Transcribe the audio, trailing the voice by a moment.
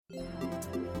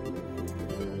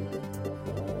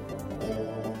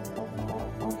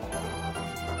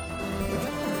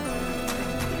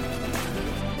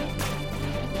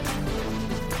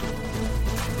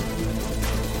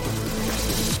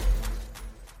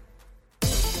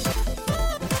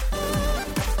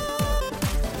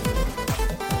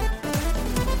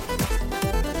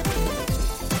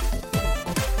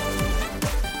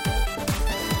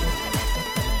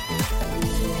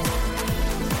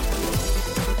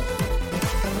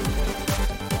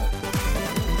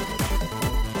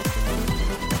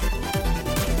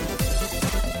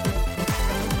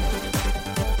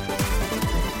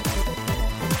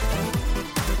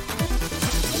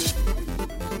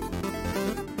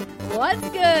What's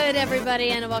good, everybody,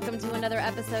 and welcome to another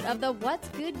episode of the What's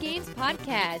Good Games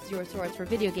podcast, your source for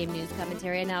video game news,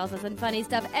 commentary, analysis, and funny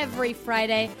stuff every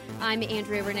Friday. I'm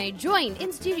Andrea Renee, joined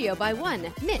in studio by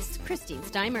one Miss Christine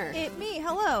Steimer. It me,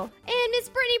 hello. And Miss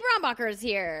Brittany Brombacher is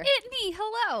here. It me,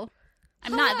 hello.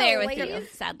 I'm not there with ladies. you,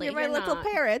 sadly. You're my You're little not.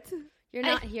 parrot. You're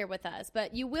not here with us,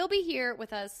 but you will be here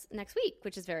with us next week,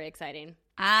 which is very exciting.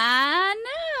 I know.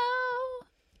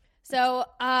 So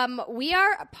we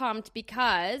are pumped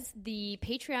because the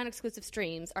Patreon exclusive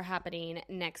streams are happening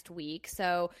next week.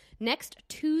 So next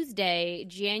Tuesday,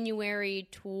 January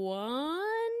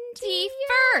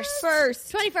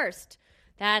 21st.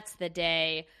 That's the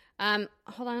day.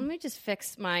 Hold on, let me just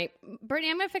fix my... Brittany,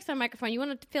 I'm going to fix my microphone. You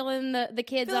want to fill in the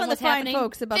kids on what's happening?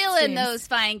 Folks about Fill the in streams. those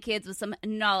fine kids with some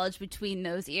knowledge between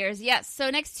those ears. Yes,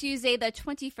 so next Tuesday, the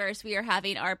 21st, we are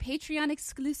having our Patreon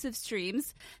exclusive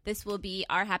streams. This will be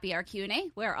our happy hour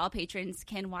Q&A, where all patrons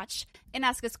can watch and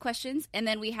ask us questions. And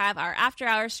then we have our after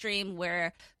hour stream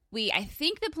where I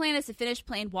think the plan is to finish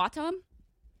playing Watam.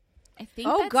 I think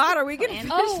Oh, that's God, the are we going to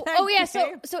plan. finish that Yeah.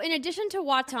 game? So in addition to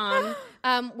Watan,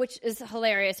 which is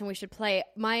hilarious and we should play,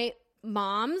 my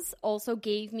mom's also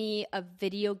gave me a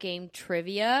video game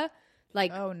trivia,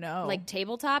 like Oh, no. like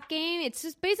tabletop game. It's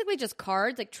just basically just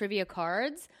cards, like trivia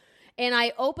cards. And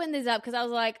I opened this up because I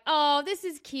was like, "Oh, this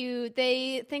is cute.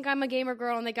 They think I'm a gamer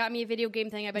girl, and they got me a video game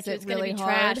thing. I bet Is you it it's going to really be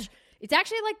hard? trash." It's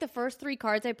actually like the first three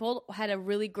cards I pulled had a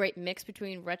really great mix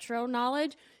between retro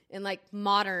knowledge and like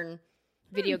modern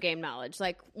video game knowledge.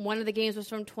 Like one of the games was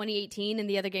from 2018 and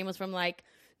the other game was from like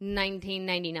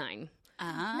 1999. So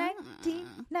I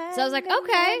was like, okay,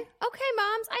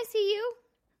 moms, I see you.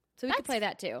 So we could play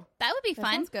that too. That would be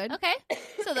fun. sounds good. Okay.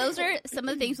 So those are some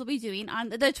of the things we'll be doing on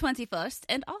the 21st.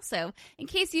 And also, in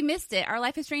case you missed it, our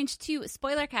Life is Strange 2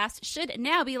 Spoilercast should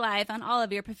now be live on all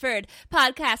of your preferred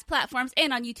podcast platforms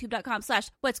and on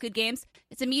youtube.com/whatsgoodgames.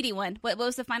 It's a meaty one. What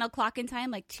was the final clock in time?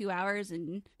 Like 2 hours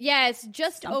and... Yeah, it's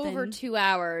just Something. over 2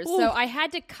 hours. Ooh. So I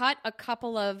had to cut a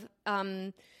couple of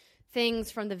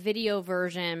things from the video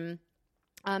version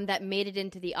that made it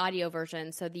into the audio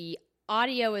version. So the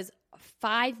audio is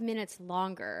 5 minutes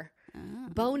longer.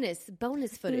 Bonus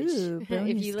footage Ooh, if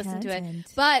bonus you listen to it.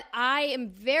 content. But I am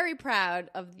very proud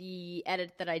of the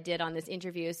edit that I did on this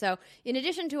interview. So in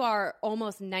addition to our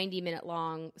almost 90-minute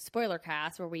long spoiler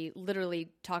cast where we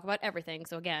literally talk about everything,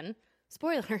 so again,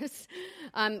 spoilers,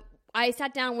 I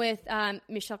sat down with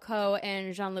Michel Coe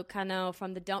and Jean-Luc Cano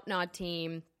from the Don't Nod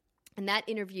team, and that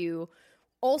interview,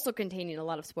 also containing a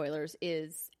lot of spoilers,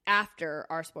 is after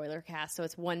our spoiler cast, so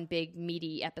it's one big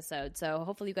meaty episode. So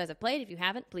hopefully you guys have played. If you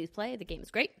haven't, please play. The game is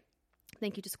great.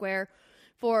 Thank you to Square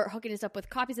for hooking us up with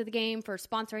copies of the game, for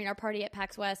sponsoring our party at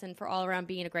PAX West, and for all around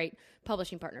being a great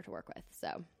publishing partner to work with.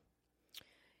 So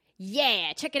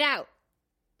yeah, check it out.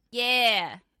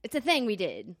 Yeah. It's a thing we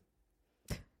did.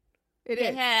 It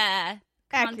is. Yeah.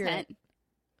 Accurate. Content.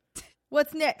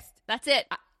 What's next? That's it.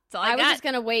 That's all I I was got. just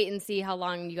going to wait and see how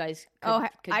long you guys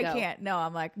could I go. can't. No,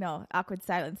 I'm like, no. Awkward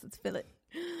silence. Let's fill it.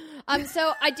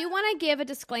 So I do want to give a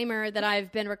disclaimer that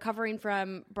I've been recovering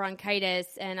from bronchitis,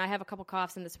 and I have a couple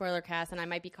coughs in the spoiler cast, and I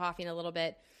might be coughing a little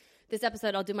bit. This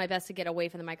episode, I'll do my best to get away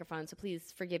from the microphone, so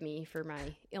please forgive me for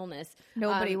my illness.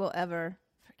 Nobody will ever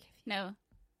forgive you. No.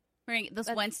 We're going to get those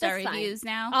That's- one-star that's fine. reviews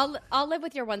now. I'll live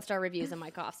with your 1-star reviews and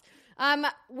my coughs.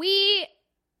 We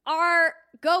are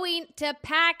going to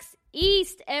PAX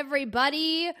East,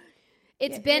 everybody.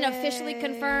 It's been officially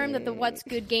confirmed that the What's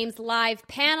Good Games live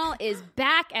panel is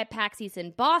back at PAX East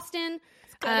in Boston.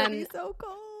 It's gonna be so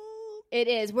cold. It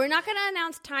is. We're not going to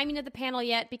announce timing of the panel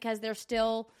yet because they're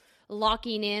still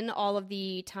locking in all of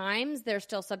the times. They're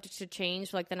still subject to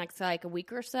change for like the next a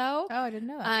week or so. Oh, I didn't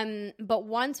know that. But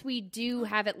once we do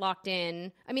have it locked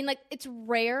in, I mean, like, it's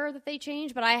rare that they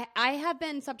change, but I have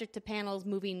been subject to panels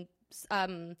moving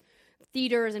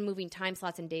theaters and moving time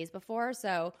slots and days before.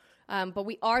 So, but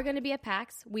we are going to be at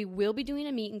PAX. We will be doing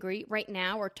a meet and greet. Right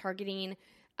now, we're targeting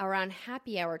around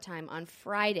happy hour time on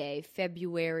Friday,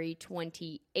 February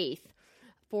 28th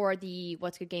for the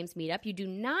What's Good Games meetup. You do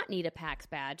not need a PAX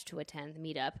badge to attend the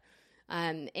meetup.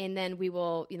 And then we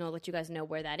will, let you guys know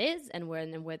where that is and where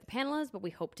the panel is, but we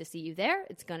hope to see you there.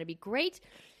 It's going to be great.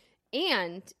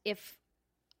 And if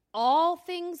all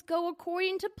things go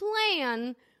according to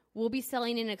plan, we'll be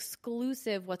selling an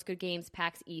exclusive What's Good Games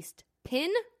PAX East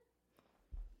pin.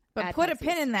 But put PAX a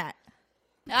pin East. in that.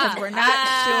 Because we're not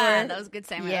sure. That was good,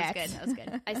 Simon. Yes. That was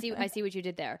good. I see what you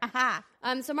did there. Aha.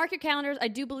 So mark your calendars. I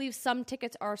do believe some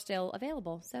tickets are still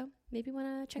available, so maybe you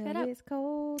want to check that out. It's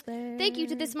cold there. Thank you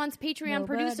to this month's Patreon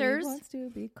Nobody producers. wants to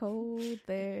be cold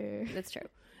there. That's true.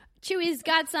 Chewy's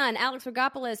Godson, Alex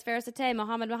Rogopoulos, Faris Atay,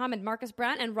 Mohammed, Marcus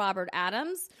Brown, and Robert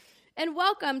Adams. And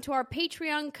welcome to our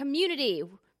Patreon community.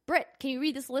 Britt, can you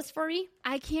read this list for me?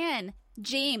 I can.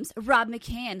 James, Rob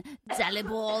McCann,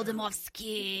 Dalibor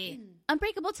Demovsky,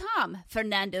 Unbreakable Tom,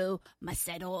 Fernando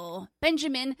Macedo,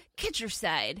 Benjamin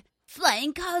Kitcherside,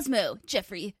 Flying Cosmo,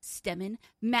 Jeffrey Stemmen,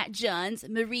 Matt Johns,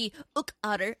 Marie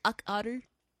Otter,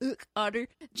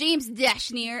 James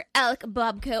Dashneer, Alec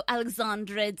Bobko,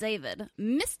 Alexandre David,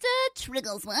 Mr.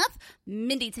 Trigglesworth,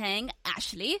 Mindy Tang,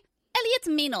 Ashley, Elliot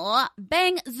Minor,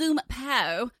 Bang Zoom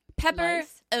Pow, Pepper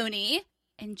Nice. Oni,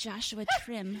 and Joshua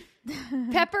Trim.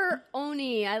 Pepper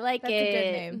Oni. I like That's it. a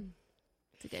good name.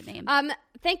 It's a good name.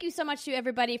 Thank you so much to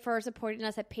everybody for supporting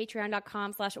us at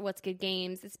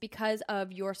patreon.com/whatsgoodgames. It's because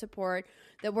of your support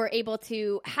that we're able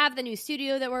to have the new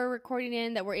studio that we're recording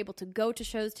in, that we're able to go to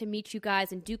shows to meet you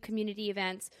guys and do community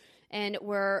events. And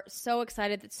we're so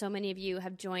excited that so many of you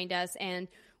have joined us, and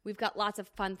we've got lots of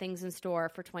fun things in store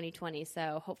for 2020.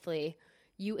 So hopefully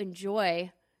you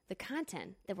enjoy the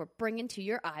content that we're bringing to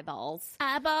your eyeballs.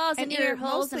 Eyeballs and ear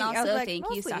holes. And mostly- I also was like, thank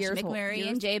you, mostly Sasha ears hole- McMurray ears.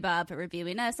 and J Bob, for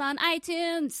reviewing us on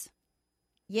iTunes.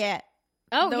 Yeah.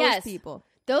 Oh, Those yes. people.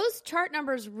 Those chart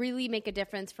numbers really make a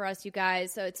difference for us, you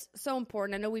guys. So it's so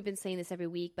important. I know we've been saying this every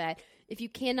week, but if you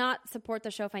cannot support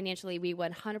the show financially, we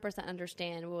 100%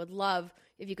 understand. We would love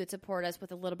if you could support us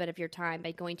with a little bit of your time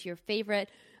by going to your favorite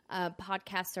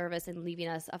podcast service and leaving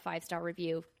us a 5-star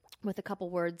review with a couple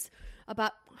words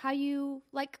about how you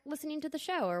like listening to the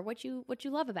show or what you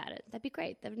love about it. That'd be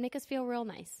great. That would make us feel real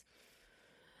nice.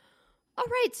 All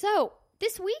right, so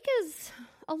this week is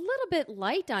a little bit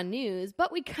light on news,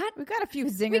 but we got a few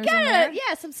zingers we in got there.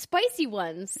 some spicy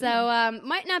ones. So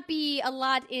might not be a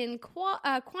lot in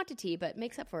quantity, but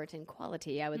makes up for it in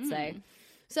quality, I would say.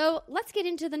 So let's get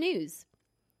into the news.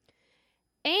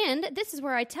 And this is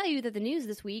where I tell you that the news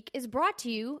this week is brought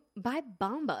to you by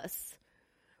Bombas.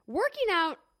 Working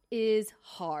out is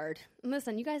hard.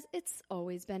 Listen, you guys, it's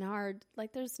always been hard.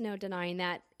 Like, there's no denying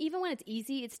that. Even when it's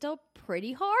easy, it's still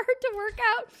pretty hard to work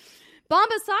out.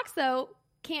 Bombas socks, though,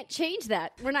 can't change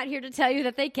that. We're not here to tell you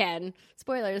that they can.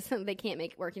 Spoilers, they can't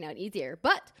make working out easier.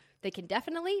 But they can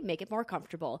definitely make it more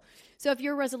comfortable. So if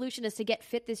your resolution is to get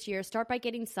fit this year, start by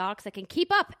getting socks that can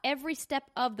keep up every step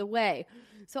of the way.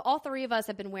 So all three of us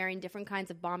have been wearing different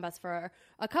kinds of Bombas for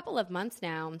a couple of months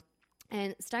now.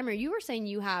 And Steimer, you were saying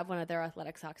you have one of their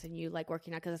athletic socks and you like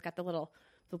working out because it's got the little,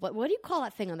 what do you call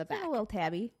that thing on the back? A little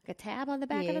tabby. Like a tab on the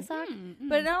back of the sock?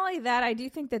 But not only that, I do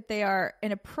think that they are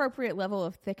an appropriate level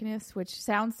of thickness, which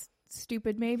sounds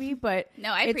stupid maybe, but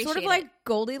No, I it's sort of appreciate like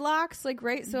Goldilocks, like,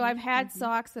 right? So I've had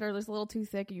socks that are just a little too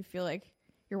thick and you feel like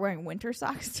you're wearing winter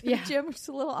socks to the gym, which is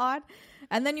a little odd.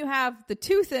 And then you have the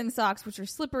too thin socks, which are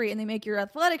slippery and they make your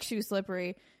athletic shoes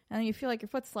slippery. And then you feel like your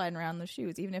foot's sliding around the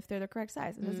shoes, even if they're the correct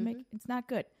size. It doesn't make, it's not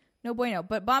good. No bueno.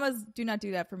 But Bombas do not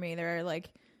do that for me. They're like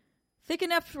thick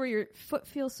enough where your foot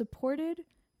feels supported,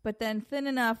 but then thin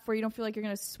enough where you don't feel like you're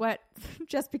going to sweat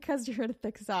just because you're in a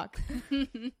thick sock.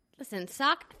 Listen,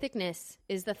 sock thickness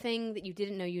is the thing that you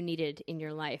didn't know you needed in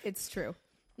your life. It's true.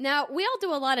 Now, we all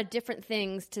do a lot of different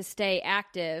things to stay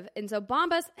active, and so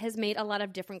Bombas has made a lot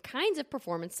of different kinds of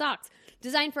performance socks,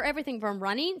 designed for everything from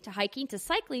running to hiking to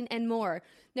cycling and more.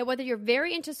 Now, whether you're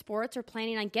very into sports or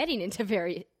planning on getting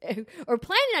very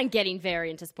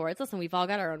into sports, listen, we've all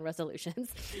got our own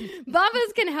resolutions.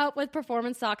 Bombas can help with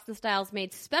performance socks and styles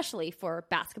made specially for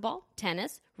basketball,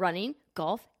 tennis, running,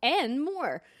 golf, and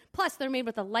more. Plus, they're made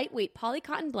with a lightweight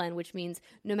polycotton blend, which means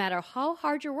no matter how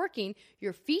hard you're working,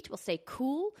 your feet will stay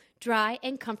cool, dry,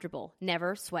 and comfortable,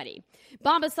 never sweaty.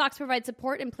 Bombas socks provide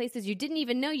support in places you didn't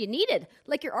even know you needed,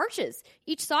 like your arches.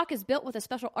 Each sock is built with a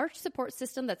special arch support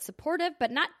system that's supportive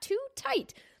but not too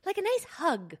tight, like a nice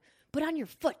hug, but on your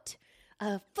foot.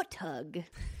 A foot hug.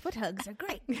 Foot hugs are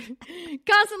great.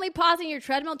 Constantly pausing your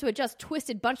treadmill to adjust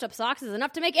twisted, bunched up socks is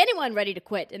enough to make anyone ready to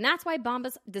quit. And that's why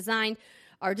Bombas designed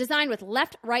are designed with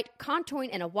left-right contouring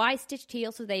and a Y-stitched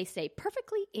heel so they stay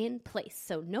perfectly in place.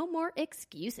 So no more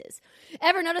excuses.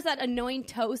 Ever notice that annoying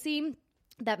toe seam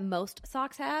that most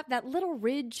socks have? That little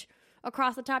ridge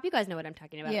across the top? You guys know what I'm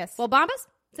talking about. Yes. Well, Bombas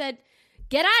said,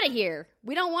 get out of here.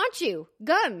 We don't want you.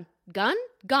 Gone. Gone,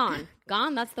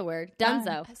 that's the word.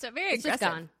 Donezo. So very It's aggressive. just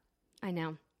gone. I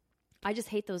know. I just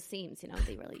hate those seams,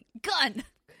 they really... Gun.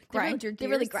 Grind your They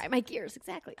really gears. grind my gears,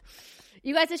 exactly.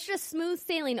 You guys, it's just smooth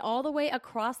sailing all the way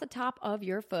across the top of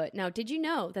your foot. Now, did you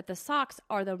know that the socks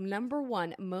are the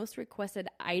 #1 most requested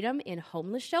item in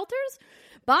homeless shelters?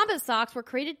 Bombas socks were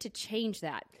created to change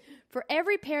that. For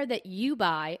every pair that you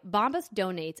buy, Bombas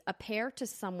donates a pair to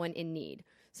someone in need.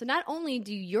 So not only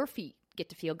do your feet get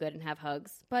to feel good and have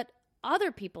hugs, but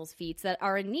other people's feet that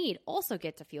are in need also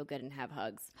get to feel good and have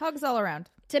hugs. Hugs all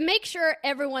around. To make sure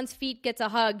everyone's feet gets a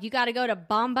hug, you got to go to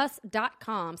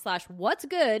bombas.com/what's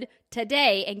good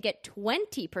today and get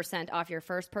 20% off your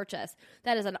first purchase.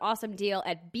 That is an awesome deal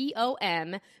at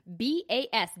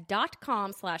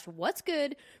bombas.com/what's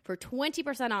good for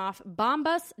 20% off.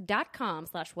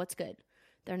 Bombas.com/what's good.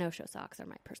 Their no-show socks are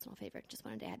my personal favorite. Just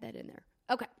wanted to add that in there.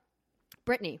 Okay.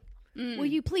 Brittany, will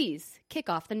you please kick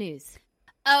off the news?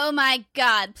 Oh my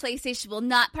God, PlayStation will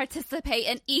not participate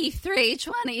in E3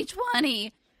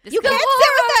 2020. You can't sit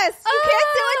with us. You can't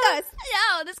sit with us.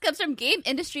 No, this comes from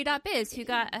GameIndustry.biz, who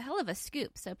got a hell of a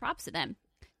scoop, so props to them.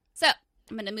 So,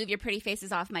 I'm going to move your pretty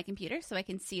faces off my computer so I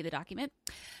can see the document.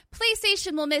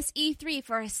 PlayStation will miss E3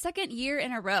 for a second year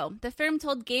in a row. The firm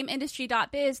told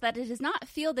GameIndustry.biz that it does not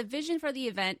feel the vision for the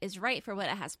event is right for what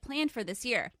it has planned for this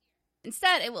year.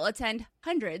 Instead, it will attend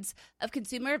hundreds of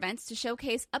consumer events to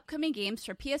showcase upcoming games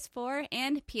for PS4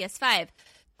 and PS5.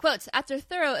 Quote, after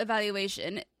thorough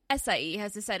evaluation, SIE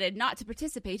has decided not to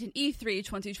participate in E3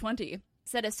 2020,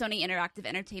 said a Sony Interactive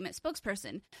Entertainment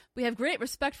spokesperson. We have great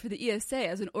respect for the ESA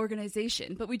as an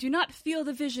organization, but we do not feel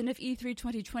the vision of E3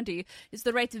 2020 is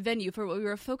the right venue for what we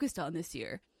were focused on this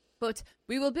year. Quote,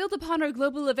 we will build upon our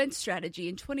global event strategy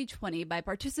in 2020 by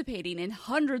participating in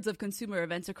hundreds of consumer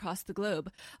events across the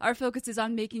globe. Our focus is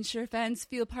on making sure fans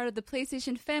feel part of the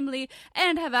PlayStation family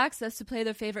and have access to play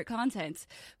their favorite content.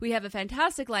 We have a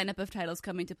fantastic lineup of titles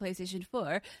coming to PlayStation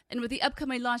 4, and with the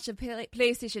upcoming launch of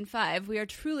PlayStation 5, we are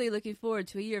truly looking forward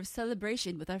to a year of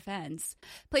celebration with our fans.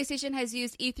 PlayStation has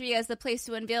used E3 as the place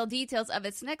to unveil details of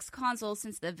its next console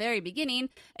since the very beginning,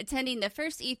 attending the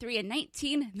first E3 in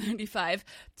 1995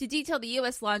 to detail the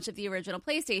U.S. launch of the original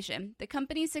PlayStation. The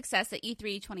company's success at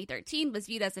E3 2013 was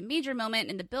viewed as a major moment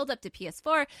in the build-up to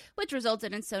PS4, which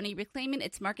resulted in Sony reclaiming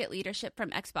its market leadership from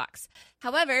Xbox.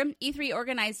 However, E3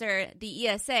 organizer, the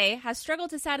ESA, has struggled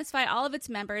to satisfy all of its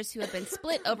members who have been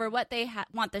split over what they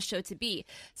want the show to be.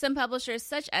 Some publishers,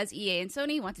 such as EA and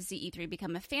Sony, want to see E3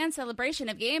 become a fan celebration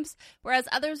of games, whereas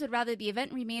others would rather the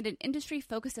event remain an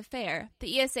industry-focused affair.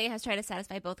 The ESA has tried to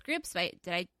satisfy both groups. Wait,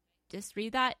 did I just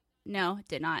read that? No,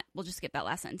 did not. We'll just skip that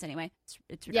last sentence anyway.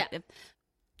 It's reductive. Yeah.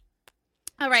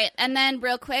 All right. And then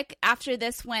real quick, after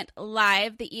this went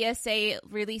live, the ESA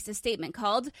released a statement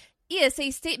called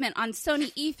ESA Statement on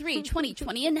Sony E3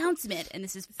 2020 Announcement. And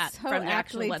this is from the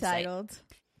actual website. Titled.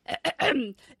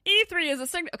 E3 is a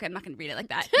signature. Okay, I'm not going to read it like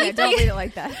that. Yeah, don't read it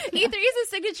like that. E3 is a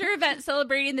signature event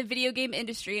celebrating the video game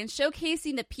industry and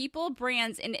showcasing the people,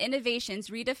 brands, and innovations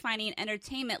redefining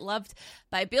entertainment loved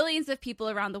by billions of people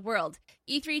around the world.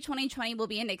 E3 2020 will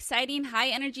be an exciting,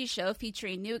 high-energy show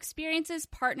featuring new experiences,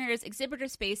 partners, exhibitor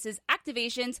spaces,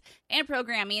 activations, and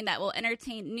programming that will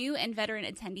entertain new and veteran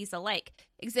attendees alike.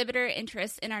 Exhibitor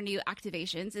interest in our new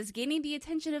activations is gaining the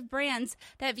attention of brands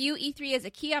that view E3 as a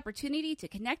key opportunity to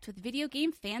connect with video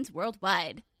game fans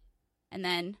worldwide. And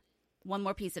then one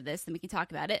more piece of this, then we can talk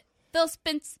about it. Phil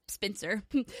Spencer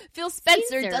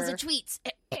does a tweet.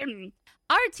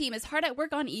 Our team is hard at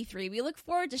work on E3. We look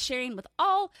forward to sharing with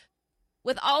all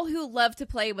who love to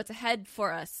play what's ahead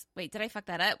for us. Wait, did I fuck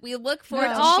that up? We look forward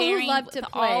to sharing with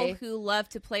all who love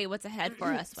to play what's ahead for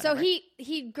us. Whatever. So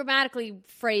he grammatically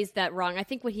phrased that wrong. I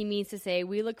think what he means to say,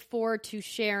 we look forward to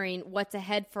sharing what's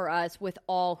ahead for us with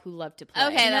all who love to play.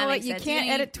 Okay, you know makes what? sense. You can't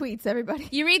edit tweets, everybody.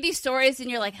 You read these stories and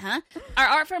you're like, huh? Our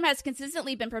art firm has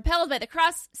consistently been propelled by the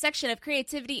cross-section of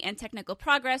creativity and technical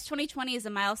progress. 2020 is a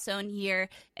milestone year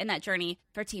in that journey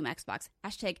for Team Xbox.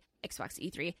 Hashtag Xbox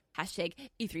E3, hashtag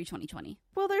E3 2020.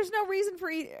 Well, there's no reason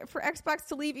for Xbox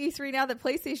to leave E3 now that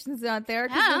PlayStation's not there,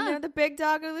 because they're the big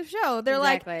dog of the show. They're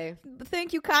like,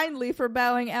 thank you kindly for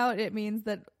bowing out. It means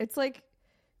that it's like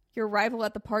your rival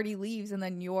at the party leaves, and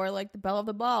then you're like the belle of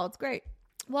the ball. It's great.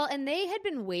 Well, and they had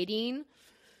been waiting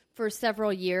for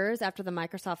several years after the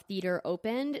Microsoft Theater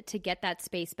opened to get that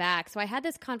space back. So I had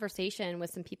this conversation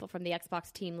with some people from the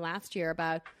Xbox team last year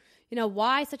about,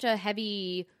 why such a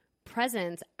heavy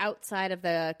presence outside of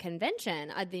the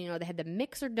convention. They had the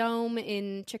Mixer Dome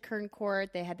in Chickern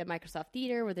Court. They had the Microsoft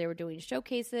Theater where they were doing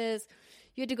showcases.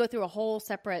 You had to go through a whole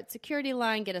separate security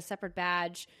line, get a separate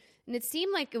badge. And it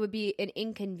seemed like it would be an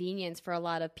inconvenience for a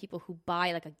lot of people who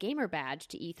buy like a gamer badge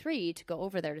to E3 to go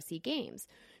over there to see games.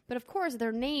 But of course,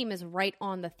 their name is right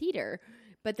on the theater.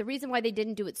 But the reason why they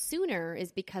didn't do it sooner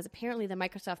is because apparently the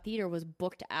Microsoft Theater was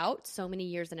booked out so many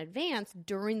years in advance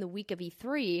during the week of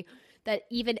E3 that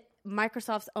even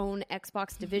Microsoft's own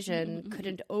Xbox division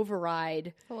couldn't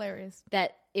override hilarious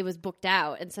that it was booked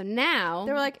out. And so now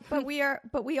they were like, we are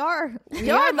the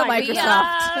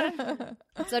Microsoft.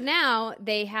 So now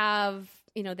they have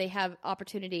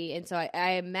opportunity. And so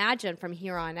I imagine from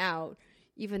here on out,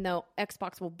 even though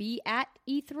Xbox will be at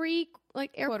E3,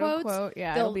 like air quote quotes, unquote,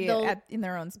 yeah, they'll be in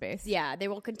their own space. Yeah, they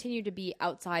will continue to be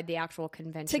outside the actual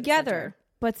convention together. Center.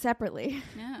 But separately.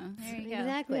 Yeah, there you go.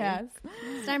 Exactly. Yes.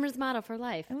 Steimer's motto for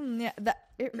life.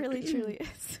 It really truly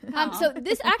is. So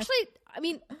this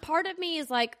actually, part of me is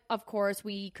like, of course,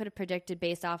 we could have predicted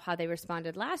based off how they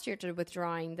responded last year to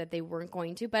withdrawing that they weren't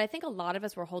going to. But I think a lot of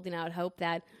us were holding out hope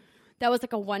that was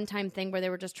like a one-time thing where they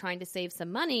were just trying to save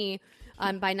some money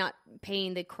by not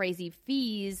paying the crazy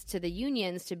fees to the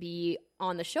unions to be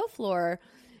on the show floor.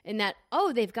 And that,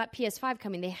 they've got PS5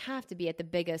 coming. They have to be at the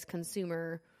biggest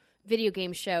consumer video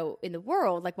game show in the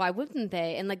world. Like, why wouldn't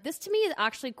they? And like, this to me is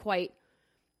actually quite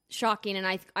shocking. And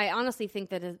I honestly think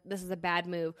that this is a bad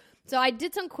move. So I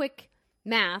did some quick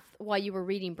math while you were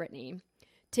reading, Brittany.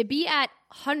 To be at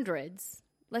hundreds,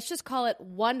 let's just call it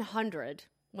 100,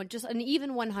 just an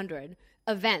even 100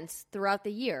 events throughout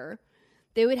the year,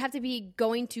 they would have to be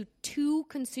going to 2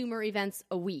 consumer events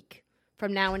a week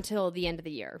from now until the end of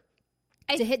the year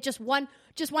to hit just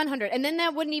 100. And then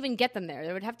that wouldn't even get them there.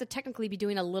 They would have to technically be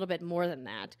doing a little bit more than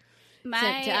that. My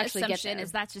to actually assumption get there.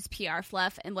 is that's just PR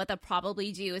fluff, and what they'll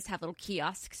probably do is have little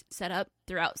kiosks set up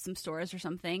throughout some stores or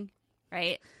something,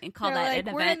 right? And call that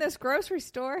an we're event. in this grocery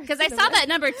store. Because I saw that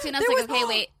number too, and I was like, okay,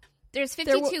 wait. There's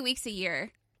 52 weeks a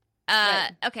year.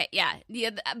 Right. Okay, yeah.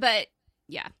 But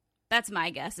yeah, that's my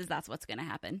guess is that's what's going to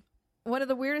happen. One of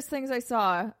the weirdest things I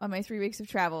saw on my 3 weeks of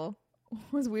travel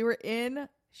was we were in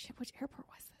which airport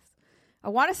was this? I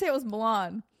want to say it was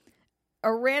Milan.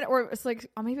 Or it's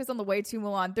like maybe it was on the way to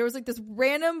Milan. There was like this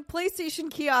random PlayStation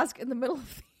kiosk in the middle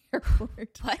of the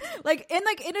airport. What? Like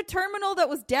in a terminal that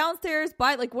was downstairs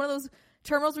by like one of those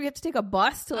terminals where you have to take a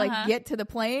bus to like get to the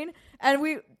plane.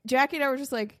 And Jackie and I were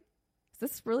just like, is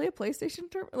this really a PlayStation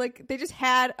terminal? Like they just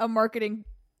had a marketing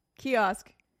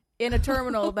kiosk in a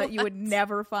terminal that you would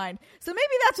never find. So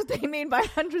maybe that's what they mean by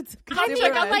hundreds of consumer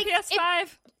events.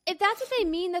 PS5. If that's what they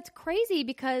mean, that's crazy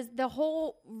because the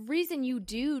whole reason you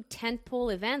do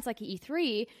tentpole events like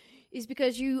E3 is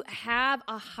because you have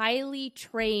a highly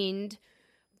trained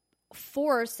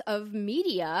force of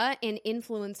media and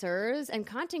influencers and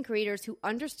content creators who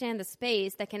understand the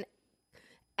space that can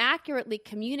accurately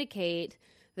communicate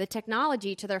the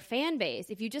technology to their fan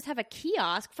base. If you just have a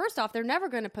kiosk, first off, they're never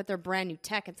going to put their brand new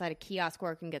tech inside a kiosk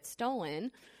where it can get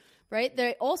stolen, right?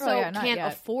 They also can't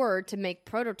afford to make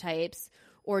prototypes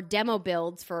or demo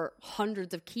builds for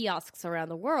hundreds of kiosks around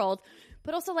the world.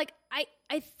 But also, like,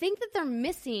 I think that they're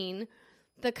missing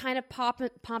the kind of pomp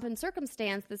and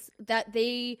circumstance that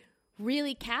they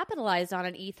really capitalized on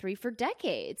at E3 for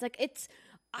decades. Like,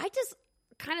 I just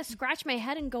kind of scratch my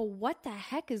head and go, what the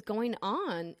heck is going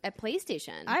on at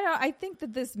PlayStation? I think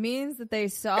that this means that they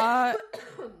saw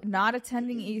not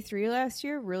attending E3 last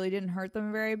year really didn't hurt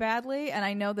them very badly. And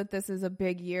I know that this is a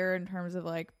big year in terms of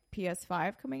like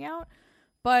PS5 coming out.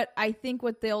 But I think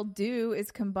what they'll do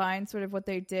is combine sort of what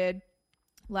they did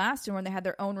last year when they had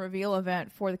their own reveal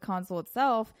event for the console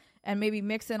itself and maybe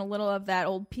mix in a little of that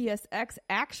old PSX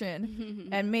action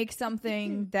and make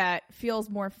something that feels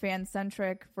more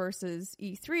fan-centric versus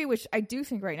E3, which I do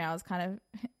think right now is kind of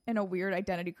in a weird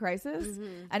identity crisis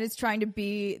and it's trying to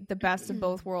be the best of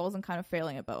both worlds and kind of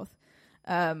failing at both.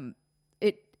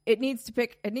 It needs to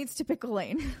pick a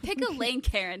lane. Pick a lane,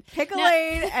 Karen. Pick a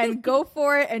lane and go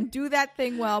for it and do that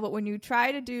thing well. But when you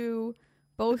try to do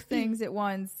both things at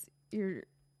once, you're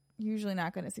usually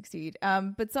not going to succeed.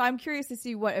 But so I'm curious to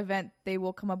see what event they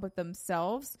will come up with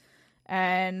themselves.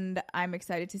 And I'm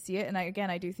excited to see it. And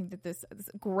I do think that this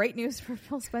is great news for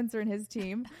Phil Spencer and his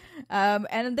team.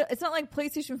 It's not like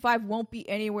PlayStation 5 won't be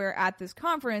anywhere at this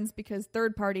conference because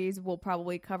third parties will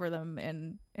probably cover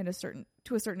them to a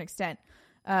certain extent.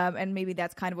 And maybe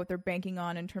that's kind of what they're banking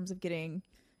on in terms of getting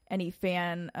any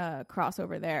fan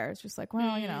crossover there. It's just like,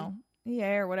 well,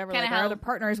 EA or whatever, Kinda like our other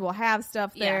partners will have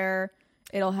stuff there.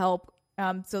 It'll help.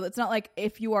 So it's not like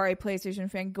if you are a PlayStation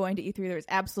fan going to E3, there's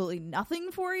absolutely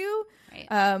nothing for you.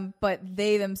 Right. But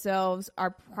they themselves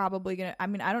are probably gonna. I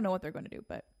mean, I don't know what they're going to do,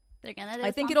 but they're gonna.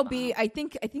 I think it'll be. I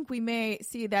think we may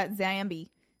see that Zambi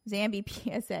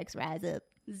PSX rise up.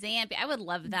 Zambi, I would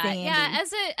love that. Zambi. Yeah,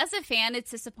 as a fan, it's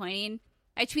disappointing.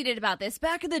 I tweeted about this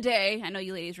back in the day. I know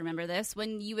you ladies remember this.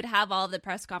 When you would have all the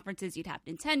press conferences, you'd have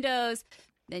Nintendos,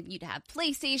 then you'd have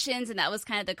PlayStations, and that was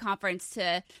kind of the conference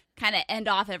to kind of end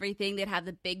off everything. They'd have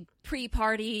the big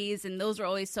pre-parties, and those were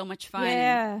always so much fun.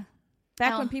 Yeah.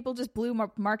 Back when people just blew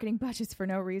marketing budgets for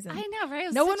no reason. I know,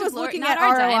 right? No one was looking at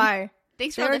ROI.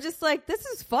 Thanks they were just like, this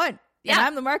is fun. Yeah. And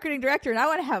I'm the marketing director, and I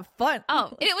want to have fun.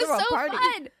 Oh, it was so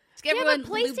fun. Yeah, but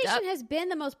PlayStation has been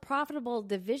the most profitable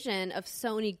division of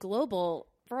Sony Global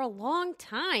for a long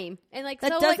time, and like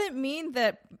that doesn't mean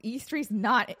that E3's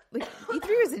not. Like, E3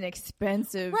 is an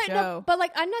expensive show, no, but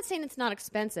like I'm not saying it's not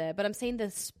expensive, but I'm saying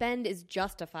the spend is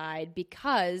justified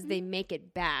because they make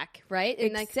it back, right?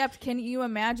 And except, can you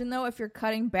imagine though if you're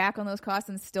cutting back on those costs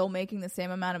and still making the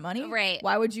same amount of money? Right?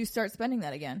 Why would you start spending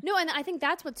that again? No, and I think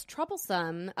that's what's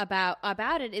troublesome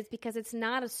about it is because it's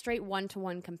not a straight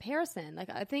one-to-one comparison. Like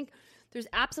I think there's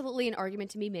absolutely an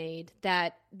argument to be made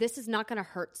that this is not going to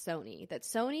hurt Sony, that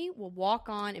Sony will walk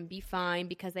on and be fine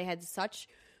because they had such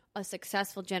a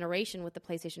successful generation with the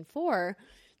PlayStation 4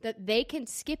 that they can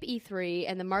skip E3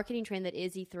 and the marketing train that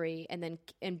is E3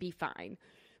 and be fine.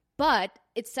 But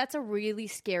it sets a really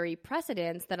scary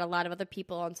precedence that a lot of other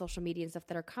people on social media and stuff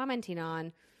that are commenting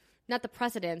on, not the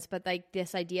precedence, but like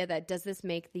this idea that does this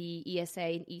make the ESA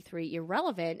and E3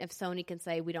 irrelevant if Sony can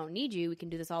say, we don't need you, we can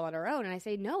do this all on our own? And I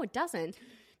say, no, it doesn't,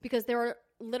 because there are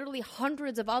literally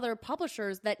hundreds of other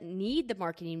publishers that need the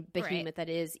marketing behemoth that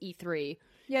is E3.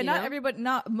 Yeah,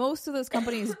 not most of those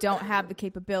companies don't have the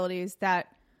capabilities that,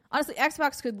 honestly,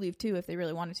 Xbox could leave too if they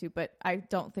really wanted to, but I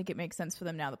don't think it makes sense for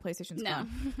them now that PlayStation's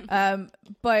gone.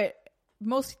 But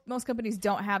most companies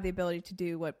don't have the ability to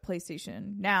do what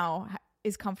PlayStation now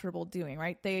is comfortable doing,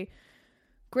 right? They,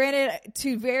 granted,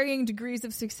 to varying degrees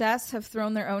of success, have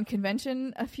thrown their own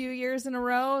convention a few years in a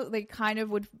row. They kind of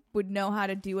would know how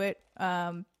to do it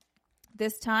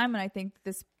this time, and I think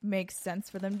this makes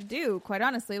sense for them to do, quite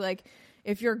honestly. Like,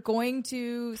 if you're going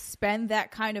to spend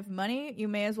that kind of money, you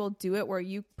may as well do it where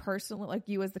you personally, like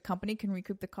you as the company, can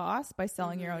recoup the cost by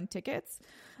selling your own tickets,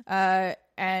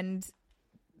 and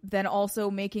then also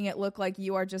making it look like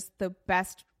you are just the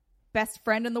best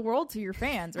friend in the world to your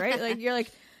fans, right? Like, you're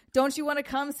like, don't you want to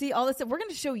come see all this stuff? We're going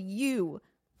to show you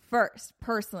first,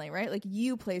 personally, right? Like,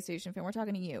 you, PlayStation fan, we're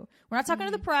talking to you. We're not talking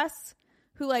to the press,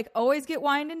 who like always get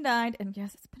wined and dined. And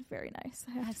yes, it's been very nice.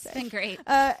 I have to say. It's been great.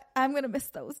 I'm gonna miss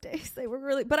those days. They were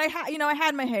really, but I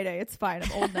had my heyday. It's fine.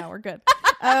 I'm old now. We're good.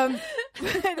 But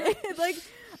like,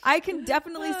 I can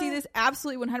definitely see this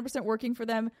absolutely 100% working for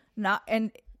them.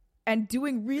 And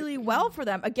doing really well for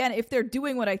them. Again, if they're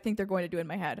doing what I think they're going to do in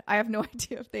my head. I have no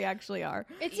idea if they actually are.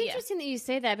 It's interesting that you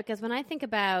say that, because when I think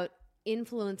about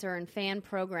influencer and fan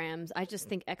programs, I just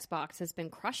think Xbox has been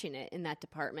crushing it in that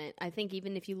department. I think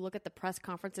even if you look at the press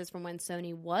conferences from when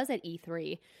Sony was at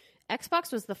E3,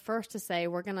 Xbox was the first to say,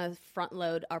 we're going to front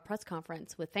load our press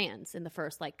conference with fans in the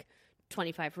first like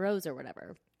 25 rows or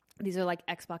whatever. These are like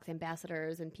Xbox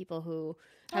ambassadors and people who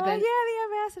have been,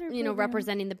 the ambassador,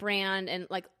 representing the brand and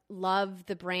like love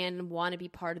the brand and want to be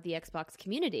part of the Xbox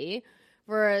community.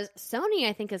 Whereas Sony,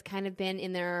 I think, has kind of been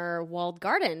in their walled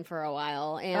garden for a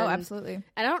while. And absolutely.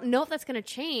 I don't know if that's going to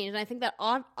change. And I think that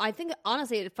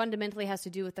honestly, it fundamentally has to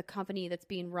do with the company that's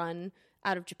being run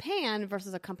out of Japan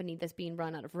versus a company that's being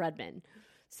run out of Redmond.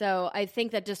 So I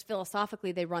think that just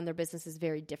philosophically, they run their businesses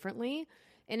very differently.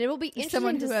 And it will be interesting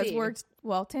someone to who see. has worked,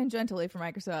 well, tangentially for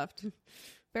Microsoft,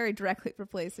 very directly for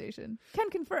PlayStation, can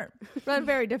confirm, run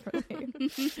very differently.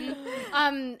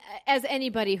 As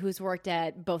anybody who's worked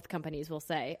at both companies will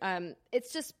say,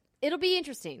 it'll be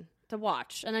interesting to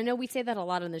watch. And I know we say that a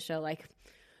lot on the show, like,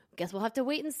 guess we'll have to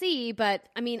wait and see. But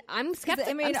I mean, I'm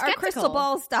skeptical. I mean, our crystal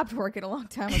balls stopped working a long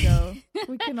time ago.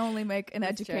 We can only make an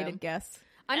educated guess.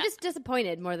 I'm just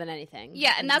disappointed more than anything.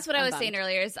 Yeah, and that's what I was saying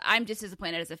earlier, is I'm just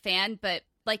disappointed as a fan, but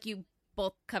like you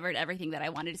both covered everything that I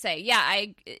wanted to say. Yeah,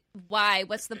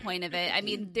 what's the point of it? I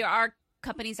mean, there are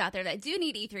companies out there that do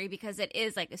need E3 because it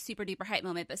is like a super duper hype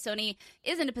moment, but Sony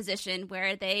is in a position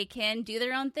where they can do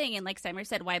their own thing. And like Steimer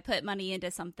said, why put money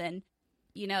into something,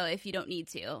 if you don't need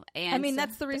to? And I mean,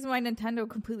 that's the reason why Nintendo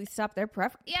completely stopped their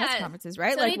press conferences,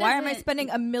 right? Sony like, why am I spending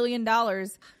 $1 million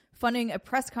funding a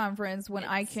press conference when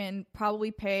I can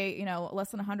probably pay, you know,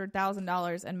 less than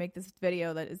 $100,000 and make this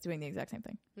video that is doing the exact same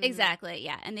thing. Exactly,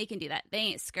 yeah, and they can do that. They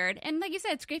ain't scared. And like you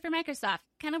said, it's great for Microsoft.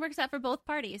 Kind of works out for both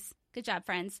parties. Good job,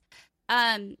 friends.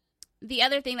 The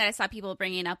other thing that I saw people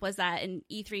bringing up was that in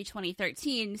E3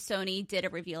 2013, Sony did a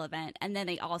reveal event, and then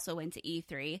they also went to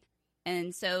E3.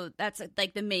 And so that's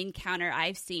like the main counter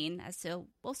I've seen as to,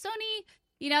 well, Sony,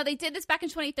 you know, they did this back in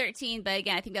 2013, but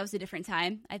again, I think that was a different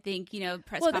time. I think, you know,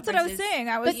 press conferences. That's what I was saying.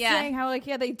 I was saying how, like,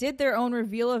 yeah, they did their own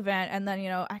reveal event, and then, you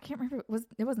know, I can't remember,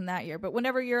 it wasn't that year, but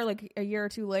whenever year, like a year or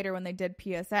two later when they did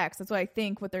PSX, that's what I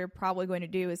think what they're probably going to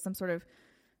do is some sort of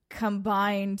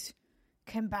combine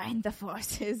the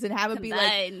forces and have it be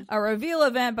like a reveal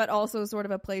event, but also sort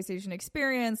of a PlayStation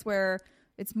experience where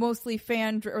it's mostly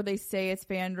or they say it's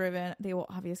fan driven. They will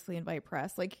obviously invite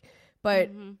press, like, but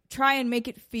try and make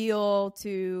it feel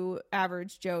to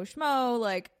average Joe Schmo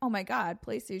like, oh my God,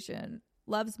 PlayStation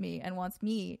loves me and wants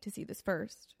me to see this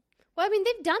first. Well, I mean,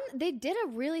 they did a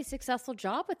really successful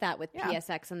job with that with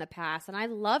PSX in the past, and I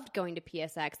loved going to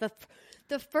PSX.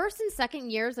 The first and second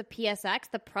years of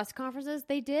PSX, the press conferences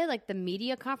they did, like the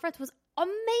media conference, was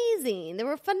amazing. They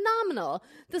were phenomenal.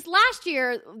 The last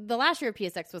year of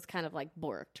PSX was kind of like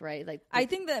borked, right? Like, I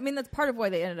think that's part of why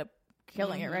they ended up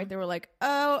killing it, right? They were like,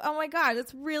 oh my God,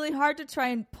 it's really hard to try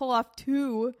and pull off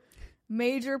 2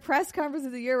 major press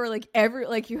conferences a year where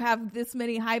like you have this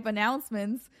many hype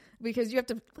announcements because you have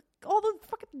to all the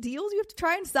fucking deals you have to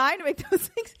try and sign to make those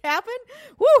things happen.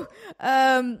 Woo!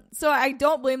 So I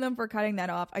don't blame them for cutting that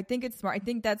off. I think it's smart. I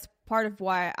think that's part of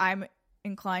why I'm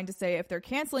inclined to say if they're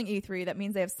canceling E3, that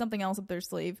means they have something else up their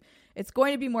sleeve. It's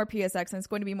going to be more PSX, and it's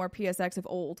going to be more PSX of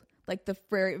old, like the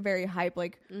very, very hype,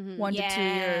 like 1 to 2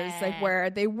 years, like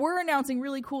where they were announcing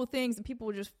really cool things and people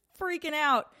were just freaking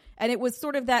out. And it was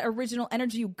sort of that original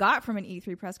energy you got from an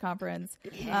E3 press conference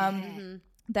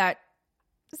that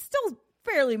is still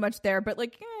fairly much there, but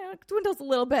like dwindles a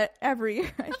little bit every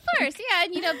year. Of course, yeah.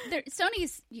 And you know,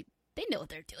 Sony's, they know what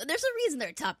they're doing. There's a reason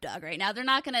they're top dog right now. They're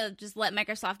not going to just let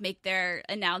Microsoft make their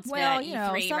announcement at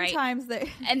E3, sometimes right?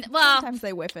 Sometimes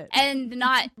they whiff it and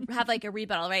not have like a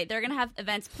rebuttal, right? They're going to have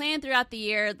events planned throughout the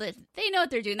year. They know what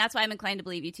they're doing. That's why I'm inclined to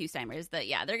believe you too, Simers. That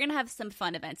they're going to have some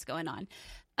fun events going on.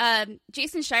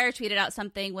 Jason Schreier tweeted out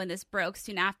something when this broke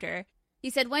soon after. He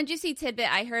said, one juicy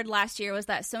tidbit I heard last year was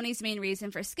that Sony's main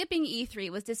reason for skipping E3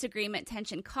 was disagreement,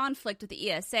 tension, conflict with the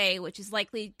ESA, which is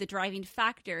likely the driving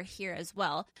factor here as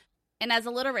well. And as a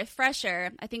little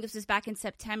refresher, I think this was back in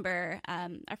September,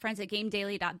 our friends at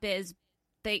GameDaily.biz,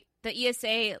 the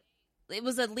ESA, it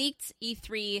was a leaked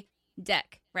E3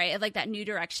 deck, right? Of like that new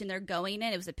direction they're going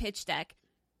in. It was a pitch deck.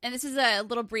 And this is a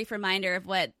little brief reminder of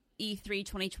what E3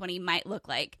 2020 might look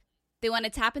like. They want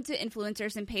to tap into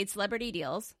influencers and paid celebrity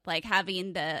deals, like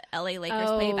having the LA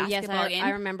Lakers play a basketball game. I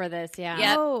remember this, yeah.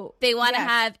 Yep. They want to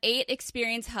have 8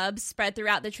 experience hubs spread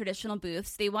throughout the traditional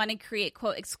booths. They want to create,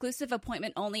 quote, exclusive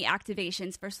appointment-only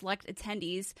activations for select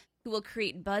attendees who will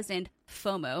create buzz and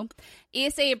FOMO.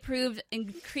 ESA approved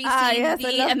increasing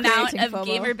the amount of FOMO.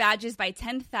 Gamer badges by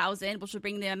 10,000, which will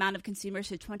bring the amount of consumers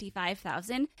to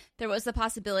 25,000. There was the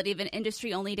possibility of an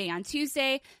industry-only day on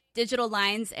Tuesday, digital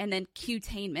lines, and then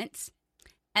Qtainment.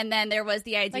 And then there was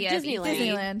the idea of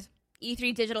Disneyland.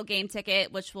 E3 digital game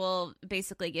ticket, which will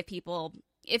basically give people,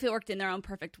 if it worked in their own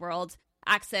perfect world,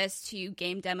 access to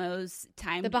game demos,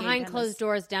 the behind closed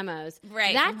doors demos.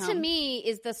 Right. That to me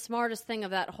is the smartest thing of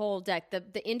that whole deck.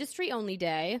 The industry only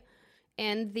day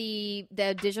and the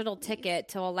digital ticket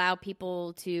to allow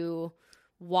people to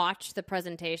watch the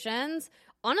presentations.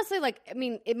 Honestly,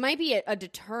 it might be a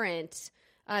deterrent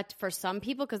for some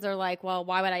people because they're like, well,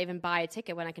 why would I even buy a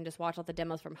ticket when I can just watch all the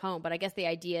demos from home? But I guess the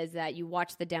idea is that you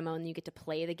watch the demo and you get to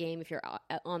play the game if you're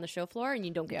on the show floor, and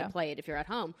you don't get to play it if you're at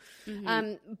home.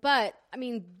 But I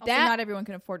mean, also, not everyone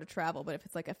can afford to travel. But if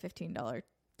it's like a $15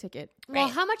 ticket, well,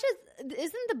 how much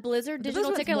isn't the Blizzard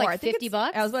digital ticket like $50?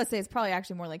 I was about to say it's probably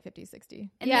actually more like 50,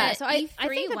 60. And so I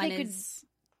think that they could.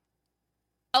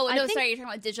 Oh, no, sorry, you're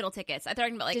talking about digital tickets. I'm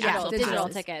talking about digital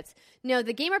tickets. No,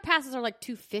 the gamer passes are like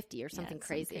 $250 or something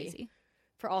crazy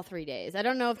for all 3 days. I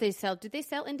don't know if they sell. Do they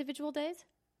sell individual days?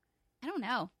 I don't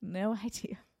know. No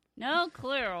idea. No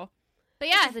clue. But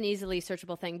it's an easily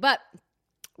searchable thing. But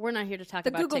we're not here to talk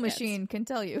about the Google tickets. machine can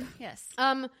tell you. Yes.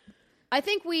 I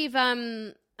think we've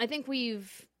gone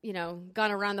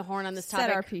around the horn on this topic.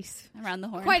 Set our piece around the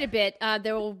horn quite a bit.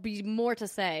 There will be more to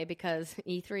say because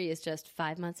E3 is just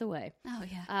 5 months away. Oh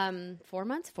yeah. 4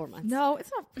 months. 4 months. No,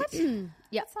 it's not. What?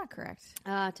 Yeah, that's not correct.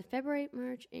 To February,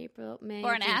 March, April, May,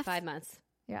 4.5. 5 months.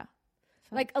 Yeah,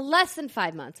 like less than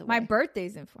 5 months away. My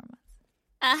birthday's in 4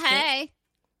 months. Hey.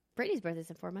 Brady's birthday's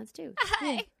in 4 months too.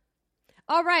 Hey.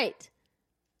 All right.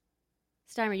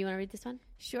 Steimer, you want to read this one?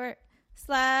 Sure.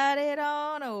 Slide it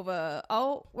on over.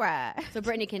 All right. So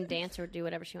Brittany can dance or do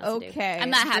whatever she wants to do. Okay. I'm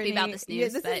not happy Brittany, about this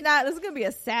news. This is gonna be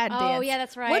a sad dance. Oh, yeah,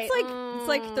 that's right. What's like it's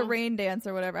like the rain dance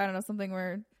or whatever. I don't know, something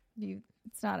where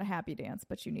it's not a happy dance,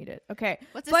 but you need it. Okay.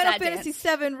 What's a Final sad Fantasy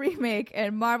dance? VII Remake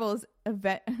and Marvel's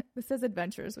It says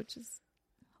Adventures, which is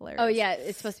hilarious. Oh, yeah,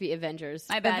 it's supposed to be Avengers.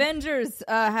 My bad. Avengers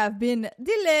have been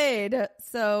delayed.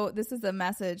 So this is a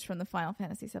message from the Final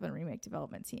Fantasy VII Remake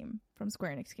development team from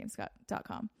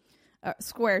SquareEnixGames.com.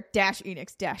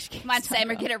 Square-Enix-Games. Come on,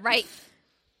 Steimer, get it right.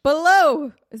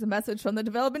 Below is a message from the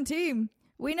development team.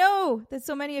 We know that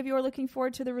so many of you are looking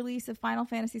forward to the release of Final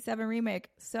Fantasy VII Remake.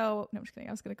 So, no, I'm just kidding.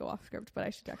 I was going to go off script, but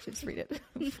I should actually just read it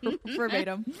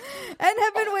verbatim. And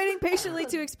have been waiting patiently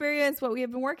to experience what we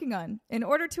have been working on. In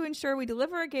order to ensure we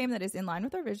deliver a game that is in line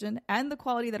with our vision and the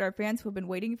quality that our fans who have been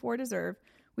waiting for deserve,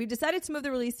 we've decided to move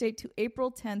the release date to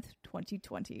April 10th,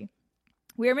 2020.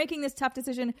 We are making this tough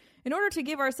decision in order to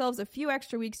give ourselves a few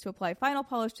extra weeks to apply final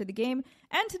polish to the game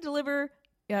and to deliver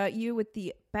you with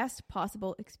the best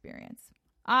possible experience.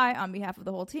 I, on behalf of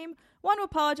the whole team, want to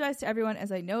apologize to everyone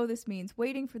as I know this means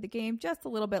waiting for the game just a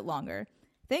little bit longer.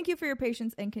 Thank you for your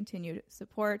patience and continued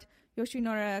support.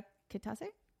 Yoshinori Kitase,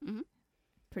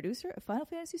 producer of Final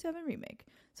Fantasy VII Remake.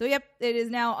 So, yep, it is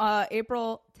now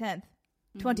April 10th,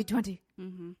 2020.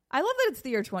 Mm-hmm. I love that it's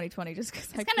the year 2020 just because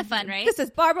It's kind of fun, right? This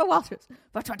is Barbara Walters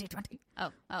for 2020.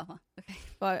 Oh, okay.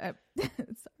 But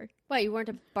sorry. Wait, you weren't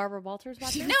a Barbara Walters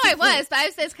watcher? No, I was, but I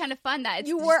was saying it's kind of fun that it's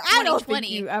You just were. I don't 2020.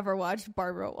 think you ever watched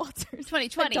Barbara Walters.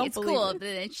 2020. I don't It's believe cool. it. But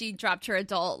then she dropped her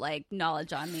adult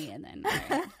knowledge on me, and then all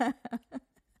right.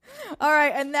 All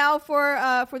right, and now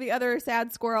for the other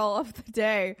sad squirrel of the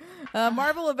day,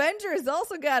 Marvel Avengers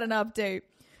also got an update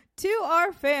to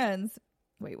our fans.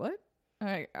 Wait, what? All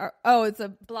right. It's a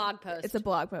Blog post. It's a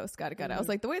blog post. Got it. I was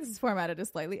like, the way this is formatted is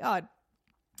slightly odd.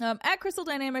 At Crystal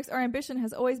Dynamics, our ambition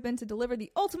has always been to deliver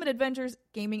the ultimate Avengers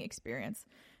gaming experience.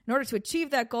 In order to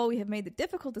achieve that goal, we have made the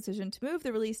difficult decision to move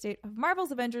the release date of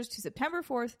Marvel's Avengers to September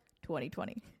 4th,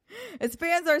 2020. As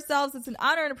fans ourselves, it's an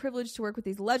honor and a privilege to work with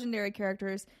these legendary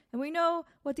characters, and we know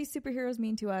what these superheroes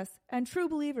mean to us and true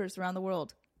believers around the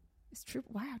world. It's true.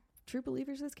 Wow. True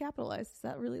believers is capitalized. Is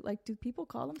that really do people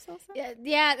call themselves that?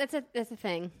 Yeah, that's a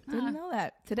thing. Didn't know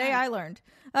that. Today I learned.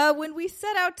 When we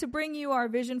set out to bring you our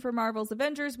vision for Marvel's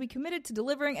Avengers, we committed to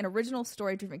delivering an original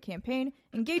story-driven campaign,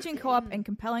 engaging co-op, and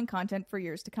compelling content for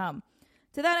years to come.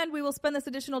 To that end, we will spend this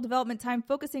additional development time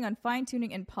focusing on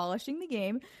fine-tuning and polishing the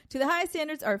game to the high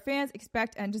standards our fans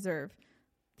expect and deserve.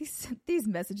 These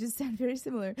messages sound very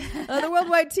similar. The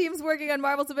worldwide teams working on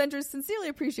Marvel's Avengers sincerely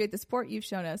appreciate the support you've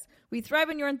shown us. We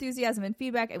thrive on your enthusiasm and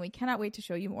feedback, and we cannot wait to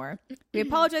show you more. We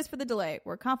apologize for the delay.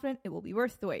 We're confident it will be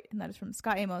worth the wait. And that is from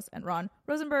Scott Amos and Ron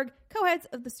Rosenberg, co-heads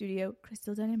of the studio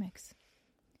Crystal Dynamics.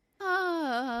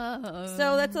 Oh.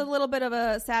 So that's a little bit of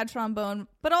a sad trombone,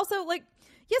 but also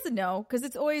yes and no, because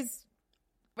it's always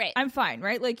right. I'm fine,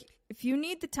 right? If you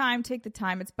need the time, take the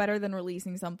time. It's better than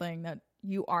releasing something that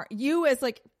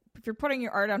if you're putting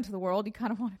your art out into the world, you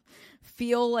kind of want to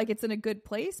feel like it's in a good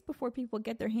place before people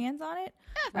get their hands on it.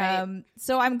 Yeah, right.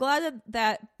 So I'm glad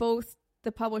that both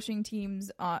the publishing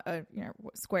teams,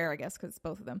 Square, I guess, because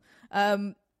both of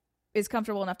them, is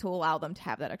comfortable enough to allow them to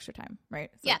have that extra time,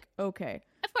 right? It's okay.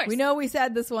 Of course. We know we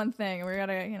said this one thing. We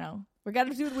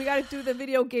gotta do the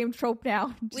video game trope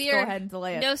now. Just go ahead and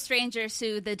delay it. No strangers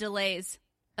to the delays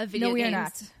of video games. No, we are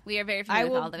not. We are very familiar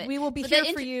with all of it. We will be here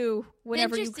for you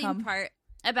whenever you come. The interesting part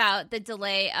about the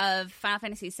delay of Final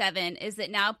Fantasy VII is that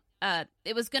now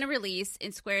it was going to release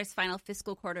in Square's final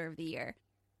fiscal quarter of the year.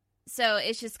 So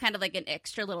it's just kind of like an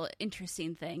extra little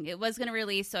interesting thing. It was going to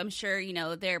release, so I'm sure,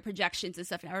 their projections and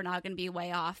stuff are not going to be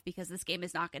way off because this game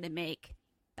is not going to make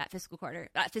that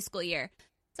fiscal year.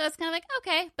 So it's kind of like,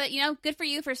 okay, but, good for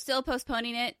you for still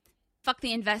postponing it. Fuck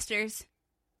the investors.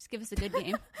 Just give us a good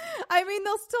game. I mean,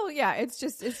 they'll still, it's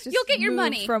just you'll get your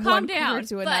money from Calm one down, quarter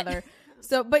to another.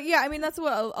 So, but yeah, I mean, that's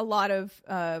what a lot of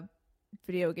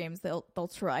video games they'll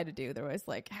try to do. They're always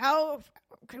like, how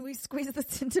can we squeeze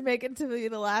this in to make it to be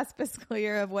the last fiscal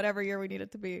year of whatever year we need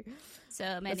it to be? So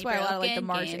many. That's why a lot of the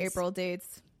March, games. April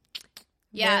dates.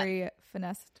 Yeah. Very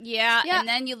finessed. Yeah, and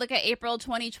then you look at April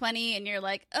 2020 and you're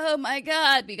like, oh my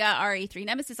god, we got RE3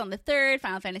 Nemesis on the 3rd,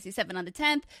 Final Fantasy VII on the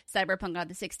 10th, Cyberpunk on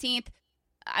the 16th.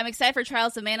 I'm excited for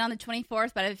Trials of Mana on the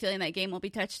 24th, but I have a feeling that game won't be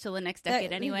touched till the next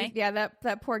decade anyway. Yeah,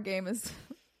 that poor game is...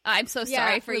 I'm so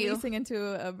sorry for you. Releasing into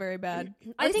a very bad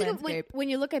I think landscape. when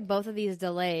you look at both of these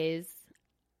delays,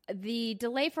 the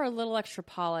delay for a little extra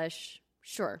polish,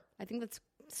 sure. I think that's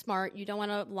smart. You don't want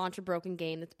to launch a broken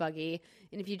game that's buggy.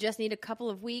 And if you just need a couple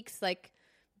of weeks,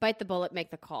 bite the bullet,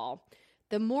 make the call.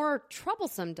 The more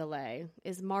troublesome delay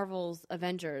is Marvel's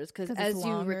Avengers, because as you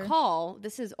longer. recall,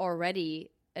 this is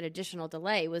already an additional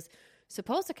delay. It was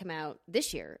supposed to come out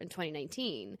this year in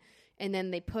 2019, and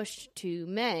then they pushed to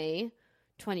May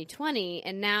 2020,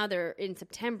 and now they're in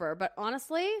September. But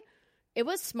honestly, it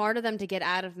was smart of them to get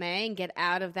out of May and get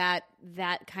out of that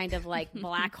kind of like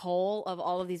black hole of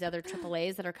all of these other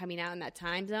AAAs that are coming out in that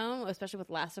time zone, especially with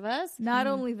Last of Us. Not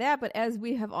only that, but as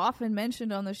we have often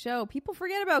mentioned on the show, people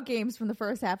forget about games from the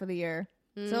first half of the year.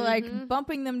 So like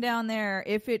bumping them down there,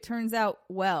 if it turns out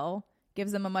well,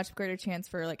 gives them a much greater chance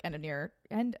for like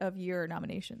end of year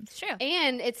nominations. True.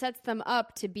 And it sets them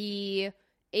up to be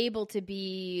able to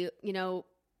be, you know,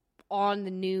 on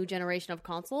the new generation of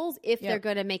consoles if they're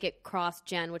going to make it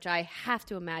cross-gen, which I have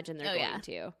to imagine they're going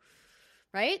to.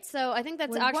 Right? So I think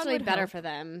that's actually better for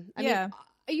them. I mean,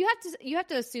 you have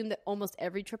to assume that almost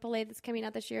every AAA that's coming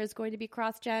out this year is going to be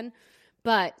cross-gen,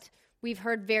 but we've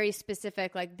heard very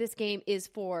specific, like, this game is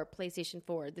for PlayStation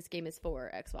 4, this game is for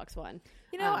Xbox One.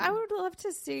 You know, I would love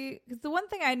to see, because the one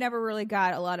thing I never really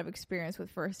got a lot of experience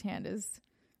with firsthand is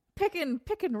picking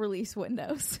release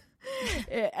windows.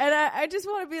 And I just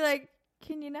want to be like,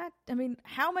 can you not? I mean,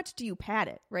 how much do you pad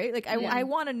it, right? Like, I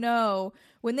want to know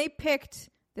when they picked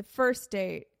the first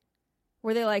date,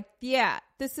 were they like, yeah,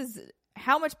 this is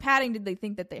how much padding did they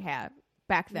think that they had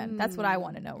back then? That's what I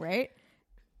want to know, right?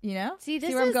 You know, see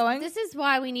where I'm going. This is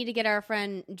why we need to get our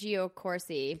friend Gio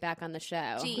Corsi back on the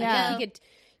show. Yeah.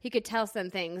 He could tell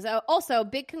some things. Also,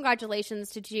 big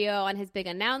congratulations to Gio on his big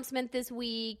announcement this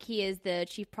week. He is the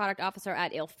Chief Product Officer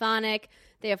at IllFonic.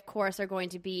 They, of course, are going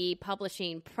to be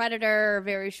publishing Predator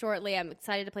very shortly. I'm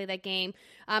excited to play that game.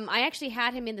 I actually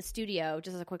had him in the studio,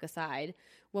 just as a quick aside,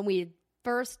 when we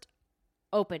first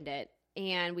opened it.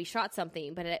 And we shot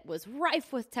something, but it was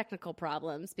rife with technical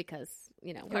problems because,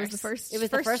 you know, it was the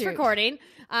first recording.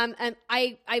 And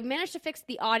I managed to fix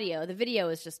the audio. The video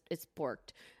is just, it's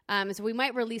borked. So we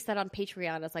might release that on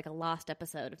Patreon as like a lost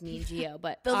episode of me and Gio.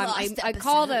 But I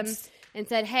called him and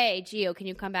said, hey, Gio, can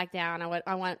you come back down?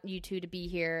 I want you two to be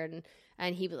here.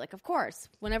 And he was like, of course,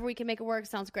 whenever we can make it work,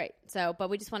 sounds great. So, but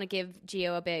we just want to give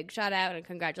Gio a big shout out and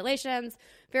congratulations.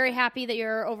 Very happy that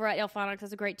you're over at IllFonic.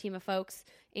 That's a great team of folks.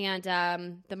 And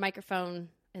the microphone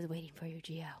is waiting for you,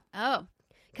 Gio. Oh.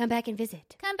 Come back and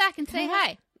visit. Come back and say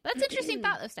hi. That's an interesting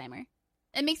thought this timer.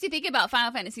 It makes you think about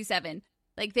Final Fantasy VII.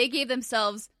 Like, they gave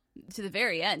themselves to the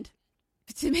very end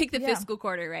to make the fiscal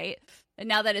quarter, right? And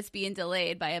now that it's being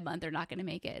delayed by a month, they're not going to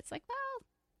make it. It's like, well,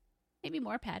 maybe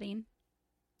more padding.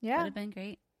 Yeah. Would have been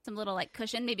great. Some little, like,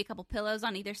 cushion, maybe a couple pillows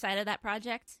on either side of that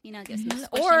project. You know, get some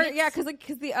squishiness.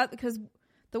 Yeah, because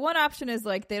the one option is,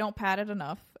 like, they don't pad it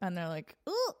enough. And they're like,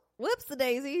 ooh,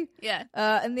 whoops-a-daisy. Yeah.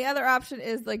 And the other option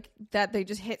is, like, that they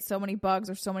just hit so many bugs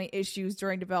or so many issues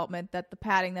during development that the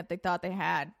padding that they thought they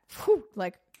had,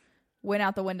 went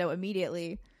out the window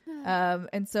immediately.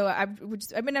 And so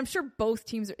I'm sure both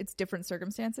teams, it's different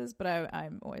circumstances, but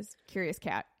I'm always curious,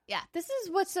 Kat. Yeah. This is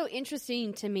what's so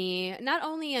interesting to me. Not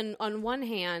only on one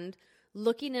hand,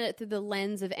 looking at it through the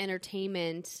lens of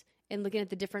entertainment and looking at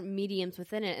the different mediums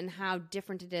within it and how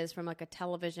different it is from like a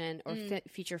television or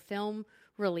feature film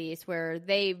release, where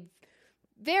they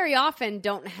very often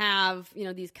don't have, you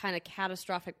know, these kind of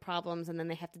catastrophic problems and then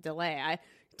they have to delay.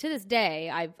 To this day,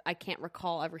 I can't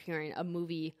recall ever hearing a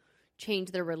movie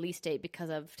change their release date because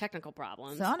of technical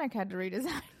problems. Sonic had to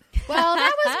redesign. Well,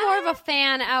 that was more of a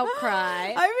fan outcry.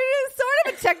 I mean, it's sort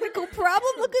of a technical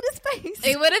problem. Look at his face.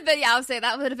 It would have been, I'll say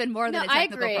that would have been more than a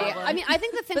technical problem. I mean, I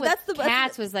think the thing with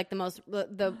Cats was like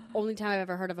the only time I've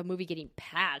ever heard of a movie getting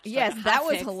patched. Yes, that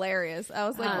was hilarious. I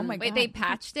was like, oh my God. Wait, they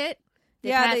patched it?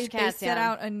 They set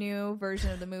out a new version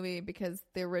of the movie because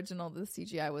the original, the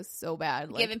CGI was so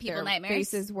bad. Giving people their nightmares.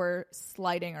 Faces were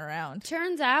sliding around.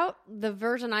 Turns out the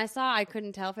version I saw, I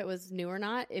couldn't tell if it was new or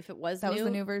not. If it was that was the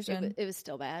new version. It was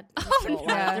still bad.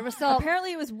 There was still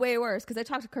apparently it was way worse because I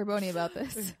talked to Carboni about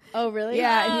this. Oh, really?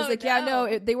 Yeah, and he's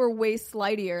like, they were way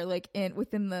slidier, like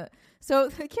within the. So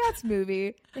the Cats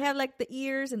movie, they had like the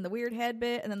ears and the weird head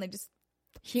bit, and then they just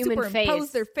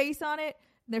superimpose their face on it.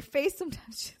 And their face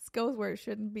sometimes just goes where it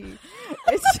shouldn't be.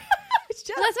 It's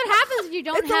just, well, that's what happens if you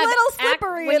don't have a little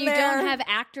slippery when in you there. don't have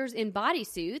actors in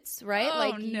bodysuits, right? Oh,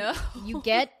 like no. you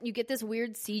get this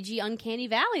weird CG uncanny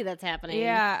valley that's happening.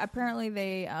 Yeah, apparently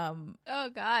they oh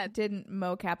God, didn't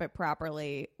mocap it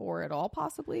properly or at all.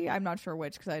 Possibly, I'm not sure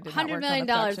which because I did not $100 work million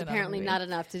on the apparently not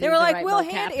enough to. They do were the like, right "We'll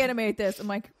mocap. hand animate this." I'm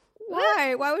like,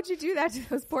 why? Why would you do that to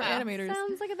those poor animators?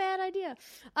 Sounds like a bad idea.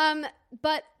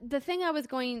 But the thing I was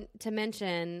going to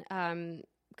mention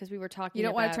because we were talking. You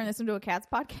don't want to turn this into a Cats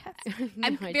podcast? No,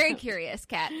 I'm I very don't. curious,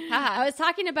 Kat. I was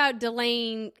talking about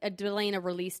delaying a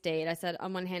release date. I said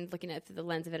on one hand, looking at it through the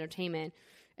lens of entertainment,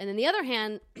 and then the other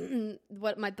hand,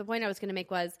 the point I was going to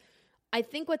make was, I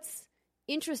think what's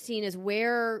interesting is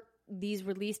where these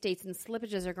release dates and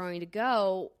slippages are going to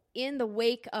go in the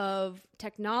wake of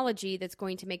technology that's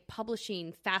going to make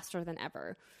publishing faster than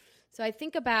ever. So I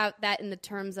think about that in the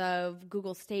terms of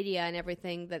Google Stadia and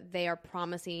everything that they are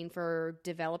promising for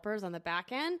developers on the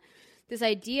back end. This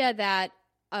idea that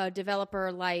a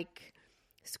developer like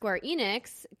Square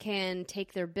Enix can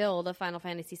take their build of Final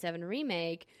Fantasy VII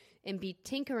Remake and be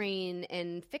tinkering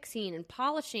and fixing and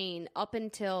polishing up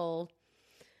until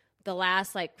the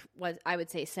last, what I would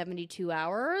say 72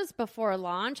 hours before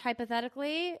launch,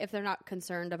 hypothetically, if they're not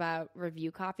concerned about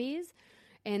review copies.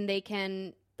 And they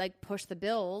can push the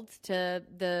builds to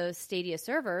the Stadia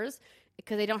servers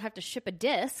because they don't have to ship a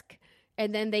disc,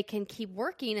 and then they can keep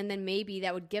working, and then maybe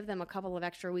that would give them a couple of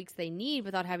extra weeks they need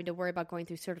without having to worry about going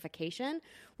through certification,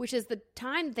 which is the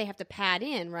time that they have to pad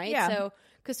in, right? Yeah. So,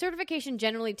 because certification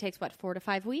generally takes, 4 to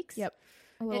 5 weeks? Yep.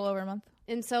 A little over a month.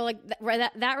 And so, that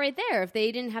right there, if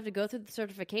they didn't have to go through the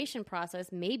certification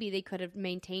process, maybe they could have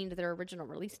maintained their original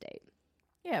release date.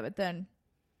 Yeah, but then,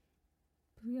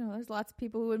 there's lots of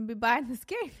people who wouldn't be buying this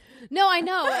game. No, I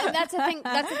know. And that's the thing.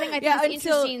 That's the thing I think is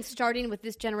interesting, starting with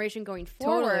this generation going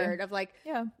forward. Totally.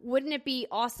 Wouldn't it be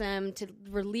awesome to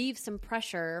relieve some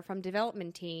pressure from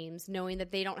development teams, knowing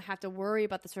that they don't have to worry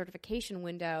about the certification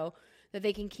window, that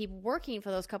they can keep working for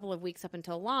those couple of weeks up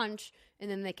until launch, and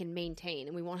then they can maintain,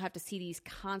 and we won't have to see these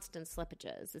constant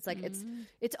slippages. It's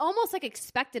it's almost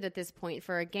expected at this point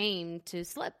for a game to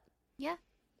slip. Yeah.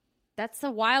 That's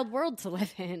a wild world to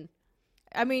live in.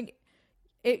 I mean,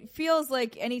 it feels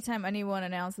like anytime anyone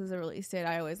announces a release date,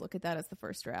 I always look at that as the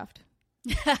first draft.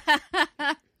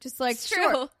 Just It's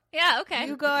sure. true. Yeah, okay.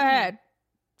 You go ahead.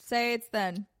 Say it's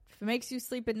then. If it makes you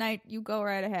sleep at night, you go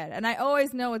right ahead. And I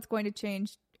always know it's going to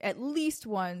change at least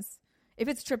once if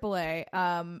it's AAA,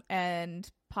 and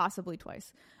possibly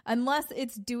twice. Unless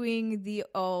it's doing the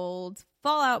old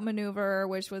Fallout maneuver,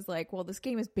 which was this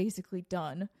game is basically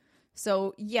done.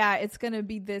 So, yeah, it's going to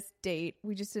be this date.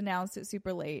 We just announced it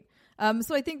super late.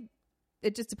 So I think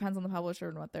it just depends on the publisher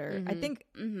and what they're... I think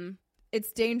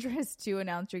it's dangerous to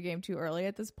announce your game too early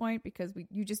at this point because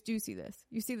you just do see this.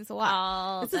 You see this a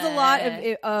lot. This is a lot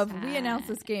of we announced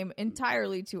this game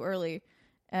entirely too early.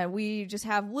 And we just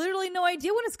have literally no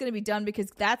idea when it's going to be done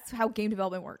because that's how game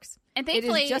development works. And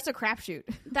thankfully, it is just a crapshoot.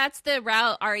 That's the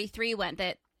route RE3 went,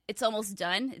 that it's almost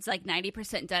done. It's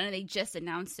 90% done, and they just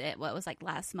announced it,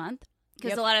 last month?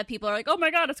 Because a lot of people are like, oh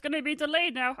my god, it's going to be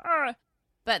delayed now.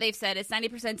 But they've said it's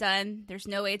 90% done. There's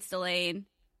no way it's delayed.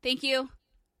 Thank you.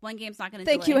 One game's not going to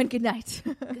delay. Thank you and good night.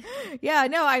 Yeah,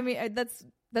 no, I mean,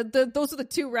 those are the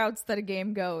two routes that a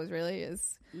game goes, really,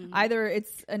 is either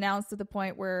it's announced at the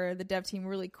point where the dev team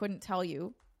really couldn't tell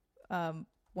you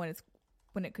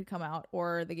when it could come out,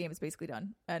 or the game is basically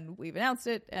done and we've announced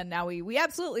it and now we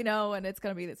absolutely know and it's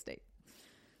going to be this date.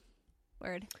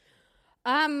 Word.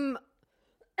 Pardon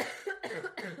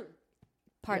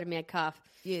me, I cough.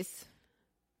 Yes.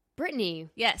 Brittany.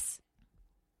 Yes.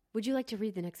 Would you like to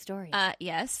read the next story?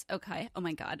 Yes. Okay. Oh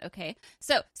my god. Okay.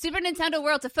 So, Super Nintendo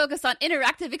World to focus on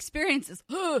interactive experiences.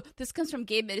 This comes from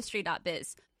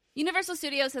GameIndustry.biz. Universal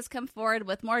Studios has come forward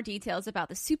with more details about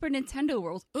the Super Nintendo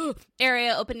World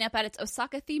area opening up at its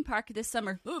Osaka theme park this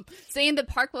summer, saying the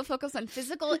park will focus on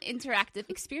physical interactive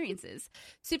experiences.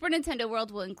 Super Nintendo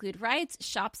World will include rides,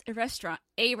 shops, a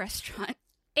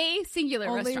singular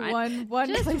only restaurant.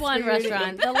 Just one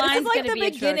restaurant. The line's it's going to be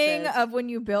the beginning atrocious. of when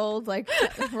you build a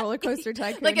roller coaster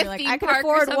tycoon. Like a you're theme I can park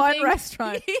or afford one something.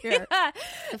 restaurant here. Yeah.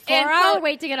 The 4-hour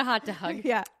wait to get a hot dog.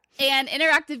 Yeah. And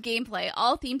interactive gameplay,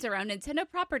 all themed around Nintendo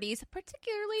properties,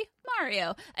 particularly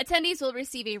Mario. Attendees will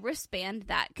receive a wristband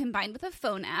that, combined with a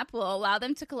phone app, will allow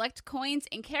them to collect coins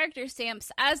and character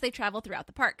stamps as they travel throughout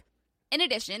the park. In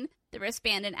addition, the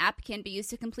wristband and app can be used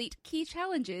to complete key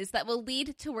challenges that will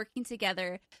lead to working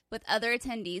together with other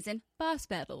attendees in boss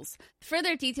battles.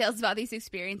 Further details about these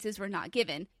experiences were not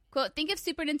given. Quote, think of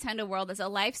Super Nintendo World as a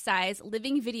life-size,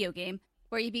 living video game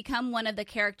where you become one of the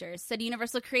characters, said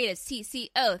Universal Creative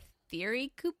CCO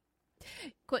Theory Coop.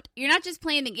 Quote, you're not just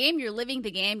playing the game, you're living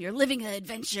the game, you're living an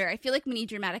adventure. I feel like we need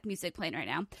dramatic music playing right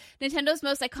now. Nintendo's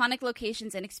most iconic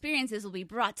locations and experiences will be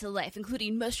brought to life,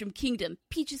 including Mushroom Kingdom,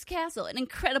 Peach's Castle, an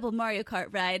incredible Mario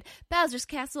Kart ride, Bowser's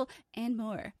Castle, and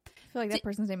more. feel like that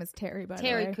person's name is Terry, by the way.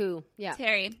 Terry Koo. Yeah.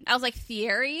 Terry. I was like,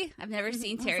 Thierry? I've never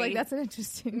seen I was Terry. like, that's an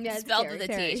interesting... Yeah, it's spelled Terry. with a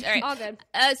Terry. T. All right. All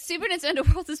good. Super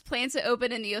Nintendo World is planned to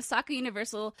open in the Osaka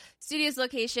Universal Studios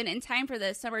location in time for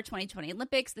the summer 2020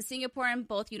 Olympics. The Singapore and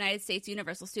both United States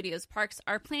Universal Studios parks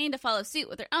are planning to follow suit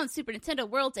with their own Super Nintendo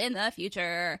Worlds in the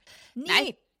future.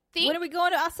 Neat. Think, When are we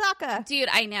going to Osaka? dude,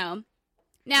 I know.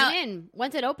 Now, I'm in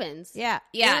once it opens. Yeah.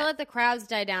 We're gonna yeah. let the crowds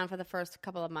die down for the first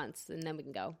couple of months, and then we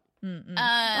can go.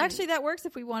 Actually, that works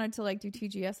if we wanted to like do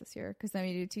TGS this year, because then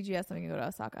we do TGS and we can go to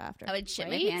Osaka after. I would shit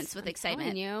my Right? pants with I'm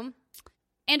excitement. telling you.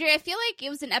 Andrea, I feel like it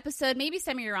was an episode, maybe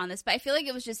some of you were on this, but I feel like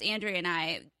it was just Andrea and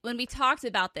I when we talked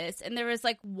about this, and there was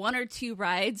like 1 or 2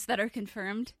 rides that are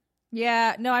confirmed.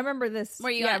 Yeah, no, I remember this. Were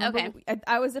you yeah, on- I remember okay.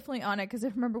 I was definitely on it because I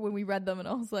remember when we read them and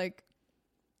I was like,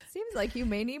 seems like you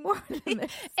may need more than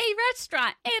this. A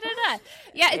restaurant.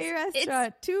 Yeah, A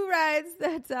restaurant. 2 rides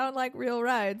that sound like real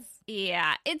rides.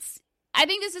 Yeah, I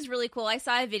think this is really cool. I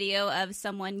saw a video of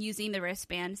someone using the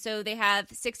wristband. So they have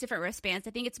 6 different wristbands.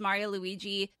 I think it's Mario,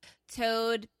 Luigi,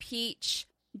 Toad, Peach,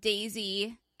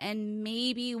 Daisy, and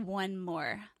maybe one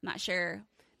more. I'm not sure.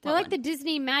 They're what like one. the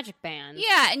Disney Magic Band.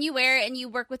 Yeah, and you wear it and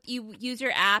you use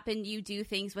your app and you do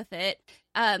things with it.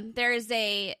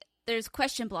 There's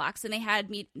question blocks, and they had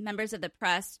members of the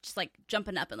press just like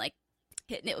jumping up and like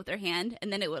hitting it with their hand,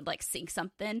 and then it would like sync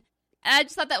something. And I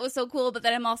just thought that was so cool. But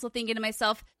then I'm also thinking to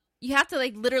myself, you have to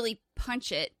like literally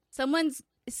punch it. That's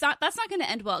not going to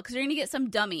end well, because you're going to get some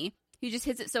dummy who just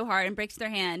hits it so hard and breaks their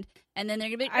hand, and then they're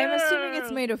going to be like, I'm assuming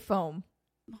it's made of foam.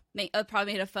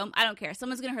 probably made of foam. I don't care.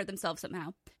 Someone's going to hurt themselves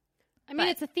somehow. I mean, But-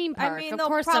 it's a theme park. I mean, of they'll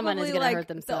course, someone is probably, going like, to hurt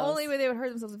themselves. The only way they would hurt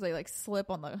themselves is if they like slip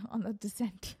on the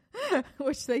descent,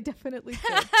 which they definitely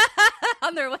did.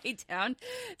 On their way down.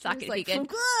 It's not It's going to be like,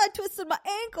 good. I twisted my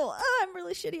ankle. Oh, I'm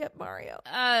really shitty at Mario.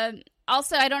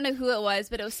 Also, I don't know who it was,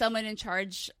 but it was someone in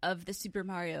charge of the Super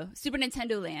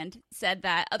Nintendo Land said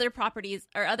that other properties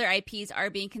or other IPs are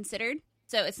being considered.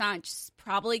 So it's not just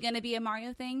probably going to be a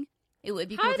Mario thing. It would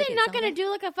be How cool are to they get not Zelda. going to do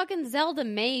like a fucking Zelda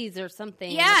maze or something?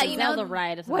 Yeah, like a you know, Zelda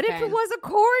ride of some What if kind. it was a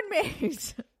corn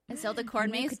maze? a Zelda corn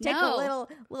You maze? could take No. a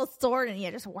little sword and you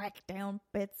just whack down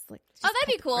bits. Like, Oh, that'd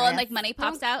be cool. And like money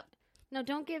pops out. No,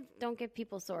 don't give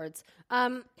people swords.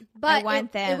 But I want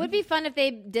it them. would be fun if they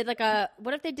did like a.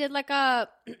 What if they did like a?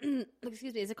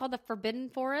 Excuse me. Is it called the Forbidden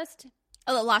Forest?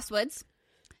 Oh, the Lost Woods.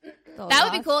 That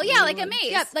would be cool. Yeah, like a maze.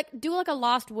 Yeah, like do like a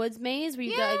Lost Woods maze where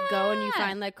you go and you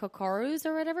find like kokorus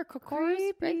or whatever.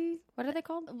 Kokorus, right? What are they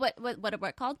called? What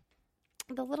called?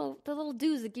 The little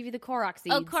dudes that give you the Korok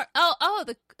seeds.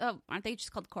 Aren't they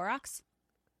just called Koroks?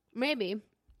 Maybe.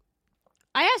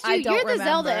 I asked you. I don't You're the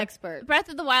Zelda remember. expert. Breath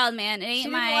of the Wild, man. It She ain't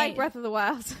didn't my like Breath of the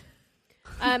Wild.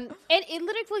 And it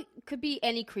literally could be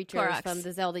any creature Koroks. from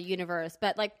the Zelda universe,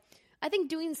 but like I think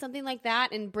doing something like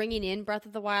that and bringing in Breath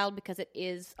of the Wild because it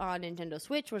is on Nintendo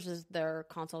Switch, which is their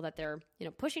console that they're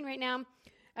pushing right now,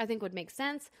 I think would make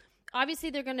sense. Obviously,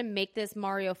 they're going to make this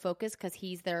Mario focus because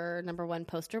he's their number one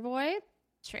poster boy.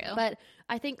 True. But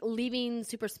I think leaving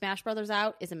Super Smash Brothers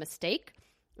out is a mistake.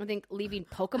 I think leaving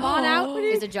Pokemon out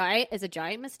is a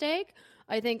giant mistake.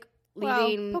 I think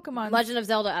leaving Pokemon's- Legend of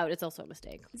Zelda out is also a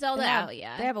mistake. Zelda They have- out,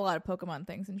 yeah. They have a lot of Pokemon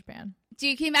things in Japan.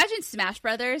 Dude, can you imagine Smash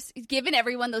Brothers giving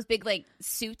everyone those big like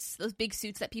suits, those big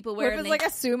suits that people wear? What if and it's like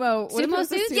a sumo? What if Sumo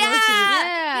it's a suits? sumo yeah, suit?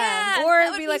 yeah, Or that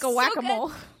it'd would be like a so whack-a-mole.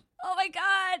 good. Oh my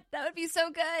god, that would be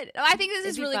so good. Oh, I think this It'd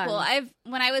is be really fun.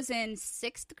 cool. When I was in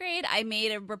 6th grade, I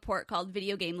made a report called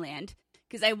Video Game Land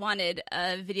because I wanted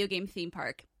a video game theme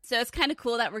park. So it's kind of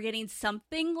cool that we're getting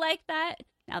something like that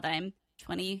now that I'm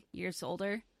 20 years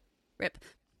older. Rip.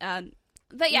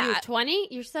 But yeah, You're 20?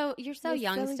 You're so You're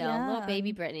young so still. Little young.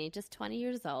 baby Brittany, just 20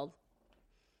 years old.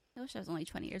 I wish I was only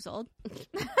 20 years old.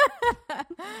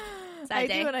 I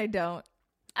day. do and I don't.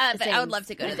 But I would Same. love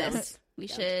to go to this. We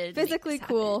should make Physically this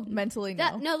cool, happen. mentally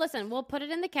no. No, listen, we'll put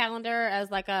it in the calendar as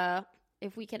like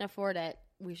if we can afford it,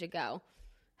 we should go.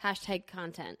 #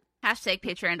 content. Hashtag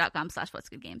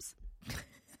patreon.com/whatsgoodgames.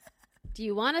 Do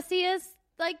you want to see us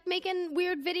like making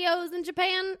weird videos in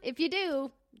Japan? If you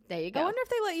do, there you go. I wonder if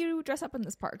they let you dress up in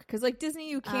this park. Because, like, Disney,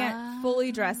 you can't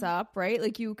fully dress up, right?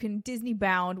 Like, you can Disney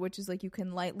Bound, which is, like, you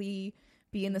can lightly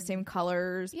be in the same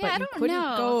colors. Yeah, but I you don't couldn't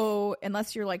know. go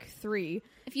unless you're, like, 3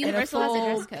 If Universal has a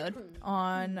full- dress code.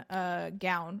 on a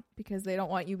gown. Because they don't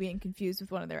want you being confused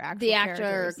with one of their actual the actor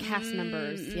characters. cast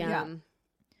members. Mm, Yeah. yeah.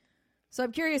 So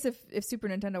I'm curious if Super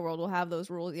Nintendo World will have those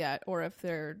rules yet. Or if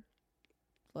they're,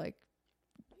 like,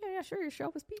 yeah, sure, your show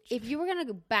up as Peach. If you were gonna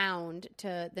go bound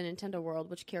to the Nintendo World,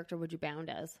 which character would you bound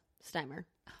as? Steimer.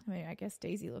 I mean, I guess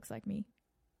Daisy looks like me.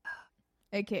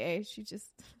 AKA, she just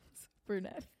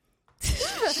brunette.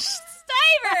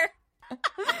 Stiver!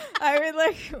 I mean,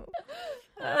 like,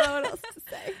 I don't know what else to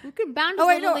say. You can bound to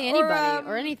literally anybody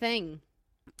or anything.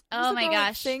 Oh my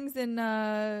gosh. Things in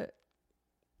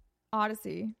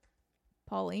Odyssey.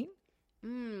 Pauline?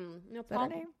 No, Is that her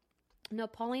name? No,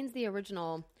 Pauline's the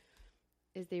original.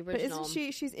 Is the But original.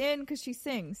 isn't she's in because she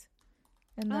sings.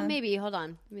 And maybe. Hold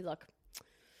on. Let me look.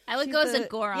 I would go as a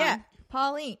Goron. Yeah,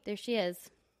 Pauline. There she is.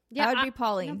 Yeah, I would be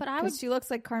Pauline. No, but I would. She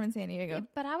looks like Carmen Sandiego.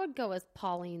 But I would go as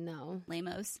Pauline, though.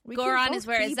 Lamos. We Goron can is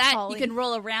both where be it's at. Pauline. You can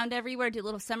roll around everywhere, do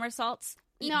little somersaults,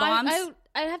 eat No, bombs.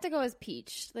 I'd have to go as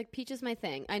Peach. Like, Peach is my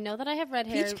thing. I know that I have red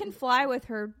hair. Peach can fly with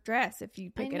her dress if you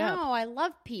pick it up. I know. I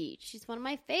love Peach. She's one of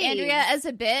my faves. Andrea, as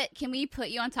a bit, can we put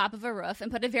you on top of a roof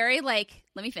and put a very, let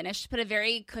me finish, put a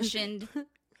very cushioned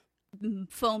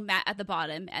foam mat at the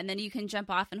bottom, and then you can jump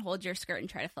off and hold your skirt and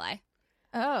try to fly.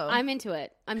 Oh. I'm into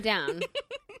it. I'm down.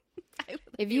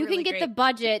 If be you really can get great. the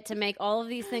budget to make all of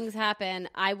these things happen,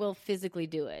 I will physically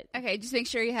do it. Okay, just make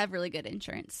sure you have really good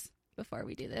insurance before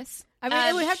we do this. I mean,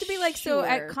 it would have to be like, so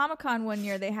at sure. Comic-Con one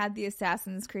year, they had the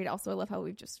Assassin's Creed. Also, I love how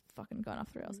we've just fucking gone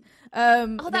off the rails.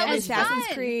 that was Assassin's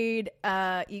fun. Creed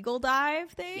Eagle Dive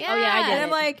thing. Yeah. Oh, yeah, I did. And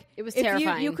I'm like, It was if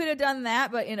terrifying. you could have done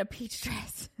that, but in a peach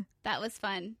dress. That was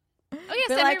fun. Oh, yes,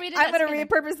 But I like, we did I'm that going to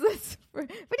together. repurpose this.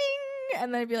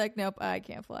 And then I'd be like, nope, I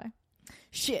can't fly.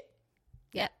 Shit.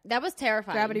 Yeah, that was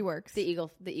terrifying. Gravity works. The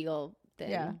eagle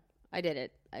thing. Yeah. I did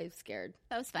it. I was scared.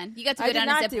 That was fun. You got to I go did down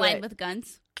a not zip do line it. with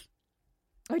guns.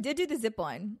 I did do the zip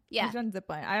line. Yeah. I've done zip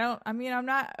line. I'm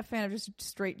not a fan of just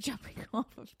straight jumping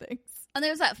off of things. And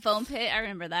there was that foam pit. I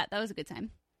remember that. That was a good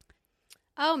time.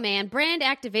 Oh, man. Brand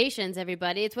activations,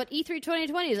 everybody. It's what E3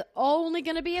 2020 is only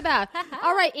going to be about.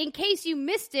 All right. In case you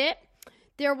missed it,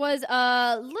 there was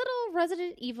a little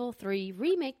Resident Evil 3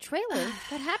 remake trailer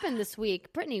that happened this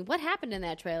week. Brittany, what happened in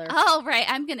that trailer? Oh, right.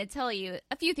 I'm going to tell you.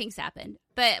 A few things happened.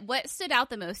 But what stood out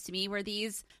the most to me were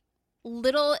these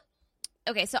little...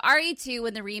 Okay, so RE2,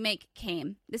 when the remake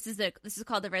came, this is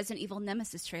called the Resident Evil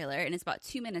Nemesis trailer, and it's about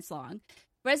 2 minutes long.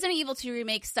 Resident Evil 2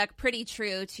 remake stuck pretty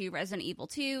true to Resident Evil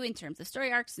 2 in terms of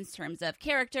story arcs, in terms of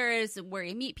characters, where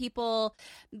you meet people.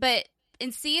 But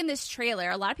in seeing this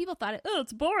trailer, a lot of people thought,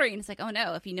 it's boring. It's like, oh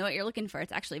no, if you know what you're looking for,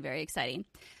 it's actually very exciting.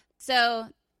 So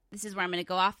this is where I'm going to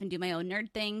go off and do my own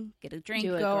nerd thing, get a drink.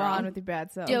 Do it, Go girl. on with your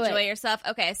bad self. Do it. Enjoy yourself.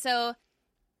 Okay, so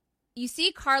you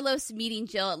see Carlos meeting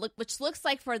Jill, which looks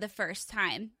like for the first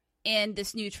time in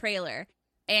this new trailer.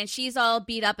 And she's all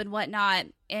beat up and whatnot.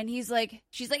 And she's like,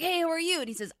 hey, who are you? And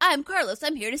he says, I'm Carlos.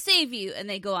 I'm here to save you. And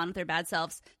they go on with their bad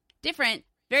selves. Different,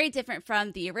 very different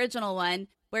from the original one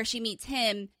where she meets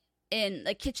him in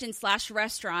a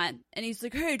kitchen/restaurant. And he's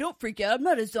like, hey, don't freak out. I'm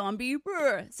not a zombie.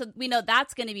 Brr. So we know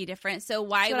that's going to be different. So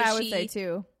why That's what I was would she... say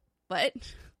too. What?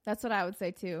 That's what I would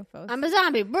say too. I'm a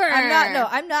zombie. Brr.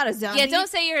 I'm not a zombie. Yeah, don't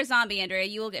say you're a zombie, Andrea.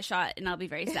 You will get shot and I'll be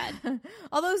very sad.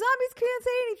 Although zombies can't say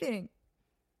anything.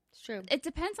 It's true. It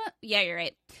depends on... Yeah, you're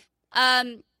right.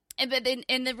 But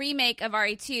in the remake of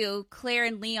RE2, Claire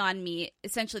and Leon meet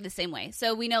essentially the same way.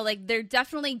 So we know they're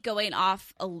definitely going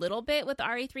off a little bit with the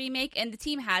RE3 remake, and the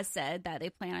team has said that they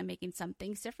plan on making some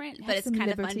things different, but it's some kind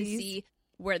of fun to liberties. see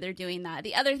where they're doing that.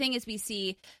 The other thing is we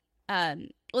see...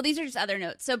 well, these are just other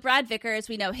notes. So Brad Vickers,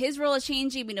 we know his role is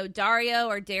changing. We know Dario,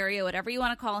 whatever you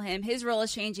want to call him, his role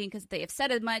is changing because they have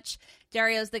said as much.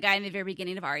 Dario's the guy in the very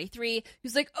beginning of RE3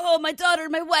 who's like, oh, my daughter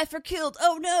and my wife are killed.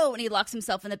 Oh, no. And he locks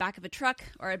himself in the back of a truck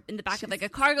or in the back of a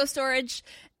cargo storage.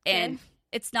 And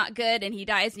it's not good. And he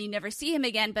dies and you never see him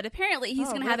again. But apparently he's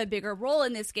going to have a bigger role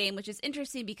in this game, which is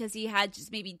interesting because he had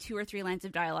just maybe 2 or 3 lines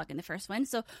of dialogue in the first one.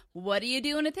 So what are you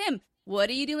doing with him?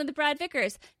 What are you doing with Brad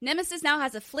Vickers? Nemesis now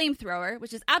has a flamethrower,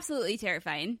 which is absolutely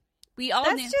terrifying. We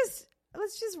all knew.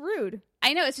 That's just rude.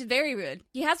 I know, it's just very rude.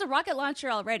 He has a rocket launcher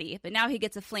already, but now he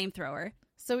gets a flamethrower.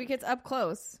 So he gets up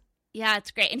close. Yeah, it's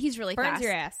great. And he's really Burns fast.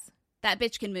 your ass. That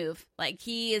bitch can move.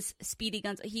 He is speedy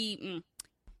guns.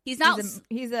 He's not...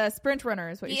 He's a sprint runner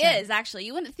is what He you're saying. is, actually.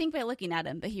 You wouldn't think by looking at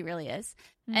him, but he really is.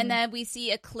 And then we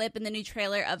see a clip in the new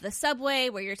trailer of the subway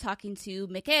where you're talking to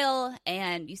Mikhail,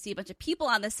 and you see a bunch of people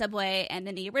on the subway, and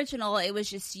in the original, it was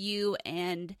just you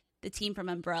and the team from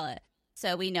Umbrella.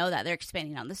 So we know that they're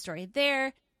expanding on the story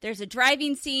there. There's a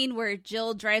driving scene where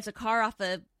Jill drives a car off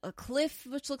a cliff,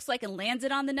 which looks like, and lands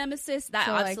it on the Nemesis. That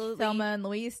So absolutely... like Thelma and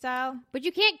Louise style? But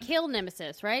you can't kill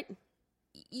Nemesis, right?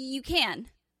 You can.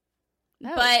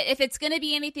 Oh. But if it's going to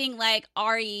be anything like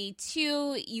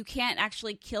RE2, you can't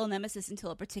actually kill Nemesis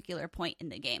until a particular point in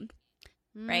the game,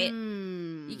 right?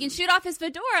 You can shoot off his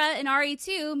fedora in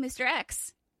RE2, Mr.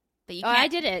 X. But you can't. I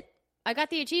did it. I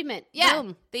got the achievement. Yeah,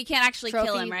 Boom. but you can't actually kill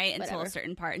Trophy, him, right? Until whatever. a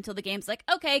certain part, until the game's like,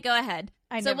 okay, go ahead.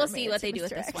 So we'll see what they do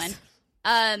with this one.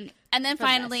 And then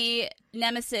finally,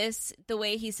 Nemesis, the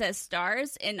way he says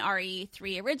stars in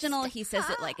RE3 original, he says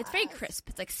it like, it's very crisp.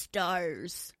 It's like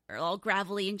stars, or all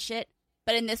gravelly and shit.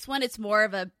 But in this one, it's more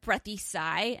of a breathy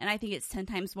sigh, and I think it's 10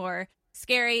 times more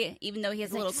scary, even though he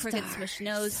has a little crooked, smushed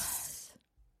nose.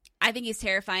 I think he's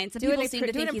terrifying. Some people seem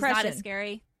to think he's not as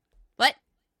scary. What?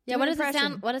 Yeah, what does it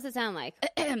sound? What does it sound like?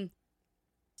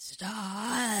 Stars.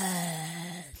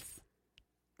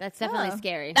 That's definitely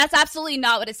scary. That's absolutely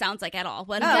not what it sounds like at all.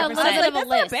 100%. He's got a little bit of a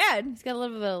list. Not bad. He's got a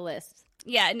little bit of a list.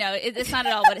 Yeah, no, it's not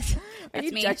at all what it's. Are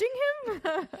you judging him?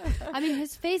 I mean,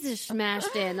 his face is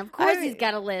smashed in. Of course, he's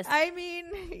got a list. I mean,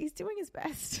 he's doing his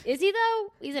best. Is he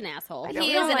though? He's an asshole.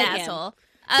 He is an asshole.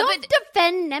 Don't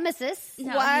defend Nemesis.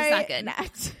 No, Why he's not good.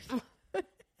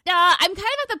 I'm kind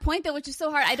of at the point though, which is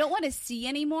so hard. I don't want to see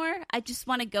anymore. I just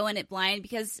want to go in it blind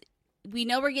because we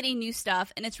know we're getting new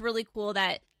stuff, and it's really cool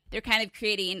that they're kind of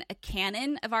creating a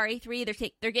canon of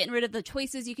RE3. They're getting rid of the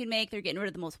choices you can make. They're getting rid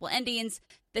of the multiple endings.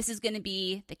 This is going to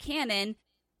be the canon.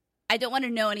 I don't want to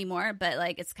know anymore, but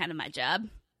like it's kind of my job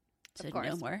to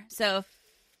know more. So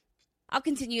I'll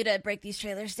continue to break these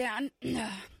trailers down.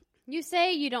 You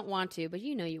say you don't want to, but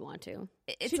you know you want to.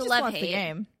 It's a love-hate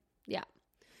game. Yeah.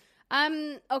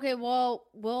 Okay, well,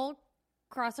 we'll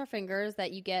cross our fingers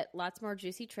that you get lots more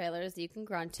juicy trailers that you can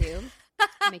grunt to.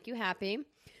 Make you happy.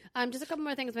 Just a couple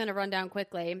more things I'm going to run down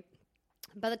quickly.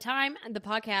 By the time the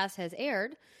podcast has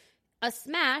aired, a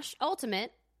Smash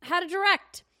Ultimate had a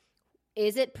direct.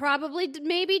 Is it probably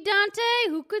maybe Dante?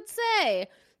 Who could say?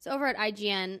 So over at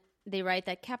IGN, they write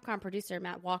that Capcom producer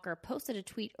Matt Walker posted a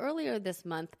tweet earlier this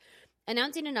month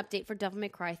announcing an update for Devil May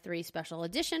Cry 3 Special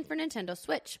Edition for Nintendo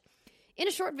Switch. In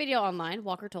a short video online,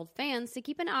 Walker told fans to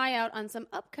keep an eye out on some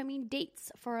upcoming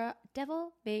dates for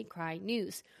Devil May Cry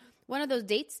news. One of those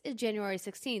dates is January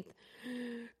 16th.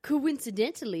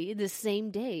 Coincidentally, the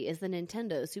same day as the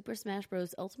Nintendo Super Smash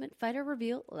Bros. Ultimate Fighter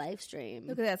reveal livestream.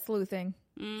 Look at that sleuthing.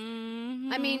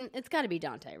 Mm-hmm. I mean, it's got to be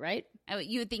Dante, right? Oh,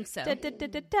 you would think so. Dante.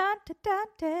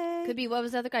 Could be, what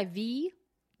was the other guy? V?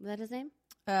 Was that his name?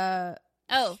 Oh,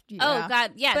 yeah.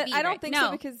 God, yeah. But V, I don't right? think no.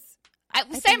 so because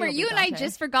Summer, you and I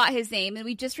just forgot his name, and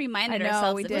we just reminded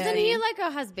ourselves. We of did. his Wasn't name. he like a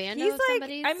husband he's of like,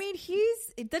 somebody's? I mean,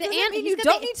 that doesn't mean he's you got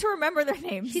don't the- need to remember their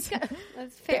names. He's got,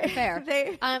 that's fair.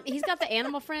 He's got the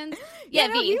animal friends. Yeah,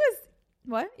 no, V. he was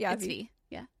what? Yeah, It's V.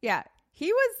 Yeah. Yeah,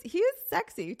 he was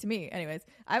sexy to me. Anyways,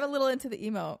 I'm a little into the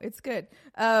emo. It's good.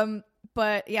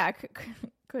 But yeah, I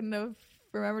couldn't have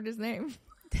remembered his name.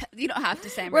 You don't have to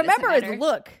say. Remember his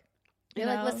look. You're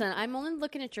like, listen, I'm only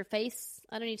looking at your face.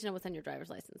 I don't need to know what's on your driver's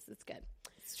license. It's good.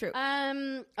 It's true.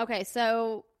 Okay,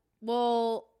 so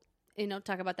we'll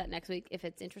talk about that next week if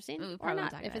it's interesting or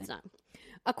not. If it's not,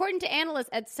 according to analysts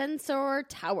at Sensor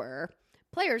Tower,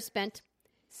 players spent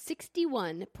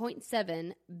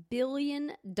 $61.7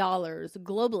 billion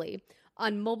globally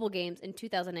on mobile games in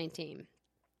 2019,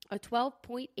 a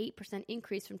 12.8%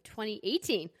 increase from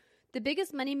 2018. The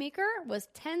biggest moneymaker was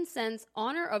Tencent's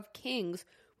Honor of Kings,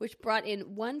 which brought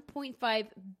in $1.5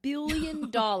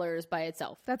 billion by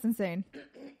itself. That's insane.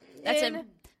 That's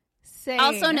insane.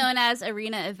 Also known as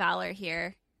Arena of Valor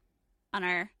here on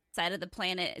our side of the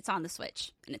planet. It's on the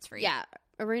Switch and it's free. Yeah,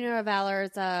 Arena of Valor.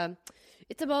 It's a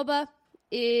MOBA.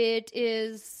 It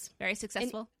is very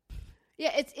successful.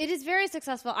 It is very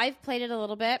successful. I've played it a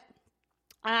little bit.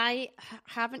 I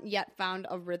haven't yet found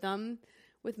a rhythm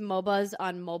with MOBAs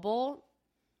on mobile,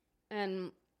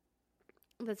 and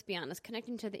let's be honest,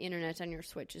 connecting to the internet on your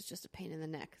Switch is just a pain in the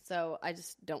neck. So I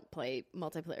just don't play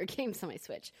multiplayer games on my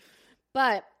Switch.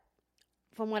 But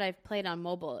from what I've played on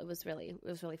mobile, it was really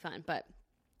fun. But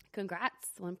congrats,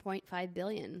 1.5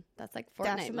 billion. That's like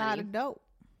Fortnite That's a lot money. of dope.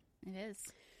 It is.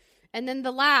 And then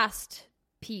the last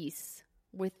piece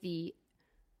with the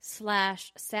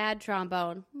 /sad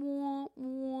trombone. Mm-hmm.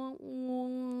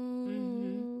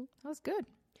 That was good.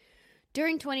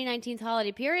 During 2019's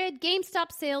holiday period,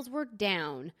 GameStop sales were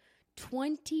down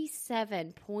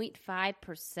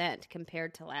 27.5%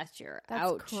 compared to last year.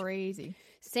 That's Ouch. crazy.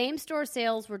 Same-store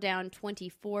sales were down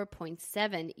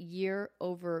 24.7% year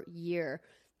over year.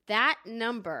 That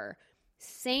number,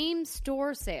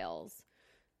 same-store sales,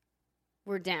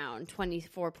 were down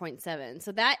 24.7%.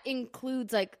 So that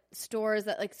includes like stores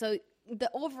that so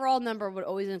the overall number would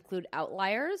always include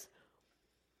outliers.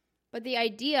 But the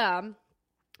idea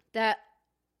that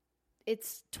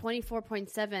it's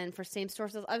 24.7% for same store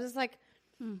sales, I was just like,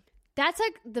 that's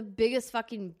like the biggest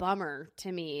fucking bummer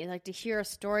to me. Like to hear a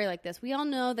story like this. We all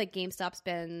know that GameStop's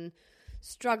been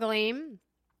struggling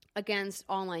against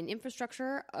online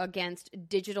infrastructure, against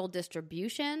digital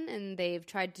distribution, and they've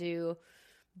tried to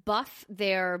buff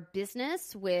their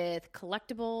business with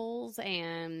collectibles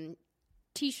and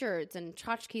T-shirts and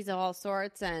tchotchkes of all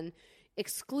sorts and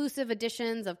exclusive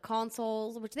editions of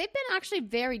consoles, which they've been actually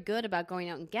very good about going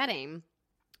out and getting.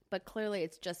 But clearly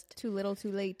it's just... Too little,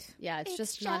 too late. Yeah, it's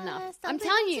just not enough. I'm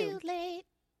telling you,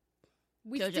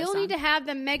 we still need to have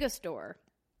the Megastore.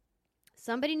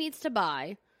 Somebody needs to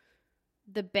buy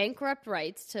the bankrupt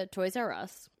rights to Toys R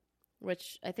Us,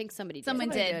 which I think somebody did.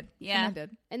 Yeah. Someone did.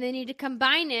 And they need to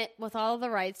combine it with all of the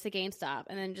rights to GameStop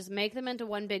and then just make them into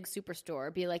one big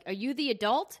superstore. Be like, are you the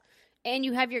adult and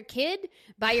you have your kid?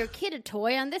 Buy your kid a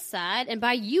toy on this side and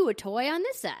buy you a toy on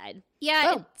this side.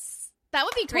 Yeah, that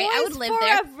would be great. Toys I would live for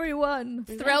there. Everyone.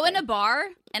 Throw in a bar,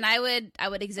 and I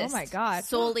would exist. Oh my God.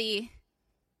 Solely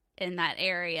in that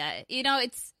area. You know,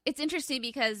 it's interesting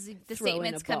because the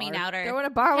statements coming out are throw in a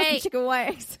bar with the chicken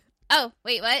wings. Oh,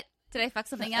 wait, what? Did I fuck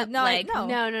something up? No, Like,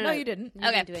 no, you didn't. You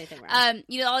didn't do anything wrong.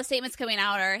 you know, all the statements coming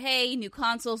out are, hey, new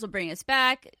consoles will bring us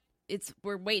back.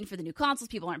 We're waiting for the new consoles.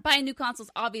 People aren't buying new consoles.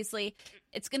 Obviously,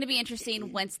 it's going to be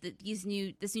interesting once this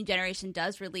new generation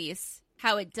does release,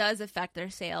 how it does affect their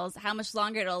sales, how much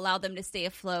longer it'll allow them to stay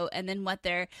afloat, and then what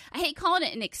I hate calling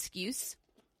it an excuse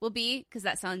will be, because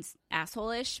that sounds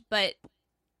asshole-ish, but,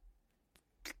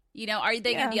 you know, are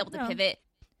they going to be able to pivot?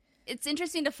 It's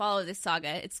interesting to follow this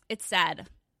saga. It's sad,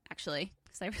 actually,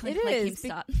 because I really like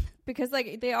GameStop. Because,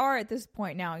 like, they are at this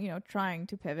point now, you know, trying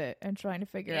to pivot and trying to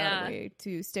figure out a way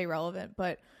to stay relevant.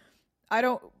 But I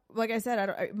don't, like I said,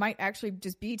 it might actually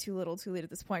just be too little too late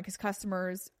at this point, because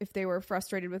customers, if they were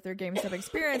frustrated with their GameStop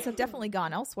experience, have definitely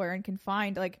gone elsewhere and can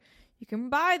find, like, you can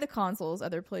buy the consoles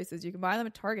other places. You can buy them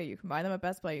at Target. You can buy them at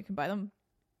Best Buy. You can buy them,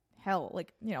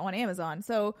 like, you know, on Amazon.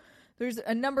 So there's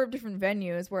a number of different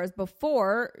venues, whereas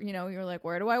before, you know, you're like,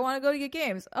 where do I want to go to get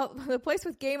games? Oh, the place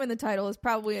with game in the title is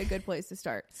probably a good place to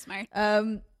start. Smart.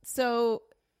 So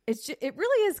it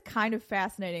really is kind of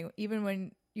fascinating, even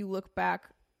when you look back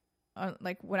on,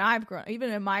 like, when I've grown,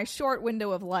 even in my short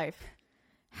window of life,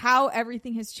 how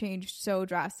everything has changed so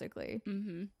drastically.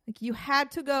 Mm-hmm. Like, you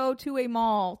had to go to a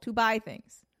mall to buy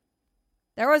things.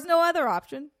 There was no other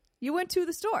option. You went to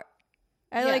the store.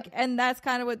 And and that's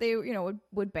kind of what they, you know,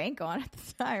 would bank on at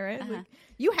the time, right? Like,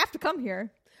 you have to come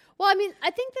here. Well, I mean,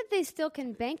 I think that they still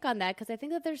can bank on that, because I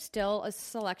think that there's still a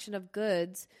selection of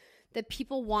goods that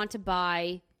people want to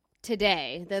buy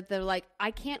today, that they're like,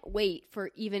 I can't wait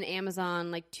for even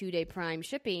Amazon, like, 2-day Prime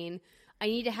shipping. I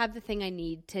need to have the thing I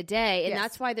need today. And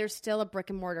that's why there's still a brick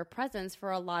and mortar presence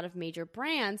for a lot of major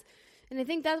brands. And I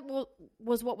think that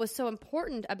was what was so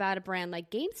important about a brand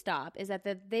like GameStop, is that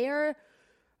their,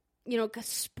 you know,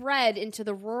 spread into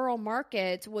the rural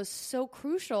markets was so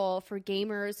crucial for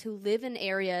gamers who live in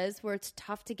areas where it's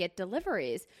tough to get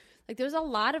deliveries. Like, there's a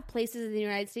lot of places in the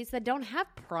United States that don't have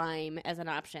Prime as an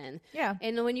option. Yeah.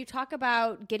 And when you talk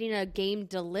about getting a game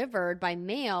delivered by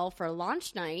mail for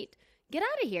launch night, get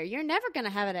out of here. You're never going to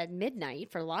have it at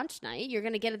midnight for launch night. You're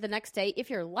going to get it the next day if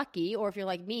you're lucky, or if you're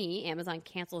like me, Amazon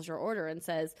cancels your order and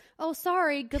says, oh,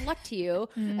 sorry, good luck to you,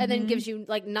 and then gives you,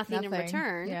 like, nothing in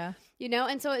return. Yeah. You know,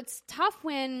 and so it's tough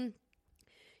when,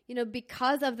 you know,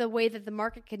 because of the way that the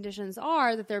market conditions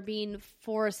are, that they're being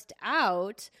forced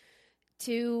out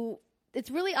to,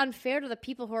 it's really unfair to the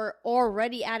people who are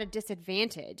already at a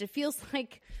disadvantage. It feels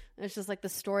like it's just like the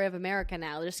story of America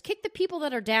now. Just kick the people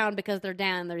that are down because they're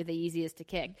down. They're the easiest to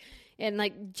kick. And,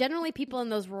 like, generally people in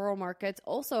those rural markets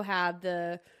also have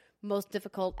the most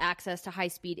difficult access to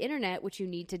high-speed internet, which you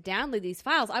need to download these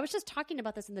files. I was just talking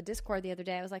about this in the Discord the other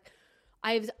day. I was like,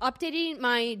 I was updating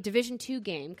my Division 2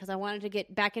 game because I wanted to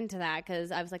get back into that,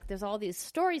 because I was like, there's all these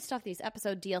story stuff, these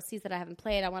episode DLCs that I haven't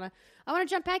played. I want to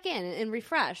jump back in and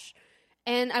refresh.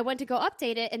 And I went to go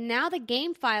update it, and now the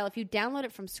game file, if you download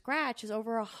it from scratch, is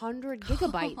over 100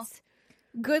 gigabytes.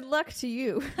 Good luck to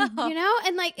you. You know?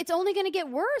 And, like, it's only going to get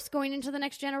worse going into the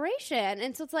next generation.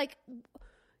 And so it's like,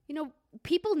 you know,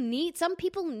 some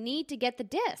people need to get the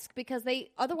disc, because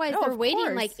otherwise they're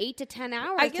waiting like 8 to 10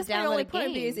 hours I guess to download my only a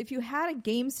point game. is, if you had a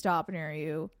GameStop near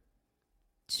you,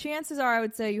 chances are I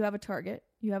would say you have a Target,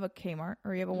 you have a Kmart,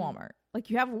 or you have a Walmart. Like,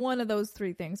 you have one of those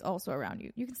three things also around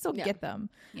you. You can still get them.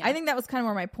 Yeah. I think that was kind of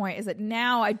more my point, is that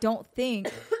now I don't think,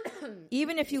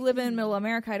 even if you live in middle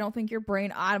America, I don't think your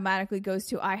brain automatically goes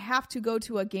to, I have to go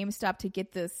to a GameStop to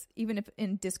get this, even if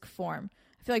in disc form.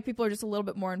 I feel like people are just a little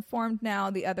bit more informed now.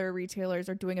 The other retailers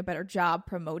are doing a better job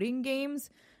promoting games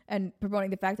and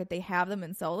promoting the fact that they have them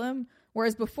and sell them.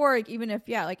 Whereas before, like, even if,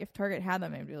 if Target had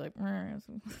them, it'd be like,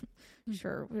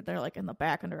 sure, they're, like, in the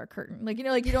back under a curtain. Like, you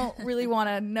know, like, you don't really want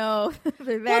to know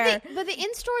they're there. But the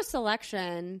in-store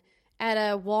selection at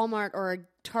a Walmart or a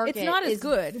Target it's not as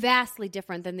good. Vastly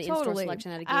different than the in-store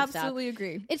selection at a GameStop. Absolutely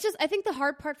agree. It's just, I think the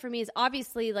hard part for me is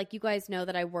obviously, like, you guys know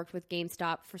that I worked with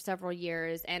GameStop for several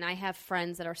years, and I have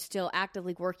friends that are still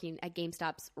actively working at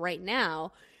GameStops right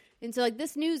now. And so, like,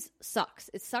 this news sucks.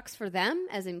 It sucks for them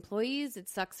as employees. It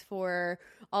sucks for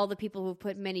all the people who've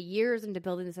put many years into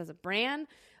building this as a brand.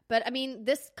 But, I mean,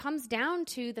 this comes down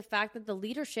to the fact that the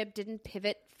leadership didn't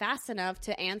pivot fast enough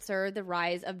to answer the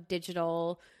rise of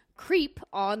digital creep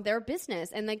on their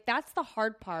business. And, like, that's the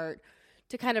hard part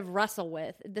to kind of wrestle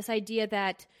with. This idea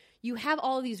that you have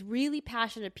all of these really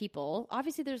passionate people.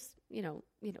 Obviously, there's, you know,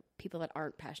 people that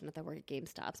aren't passionate that work at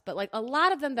GameStops. But, like, a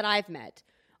lot of them that I've met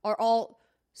are all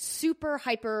super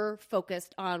hyper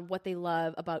focused on what they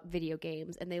love about video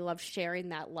games. And they love sharing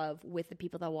that love with the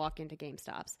people that walk into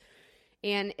GameStops.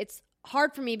 And it's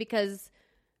hard for me because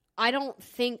I don't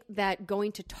think that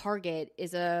going to Target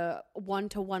is a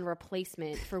one-to-one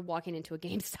replacement for walking into a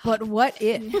GameStop. But what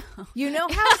if? You know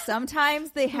how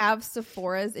sometimes they have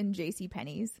Sephora's and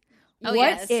JCPenney's? Oh,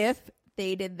 what if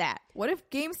they did that? What if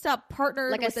GameStop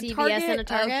partnered like with a CVS Target? and a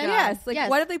Target? Yes. Like, yes.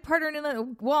 what if they partnered in a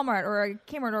Walmart or a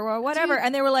Kmart or whatever,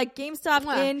 and they were like, GameStop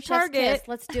in Target. Kiss.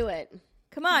 Let's do it.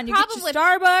 Come on, you get your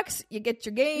Starbucks, you get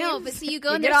your games. No, but see, you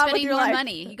go in there spending more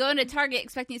money. You go into Target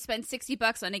expecting to spend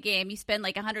 $60 on a game. You spend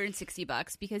like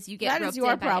 $160 because you get that roped is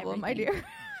your in by problem, everything. my dear.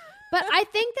 But I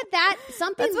think that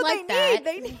something That's what like they that.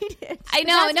 need. They need it. I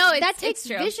know, That takes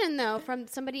true. vision though from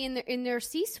somebody in their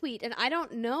C-suite, and I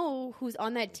don't know who's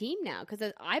on that team now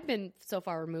because I've been so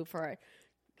far removed for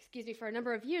a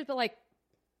number of years. But like,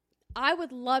 I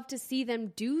would love to see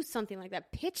them do something like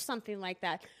that, pitch something like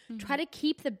that, try to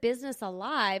keep the business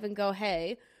alive, and go,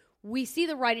 hey, we see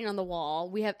the writing on the wall.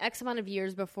 We have X amount of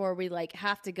years before we like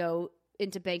have to go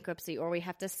into bankruptcy or we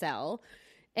have to sell.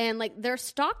 And like their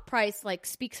stock price like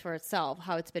speaks for itself,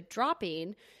 how it's been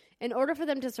dropping in order for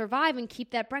them to survive and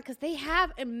keep that brand, because they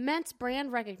have immense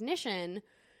brand recognition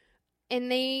and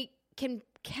they can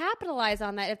capitalize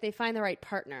on that if they find the right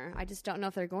partner. I just don't know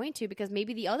if they're going to, because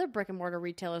maybe the other brick and mortar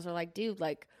retailers are like, dude,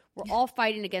 like we're all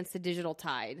fighting against the digital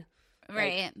tide.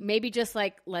 Right. Like, maybe just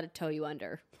like let it tow you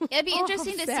under. It'd be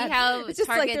interesting to see how it's just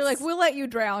Target's, like they're like, we'll let you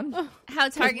drown. how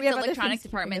Target's have other electronics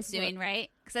things department's to focus doing, right?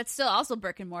 Because that's still also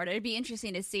brick and mortar. It'd be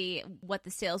interesting to see what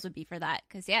the sales would be for that.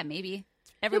 Because maybe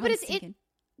everyone's thinking.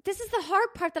 This is the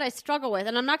hard part that I struggle with,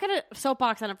 and I'm not going to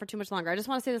soapbox on it for too much longer. I just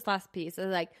want to say this last piece.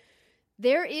 Is like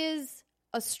there is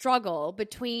a struggle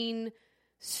between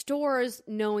stores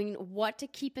knowing what to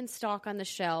keep in stock on the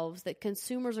shelves that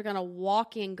consumers are going to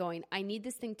walk in going, I need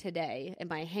this thing today in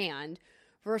my hand,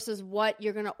 versus what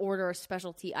you're going to order a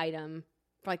specialty item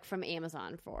like from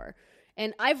Amazon for.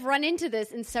 And I've run into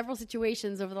this in several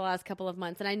situations over the last couple of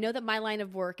months, and I know that my line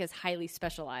of work is highly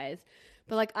specialized.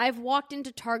 But like I've walked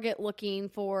into Target looking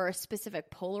for a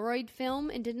specific Polaroid film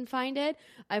and didn't find it.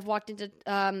 I've walked into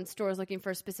stores looking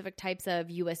for specific types of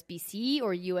USB-C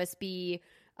or USB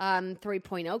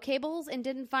 3.0 cables and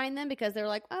didn't find them because they're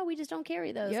like, oh, we just don't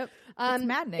carry those. Yep. It's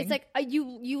maddening. It's like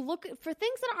you look for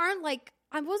things that aren't like,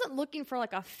 I wasn't looking for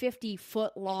like a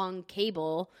 50-foot long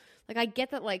cable. Like I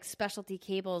get that like specialty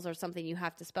cables are something you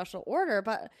have to special order,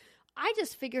 but I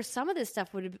just figure some of this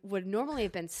stuff would normally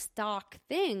have been stock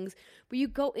things. But you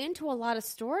go into a lot of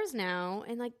stores now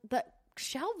and like the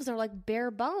shelves are like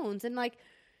bare bones, and like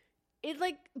it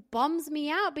like bums me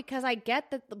out because I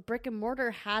get that the brick and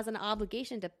mortar has an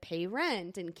obligation to pay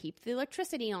rent and keep the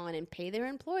electricity on and pay their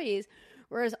employees,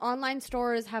 whereas online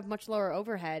stores have much lower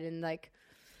overhead and like.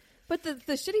 But the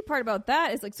shitty part about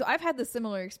that is like, so I've had this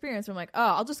similar experience where I'm like,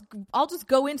 oh, I'll just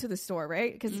go into the store,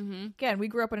 right? Because again, we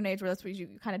grew up in an age where that's what you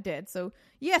kind of did. So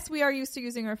yes, we are used to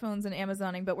using our phones and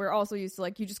Amazoning, but we're also used to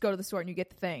like, you just go to the store and you get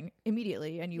the thing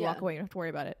immediately and you walk away. You don't have to worry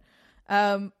about it.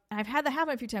 And I've had that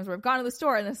happen a few times where I've gone to the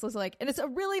store and this was like, and it's a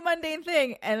really mundane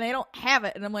thing and they don't have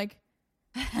it. And I'm like,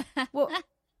 well,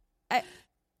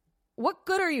 what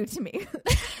good are you to me?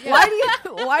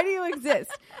 Why do you exist?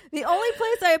 The only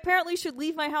place I apparently should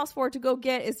leave my house for to go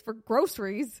get is for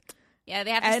groceries. Yeah,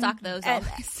 they have to stock those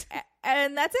always.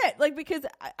 And that's it. Like, because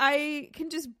I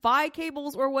can just buy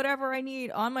cables or whatever I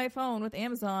need on my phone with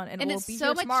Amazon and it will be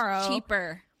so here tomorrow. much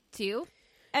cheaper too.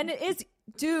 And it is,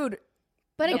 dude.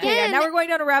 But again, okay, now we're going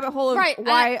down a rabbit hole of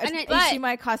why a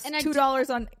HDMI costs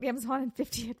 $2 on Amazon and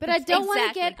 $50. But I don't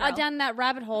want to get down that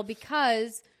rabbit hole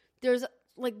because there's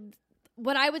like.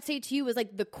 What I would say to you is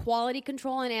like the quality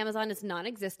control on Amazon is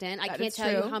non-existent. I can't tell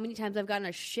you how many times I've gotten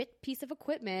a shit piece of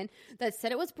equipment that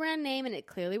said it was brand name and it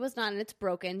clearly was not, and it's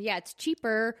broken. Yeah, it's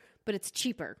cheaper, but it's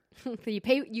cheaper. You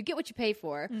get what you pay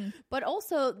for. But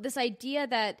also this idea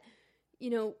that, you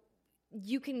know,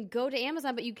 you can go to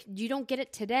Amazon, but you don't get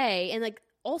it today. And like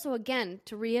also, again,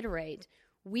 to reiterate,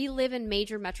 we live in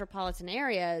major metropolitan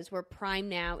areas where Prime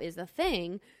Now is a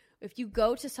thing. If you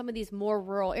go to some of these more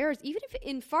rural areas, even if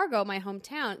in Fargo, my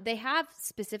hometown, they have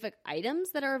specific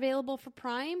items that are available for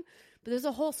Prime, but there's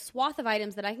a whole swath of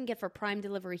items that I can get for Prime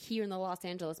delivery here in the Los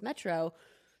Angeles metro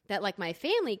that like my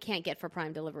family can't get for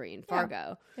Prime delivery in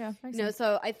Fargo. Yeah, you know,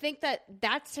 so I think that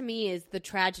to me is the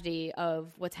tragedy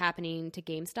of what's happening to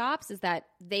GameStops, is that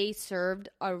they served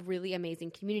a really amazing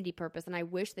community purpose, and I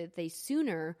wish that they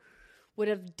sooner would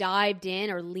have dived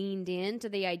in or leaned into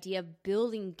the idea of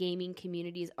building gaming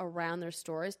communities around their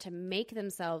stores to make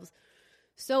themselves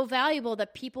so valuable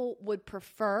that people would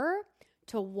prefer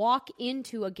to walk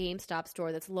into a GameStop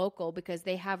store that's local because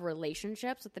they have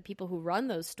relationships with the people who run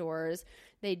those stores.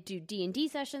 They do D&D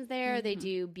sessions there. They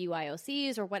do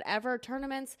BYOCs or whatever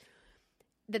tournaments,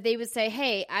 that they would say,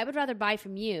 hey, I would rather buy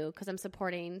from you because I'm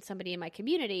supporting somebody in my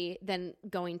community than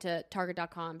going to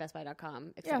Target.com,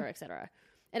 BestBuy.com, et cetera, et cetera.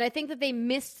 And I think that they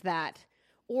missed that.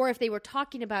 Or if they were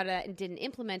talking about it and didn't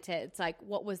implement it, it's like,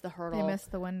 what was the hurdle? They missed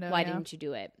the window. Why didn't you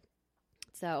do it?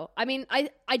 So, I mean,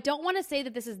 I don't want to say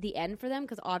that this is the end for them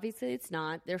because obviously it's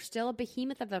not. They're still a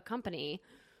behemoth of a company.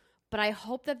 But I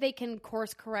hope that they can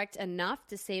course correct enough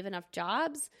to save enough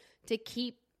jobs to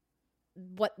keep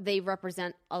what they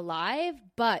represent alive.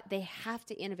 But they have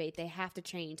to innovate. They have to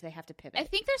change. They have to pivot. I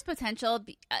think there's potential,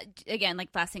 again, like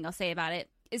last thing I'll say about it,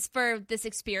 is for this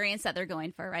experience that they're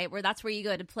going for, right? Where that's where you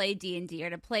go to play D&D or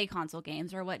to play console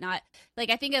games or whatnot. Like,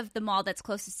 I think of the mall that's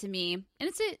closest to me, and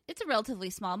it's a relatively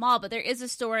small mall, but there is a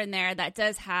store in there that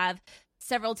does have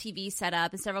several TVs set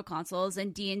up and several consoles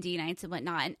and D&D nights and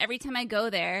whatnot. And every time I go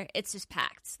there, it's just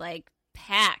packed, like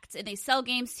packed. And they sell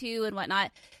games too and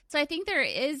whatnot. So I think there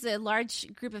is a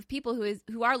large group of people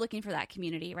who are looking for that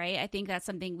community, right? I think that's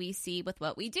something we see with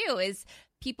what we do is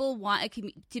people want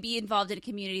to be involved in a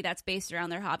community that's based around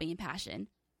their hobby and passion.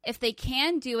 If they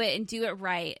can do it and do it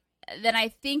right, then I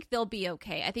think they'll be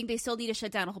okay. I think they still need to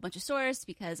shut down a whole bunch of stores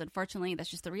because, unfortunately, that's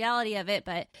just the reality of it.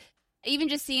 But even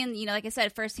just seeing, you know, like I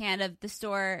said, firsthand of the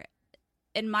store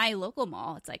in my local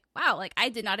mall, it's like, wow, like I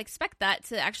did not expect that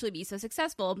to actually be so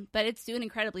successful, but it's doing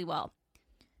incredibly well.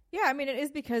 Yeah, I mean, it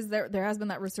is because there has been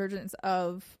that resurgence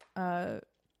of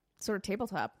sort of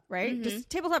tabletop, right? Mm-hmm. Just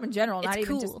tabletop in general, not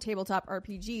even just tabletop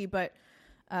RPG, but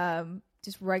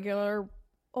just regular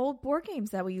old board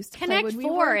games that we used to Connect play when we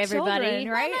for were everybody, children,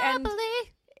 right? Monopoly. And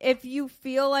if you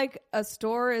feel like a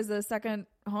store is a second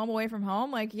home away from home,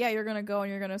 like, yeah, you're going to go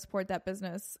and you're going to support that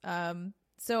business. And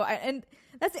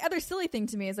that's the other silly thing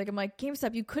to me is like, I'm like,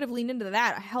 GameStop, you could have leaned into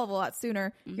that a hell of a lot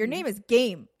sooner. Mm-hmm. Your name is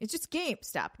Game. It's just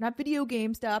GameStop, not Video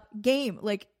GameStop. Game.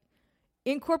 Like,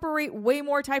 incorporate way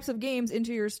more types of games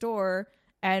into your store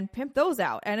and pimp those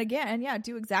out. And again, yeah,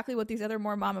 do exactly what these other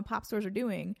more mom and pop stores are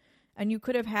doing. And you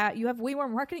have way more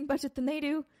marketing budget than they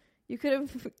do. You could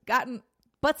have gotten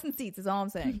butts and seats is all I'm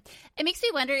saying. It makes me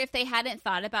wonder if they hadn't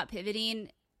thought about pivoting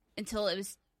until it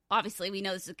was, obviously we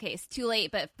know this is the case, too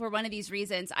late, but for one of these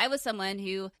reasons. I was someone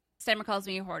who, Steimer calls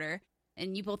me a hoarder,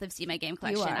 and you both have seen my game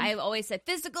collection. I've always said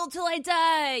physical till I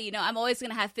die. You know, I'm always going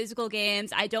to have physical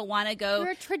games. I don't want to go.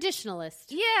 You're a traditionalist.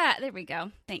 Yeah, there we go.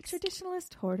 Thanks.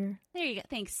 Traditionalist hoarder. There you go.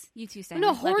 Thanks. You too, Steimer.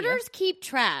 No, hoarders keep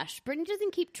trash. Brittany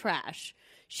doesn't keep trash.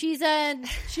 She's an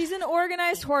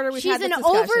organized hoarder. She's an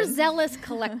overzealous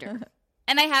collector.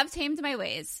 And I have tamed my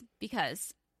ways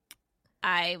because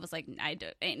I was like,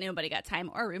 ain't nobody got time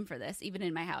or room for this, even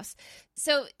in my house.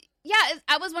 So yeah,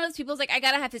 I was one of those people who's like, I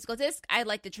gotta have physical disc. I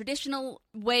like the traditional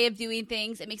way of doing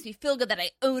things. It makes me feel good that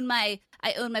I own my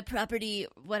property,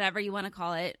 whatever you want to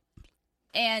call it.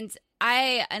 And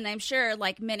I'm sure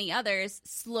like many others,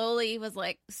 slowly was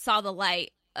like, saw the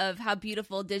light of how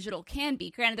beautiful digital can be.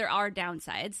 Granted, there are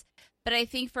downsides, but I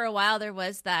think for a while there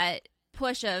was that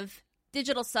push of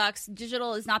digital sucks.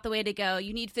 Digital is not the way to go.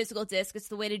 You need physical disc. It's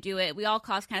the way to do it. We all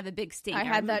caused kind of a big stink. I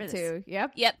had that too.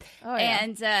 Yep. Oh, yeah.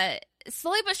 And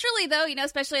slowly but surely, though, you know,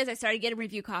 especially as I started getting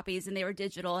review copies and they were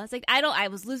digital, I was like, I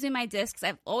was losing my discs.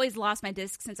 I've always lost my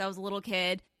discs since I was a little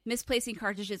kid, misplacing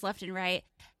cartridges left and right.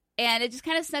 And it just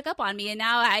kind of snuck up on me. And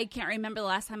now I can't remember the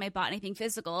last time I bought anything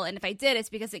physical. And if I did, it's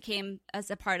because it came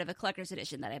as a part of a collector's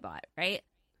edition that I bought, right?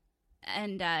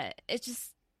 And it's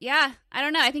just, yeah, I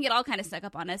don't know. I think it all kind of snuck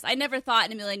up on us. I never thought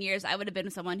in a million years I would have been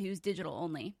someone who's digital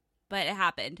only, but it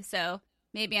happened. So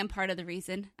maybe I'm part of the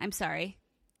reason. I'm sorry.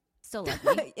 Still love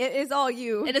me. It is all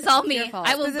you. It is all me.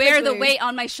 I will bear the weight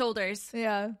on my shoulders.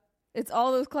 Yeah. It's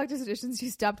all those collector's editions you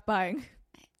stopped buying.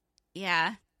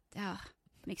 Yeah. Oh,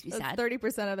 makes me sad.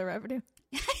 30% of the revenue.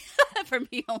 For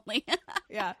me only.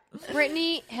 Yeah.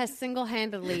 Brittany has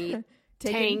single-handedly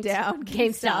taken down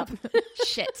GameStop.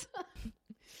 Shit.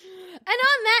 And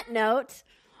on that note,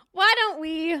 why don't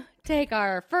we take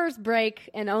our first break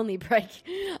and only break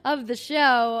of the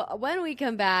show? When we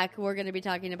come back, we're going to be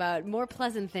talking about more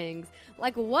pleasant things,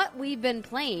 like what we've been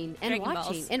playing and Dragon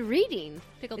watching Balls. and reading.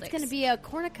 Pickle It's dicks. going to be a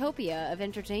cornucopia of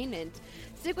entertainment.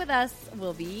 Stick with us.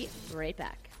 We'll be right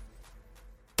back.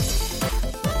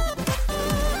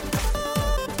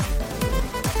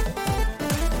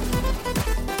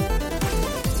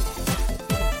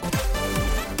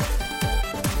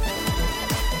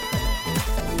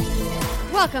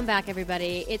 Welcome back,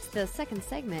 everybody. It's the second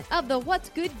segment of the What's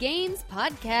Good Games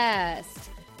podcast.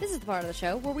 This is the part of the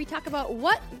show where we talk about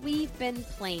what we've been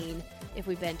playing, if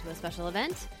we've been to a special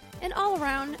event, and all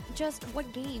around just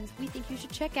what games we think you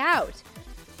should check out.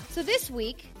 So this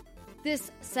week,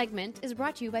 this segment is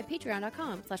brought to you by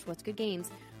patreon.com/whatsgoodgames.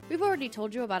 We've already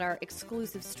told you about our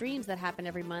exclusive streams that happen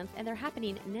every month, and they're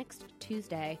happening next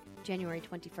Tuesday, January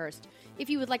 21st. If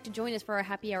you would like to join us for our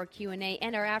happy hour Q&A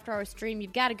and our after hour stream,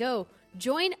 you've got to go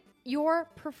join your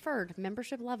preferred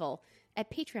membership level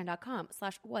at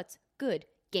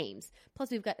patreon.com/whatsgoodgames.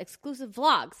 Plus, we've got exclusive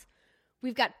vlogs.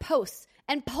 We've got posts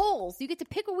and polls. You get to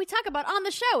pick what we talk about on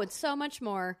the show and so much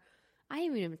more. I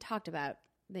haven't even talked about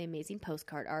the amazing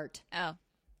postcard art. Oh.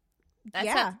 That's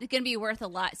Yeah. going to be worth a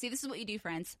lot. See, this is what you do,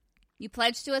 friends. You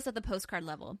pledge to us at the postcard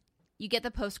level. You get the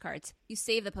postcards. You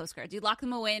save the postcards. You lock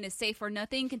them away in a safe where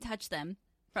nothing can touch them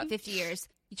for about 50 years.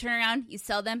 You turn around, you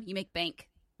sell them, you make bank.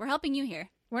 We're helping you here.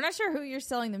 We're not sure who you're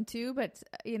selling them to, but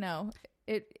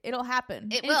it'll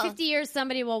happen. It In will. 50 years,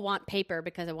 somebody will want paper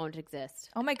because it won't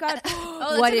exist. Oh my god! that's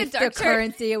What like a if the dark turn.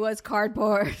 currency was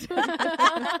cardboard?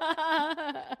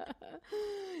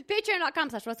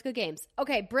 Patreon.com/whatsgoodgames.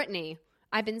 Okay, Brittany,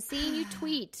 I've been seeing you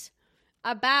tweet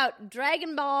about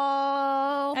Dragon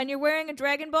Ball. And you're wearing a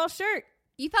Dragon Ball shirt.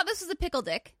 You thought this was a pickle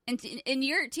dick, and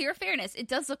to your fairness, it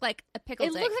does look like a pickle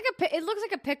It dick. looks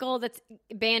like a pickle that's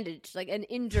bandaged, like an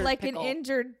injured Like pickle. an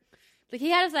injured. Like he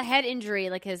has a head injury,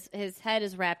 like his head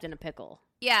is wrapped in a pickle.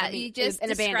 Yeah, I mean, you just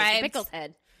in a bandage, described a pickle's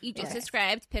head. You just Okay.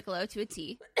 described Piccolo to a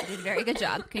T. You did a very good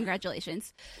job.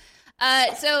 Congratulations.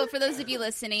 So for those of you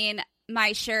listening,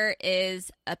 my shirt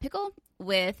is a pickle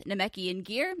with Namekian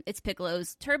gear. It's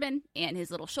Piccolo's turban and his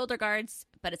little shoulder guards,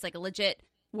 but it's like a legit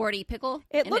warty pickle.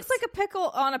 It And looks it's- like a pickle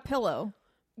on a pillow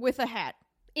with a hat.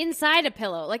 Inside a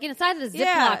pillow, like inside of the Ziploc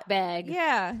Yeah. bag.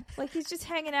 Yeah, like he's just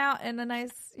hanging out in a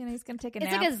nice. He's gonna take a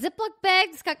It's nap. like a Ziploc bag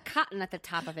that's got cotton at the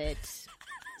top of it. It's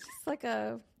like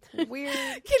a weird.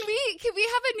 Can we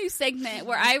have a new segment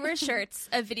where I wear shirts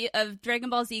of Dragon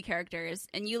Ball Z characters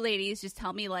and you ladies just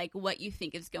tell me like what you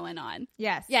think is going on?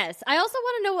 Yes. Yes, I also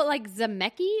want to know what like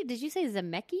Zemeki. Did you say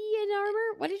Zemeki in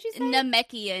armor? What did you say?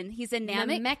 Namekian. He's a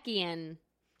Namek. Namekian.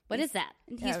 What is that?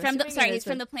 He's Yeah, from I'm the assuming it he's is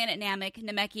from a- the planet Namek.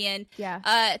 Namekian.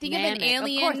 Yeah. Think of an Namek.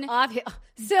 alien. Of course,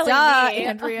 silly Duh, me.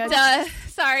 Andrea. Duh.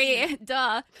 Sorry.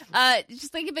 Duh.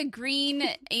 Just think of a green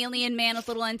alien man with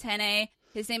little antennae.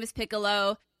 His name is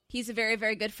Piccolo. He's a very,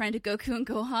 very good friend of Goku and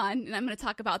Gohan, and I'm going to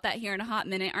talk about that here in a hot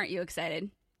minute. Aren't you excited?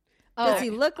 Does he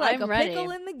look like I'm a ready.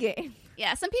 pickle in the game?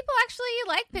 Yeah, some people actually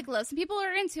like Piccolo. Some people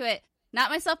are into it. Not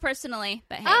myself personally,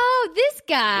 but hey. Oh, this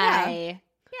guy.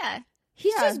 Yeah.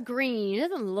 He's Yeah. just green. He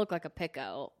doesn't look like a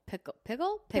pickle.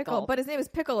 Pickle. But his name is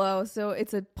Piccolo, so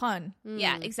it's a pun.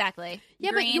 Yeah, exactly.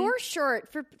 Yeah, Green. but your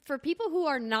shirt, for people who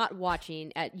are not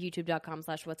watching at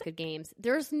youtube.com/whatsgoodgames,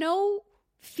 there's no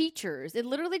features. It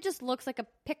literally just looks like a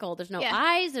pickle. There's no Yeah.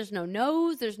 eyes, there's no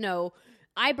nose, there's no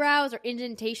eyebrows or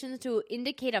indentations to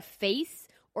indicate a face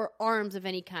or arms of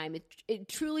any kind. It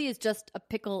truly is just a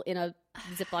pickle in a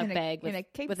Ziploc In a- bag in a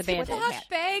cape with a with bandage. a Gosh,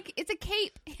 bag. It's a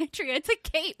cape, Andrea. It's a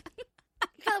cape.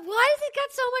 God, why does it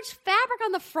got so much fabric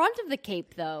on the front of the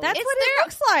cape, though? That's It's what it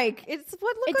looks like. It's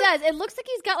what look It does. It looks like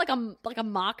he's got like a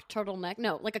mock turtleneck.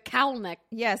 No, like a cowl neck.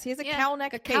 Yes, he has a Yeah. cowl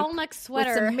neck A cape cowl neck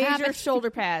sweater. with some major habit. shoulder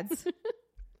pads.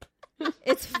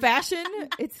 It's fashion.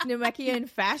 It's Namekian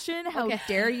fashion. How Okay.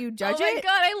 dare you judge Oh my it?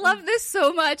 god, I love this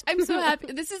so much. I'm so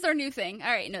happy. This is our new thing. All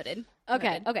right, noted.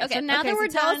 Okay, Noted. okay. So now that Okay, we're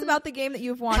so tell done us about the game that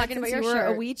you've wanted talking since about you your were a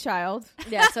shirt. wee child.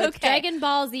 Yeah, so it's Okay. Dragon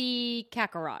Ball Z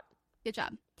Kakarot. Good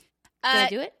job. Did I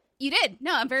do it? You did.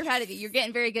 No, I'm very proud of you. You're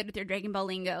getting very good with your Dragon Ball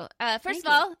lingo. First Thank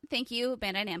of all, thank you,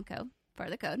 Bandai Namco, for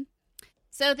the code.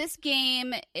 So this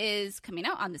game is coming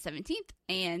out on the 17th,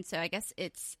 and so I guess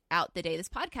it's out the day this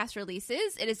podcast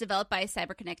releases. It is developed by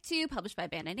CyberConnect 2, published by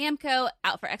Bandai Namco,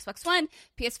 out for Xbox One,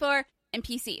 PS4, and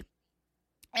PC.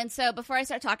 And so before I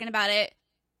start talking about it,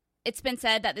 it's been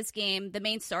said that this game, the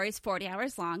main story is 40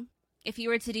 hours long. If you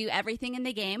were to do everything in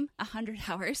the game, 100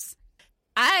 hours.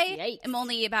 I Yikes. am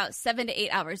only about 7 to 8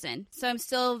 hours in, so I'm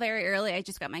still very early. I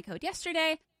just got my code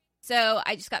yesterday, so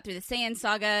I just got through the Saiyan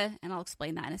saga, and I'll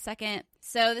explain that in a second.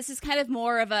 So this is kind of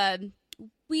more of a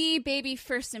wee baby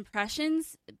first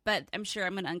impressions, but I'm sure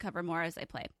I'm going to uncover more as I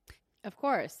play. Of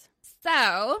course.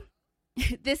 So,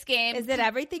 this game... Is it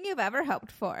everything you've ever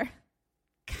hoped for?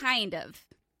 Kind of.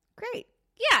 Great.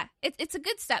 Yeah, it's a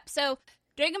good step. So,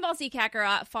 Dragon Ball Z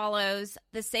Kakarot follows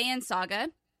the Saiyan saga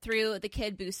through the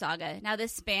Kid Buu saga. Now,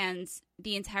 this spans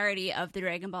the entirety of the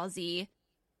Dragon Ball Z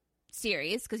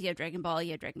series, because you have Dragon Ball,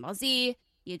 you have Dragon Ball Z,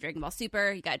 you have Dragon Ball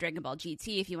Super, you got Dragon Ball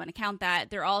GT if you want to count that.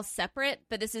 They're all separate,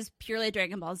 but this is purely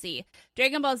Dragon Ball Z.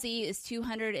 Dragon Ball Z is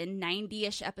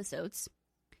 290-ish episodes.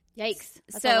 Yikes.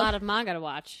 That's a lot of manga to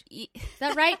watch. Is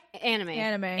that right?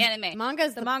 Anime.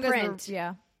 Manga's the print.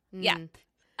 Yeah. Yeah.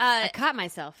 I caught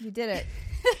myself. You did it.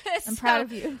 I'm proud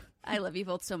of you. I love you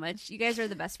both so much. You guys are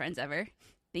the best friends ever.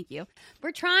 Thank you.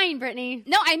 We're trying, Brittany.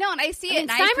 No, I know, and I see it,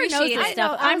 and I appreciate knows it. This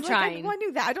stuff. I'm trying. I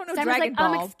knew that. I don't know Steimer's Dragon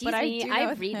Ball, excuse but me,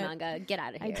 I read manga. Get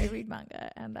out of here. I do read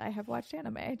manga, and I have watched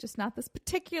anime, just not this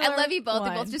particular. I love you both.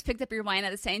 one. You both just picked up your wine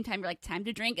at the same time. You're like, time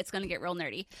to drink. It's going to get real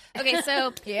nerdy. Okay,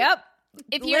 so yep.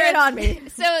 If Lay it on me.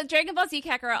 So Dragon Ball Z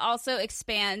Kakarot also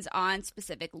expands on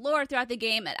specific lore throughout the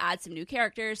game. It adds some new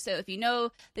characters. So if you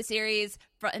know the series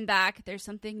front and back, there's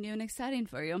something new and exciting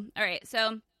for you. All right,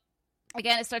 so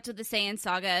again, it starts with the Saiyan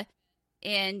saga,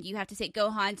 and you have to take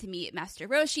Gohan to meet Master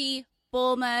Roshi,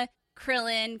 Bulma,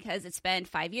 Krillin, because it's been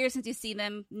 5 years since you've seen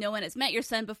them. No one has met your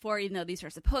son before, even though these are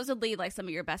supposedly like some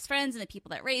of your best friends and the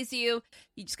people that raise you.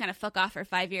 You just kind of fuck off for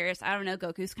 5 years. I don't know,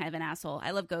 Goku's kind of an asshole.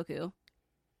 I love Goku.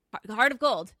 Heart of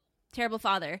Gold, terrible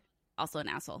father, also an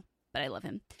asshole, but I love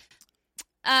him.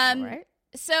 All right.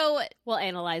 So we'll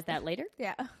analyze that later.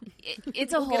 Yeah,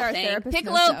 it's a whole thing.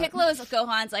 Piccolo is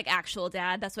Gohan's like actual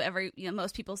dad. That's what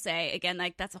most people say. Again,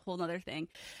 like that's a whole other thing.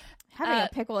 Having a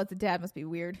Piccolo as a dad must be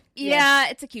weird. Yeah,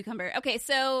 it's a cucumber. Okay,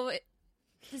 so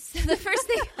the first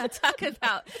thing I'll talk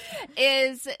about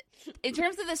is in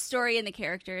terms of the story and the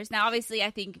characters. Now, obviously, I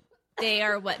think they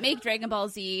are what make Dragon Ball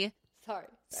Z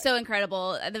so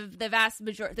incredible. The vast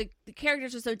majority, the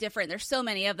characters are so different. There's so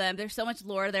many of them. There's so much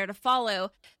lore there to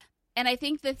follow. And I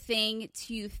think the thing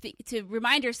to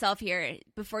remind yourself here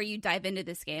before you dive into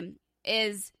this game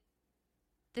is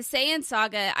the Saiyan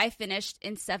saga I finished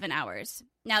in 7 hours.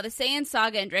 Now, the Saiyan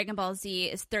saga in Dragon Ball Z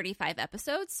is 35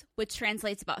 episodes, which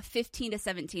translates about 15 to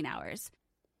 17 hours.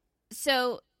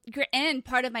 So, and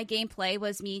part of my gameplay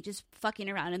was me just fucking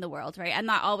around in the world, right? I'm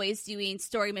not always doing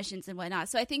story missions and whatnot.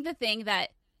 So I think the thing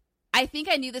that I think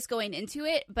I knew this going into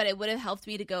it, but it would have helped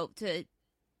me to go to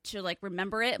like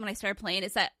remember it when I started playing,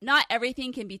 is that not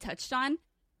everything can be touched on.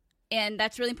 And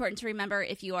that's really important to remember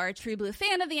if you are a true blue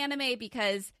fan of the anime,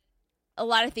 because a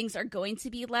lot of things are going to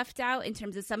be left out in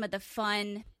terms of some of the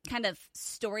fun kind of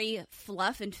story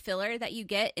fluff and filler that you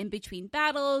get in between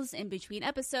battles, in between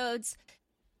episodes.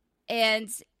 And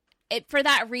for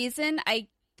that reason, I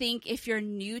think if you're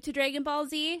new to Dragon Ball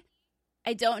Z,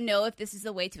 I don't know if this is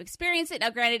the way to experience it. Now,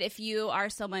 granted, if you are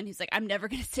someone who's like, I'm never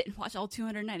going to sit and watch all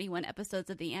 291 episodes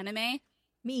of the anime.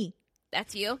 Me.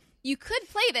 That's you. You could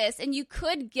play this and you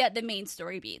could get the main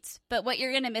story beats. But what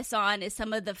you're going to miss on is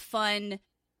some of the fun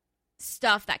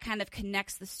stuff that kind of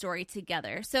connects the story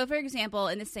together. So, for example,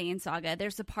 in the Saiyan saga,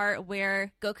 there's a part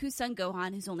where Goku's son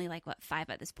Gohan, who's only like, 5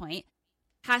 at this point,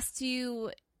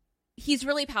 he's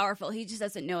really powerful. He just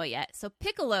doesn't know it yet. So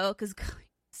Piccolo, because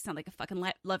sound like a fucking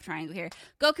love triangle here.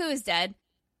 Goku is dead.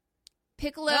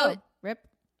 Piccolo, rip.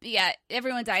 Yeah,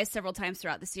 everyone dies several times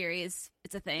throughout the series.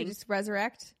 It's a thing. They just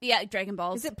resurrect? Yeah, Dragon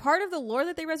Balls. Is it part of the lore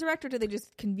that they resurrect, or do they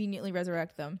just conveniently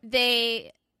resurrect them?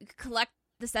 They collect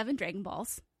the 7 Dragon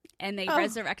Balls, and they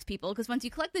resurrect people, because once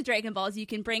you collect the Dragon Balls, you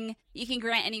can grant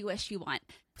any wish you want.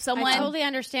 I totally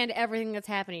understand everything that's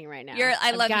happening right now.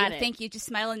 I love you. Thank you. Just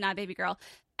smile and nod, baby girl.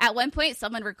 At one point,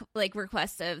 someone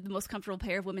requests the most comfortable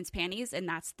pair of women's panties, and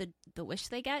that's the wish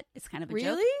they get. It's kind of a joke.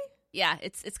 Really? Yeah,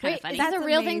 it's kind of funny. Is that a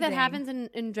real thing that happens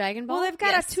in Dragon Ball? Well, they've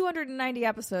got 290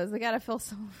 episodes. They got to fill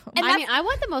some of them. And I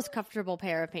want the most comfortable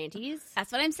pair of panties.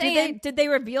 That's what I'm saying. Did they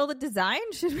reveal the design?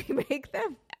 Should we make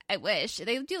them? I wish.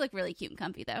 They do look really cute and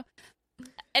comfy, though.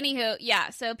 Anywho, yeah,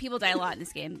 so people die a lot in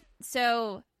this game.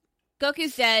 So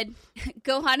Goku's dead.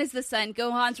 Gohan is the son.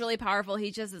 Gohan's really powerful. He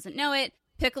just doesn't know it.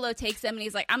 Piccolo takes him and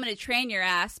he's like, I'm going to train your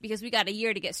ass because we got a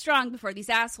year to get strong before these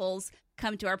assholes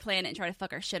come to our planet and try to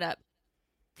fuck our shit up.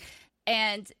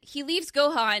 And he leaves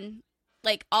Gohan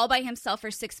like all by himself for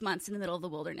 6 months in the middle of the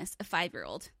wilderness, a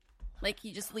 5-year-old. Like,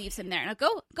 he just leaves him there. Now,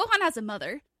 Gohan has a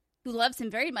mother who loves him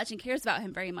very much and cares about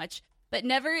him very much, but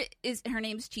her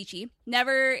name's Chi-Chi,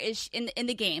 never is in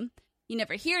the game. You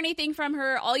never hear anything from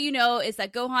her. All you know is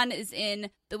that Gohan is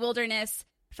in the wilderness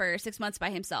for 6 months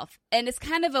by himself. And it's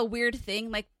kind of a weird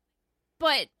thing, like,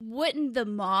 but wouldn't the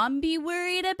mom be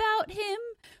worried about him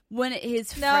when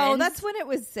his friends... No, that's when it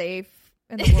was safe.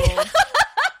 in the world.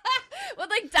 With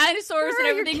like dinosaurs and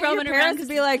everything roaming your around. parents would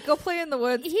be like, go play in the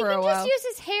woods He for a can while. just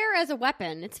use his hair as a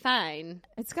weapon. It's fine.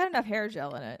 It's got enough hair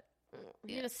gel in it.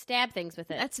 You just stab things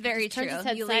with it. That's very Just turns true. his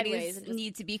head You sideways ladies and just-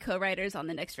 need to be co-writers on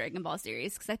the next Dragon Ball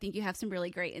series because I think you have some really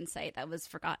great insight that was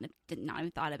forgotten, did not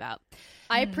even thought about.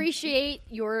 I appreciate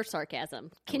your sarcasm. I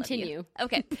love Continue. you.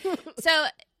 Okay. So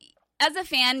as a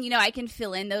fan, I can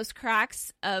fill in those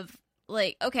cracks of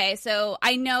like, okay, so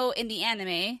I know in the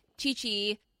anime,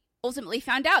 Chi-Chi ultimately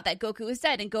found out that Goku was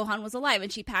dead and Gohan was alive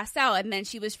and she passed out and then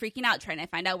she was freaking out trying to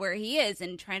find out where he is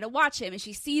and trying to watch him and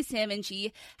she sees him and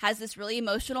she has this really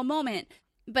emotional moment.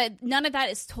 But none of that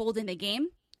is told in the game.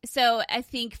 So I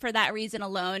think for that reason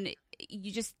alone,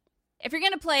 you just, if you're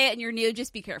going to play it and you're new,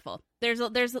 just be careful. There's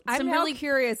some I'm now really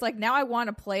curious. Like, now I want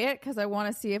to play it because I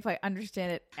want to see if I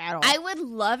understand it at all. I would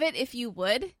love it if you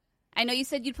would. I know you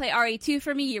said you'd play RE2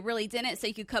 for me. You really didn't, so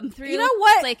you could come through. You know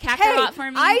what? Play Kakarot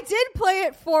for me. I did play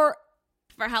it for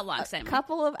For how long, a Simon?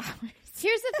 couple of hours.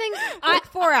 Here's the thing. Like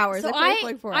 4 hours. So I played for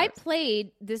like 4 hours. I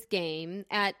played this game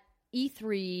at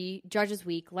E3 Judges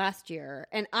Week last year,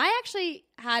 and I actually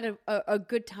had a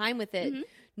good time with it,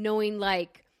 knowing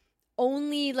like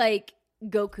only like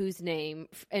Goku's name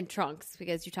and Trunks,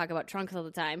 because you talk about Trunks all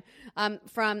the time,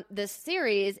 from this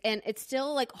series, and it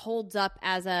still like holds up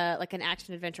as a like an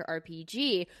action adventure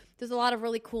RPG. There's a lot of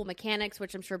really cool mechanics,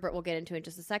 which I'm sure Britt will get into in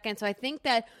just a second. So I think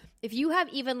that if you have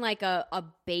even like a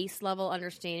base level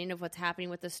understanding of what's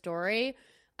happening with the story,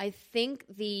 I think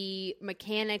the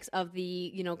mechanics of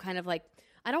the, kind of like,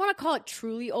 I don't want to call it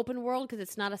truly open world because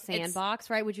it's not a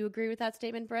sandbox, right? Would you agree with that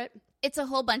statement, Britt? It's a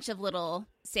whole bunch of little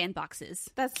sandboxes.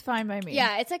 That's fine by me.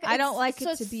 Yeah, it's like I don't like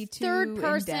it to be too third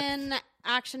person in-depth.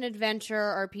 action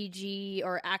adventure RPG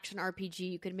or action RPG.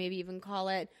 You could maybe even call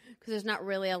it, because there's not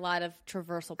really a lot of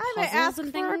traversal I'm puzzles gonna ask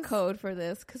and for a things. code for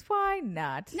this because why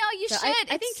not? No, you So should. I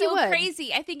It's think so you would.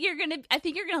 crazy. I think you're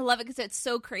gonna love it because it's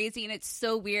so crazy and it's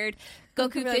so weird.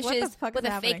 Goku be like, what the fishes fuck with is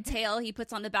a happening? fake tail. He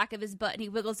puts on the back of his butt and he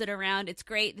wiggles it around. It's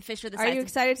great. The fish are the Are size you of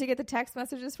excited to get the text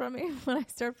messages from me when I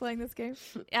start playing this game?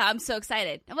 Yeah, I'm so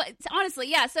excited. Well, honestly,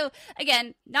 yeah. So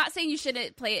again, not saying you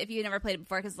shouldn't play it if you've never played it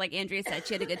before, because like Andrea said,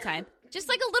 she had a good time. Just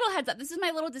like a little heads up. This is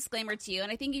my little disclaimer to you.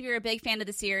 And I think if you're a big fan of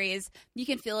the series, you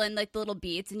can fill in like the little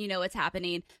beats and you know what's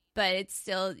happening. But it's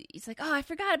like, oh, I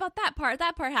forgot about that part.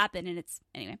 That part happened. And it's,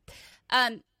 anyway.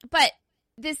 But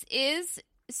this is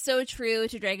so true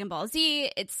to Dragon Ball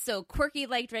Z. It's so quirky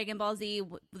like Dragon Ball Z.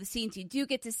 The scenes you do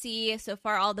get to see, so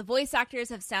far all the voice actors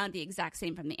have sounded the exact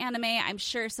same from the anime. I'm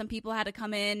sure some people had to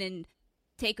come in and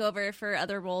take over for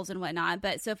other roles and whatnot,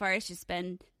 but so far it's just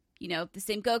been, the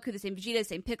same Goku, the same Vegeta, the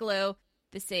same Piccolo,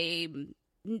 the same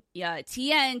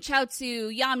Tien,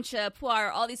 Chaozu, Yamcha,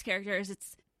 Puar, all these characters.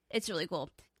 It's really cool.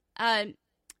 And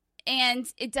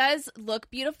it does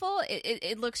look beautiful.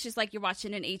 It looks just like you're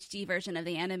watching an HD version of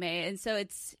the anime. And so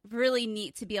it's really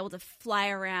neat to be able to fly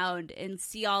around and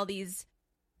see all these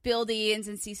buildings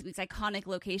and see some of these iconic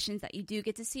locations that you do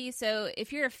get to see. So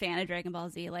if you're a fan of Dragon Ball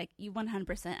Z, like, you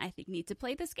 100% I think need to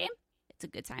play this game. It's a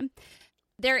good time.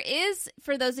 There is,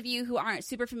 for those of you who aren't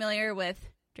super familiar with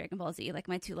Dragon Ball Z, like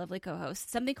my two lovely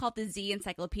co-hosts, something called the Z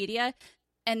Encyclopedia.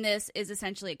 And this is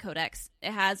essentially a codex.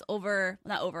 It has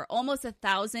almost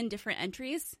 1,000 different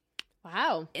entries.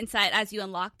 Wow. Inside as you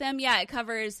unlock them. Yeah, it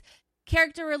covers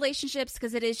character relationships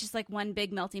because it is just like one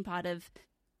big melting pot of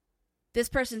this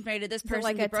person's married to this person.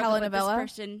 Like he a broke up with telenovela?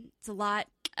 This person. It's a lot.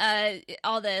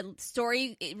 All the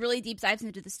story, it really deep dives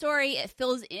into the story. It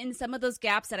fills in some of those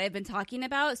gaps that I've been talking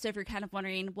about. So if you're kind of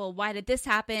wondering, well, why did this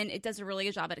happen? It does a really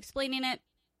good job at explaining it.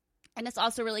 And it's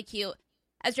also really cute.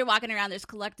 As you're walking around, there's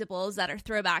collectibles that are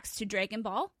throwbacks to Dragon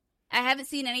Ball. I haven't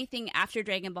seen anything after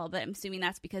Dragon Ball, but I'm assuming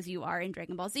that's because you are in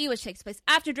Dragon Ball Z, which takes place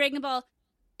after Dragon Ball.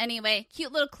 Anyway,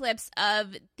 cute little clips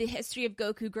of the history of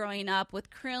Goku growing up with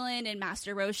Krillin and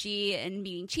Master Roshi and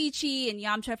meeting Chi-Chi and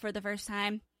Yamcha for the first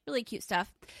time. Really cute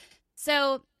stuff.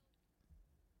 So,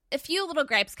 a few little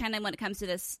gripes kind of when it comes to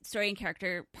this story and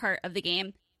character part of the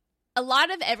game. A lot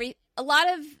of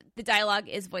the dialogue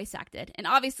is voice acted, and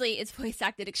obviously it's voice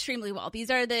acted extremely well.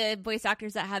 These are the voice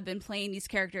actors that have been playing these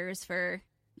characters for,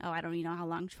 I don't even know how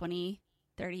long, 20,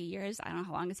 30 years. I don't know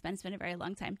how long it's been. It's been a very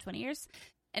long time, 20 years.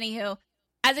 Anywho,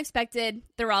 as expected,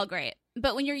 they're all great.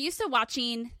 But when you're used to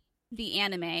watching the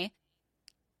anime,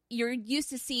 you're used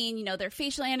to seeing, their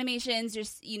facial animations,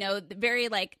 just, the very,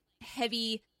 like,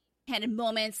 heavy-handed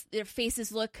moments. Their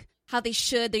faces look how they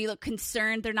should. They look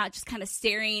concerned. They're not just kind of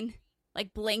staring,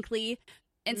 like, blankly.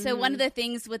 And so one of the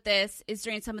things with this is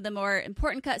during some of the more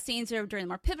important cutscenes or during the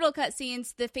more pivotal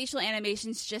cutscenes, the facial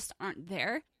animations just aren't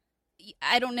there.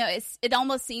 I don't know. It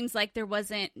almost seems like there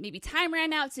wasn't maybe time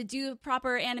ran out to do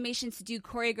proper animations, to do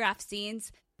choreographed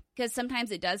scenes, because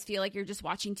sometimes it does feel like you're just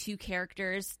watching two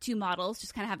characters, two models,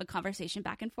 just kind of have a conversation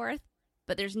back and forth,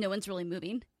 but there's no one's really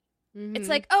moving. Mm-hmm. It's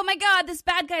like, oh my god, this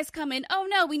bad guy's coming. Oh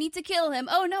no, we need to kill him.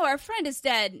 Oh no, our friend is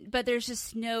dead. But there's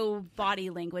just no body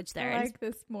language there. I like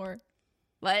this more.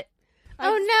 What?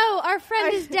 Oh no, our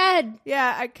friend is dead.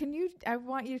 Yeah, I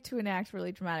want you to enact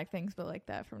really dramatic things, but like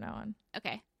that from now on.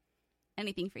 Okay.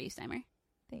 Anything for you, Steimer.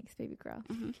 Thanks, baby girl.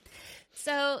 Mm-hmm.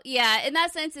 So, yeah, in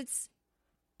that sense, it's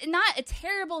not a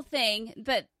terrible thing,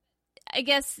 but I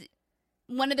guess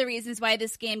one of the reasons why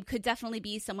this game could definitely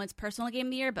be someone's personal game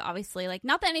of the year, but obviously, like,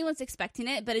 not that anyone's expecting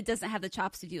it, but it doesn't have the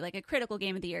chops to do, like, a critical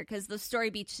game of the year, because the story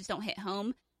beats just don't hit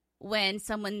home when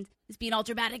someone is being all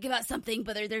dramatic about something,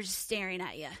 but they're just staring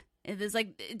at you.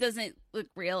 It doesn't look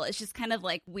real. It's just kind of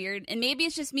like weird. And maybe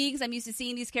it's just me because I'm used to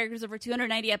seeing these characters over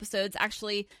 290 episodes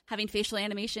actually having facial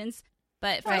animations.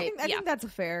 But I think that's a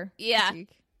fair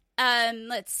critique.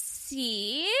 Let's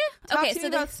see. Talk to me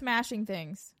about smashing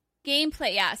things.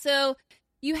 Gameplay, yeah. So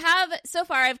so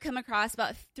far I've come across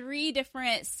about 3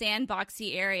 different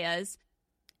sandboxy areas,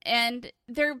 and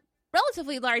they're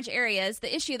relatively large areas.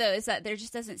 The issue though is that there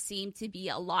just doesn't seem to be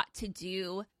a lot to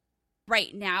do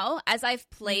right now. As I've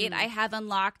played, I have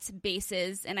unlocked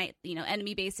bases and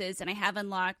enemy bases, and I have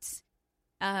unlocked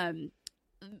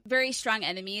very strong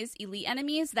enemies, elite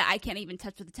enemies that I can't even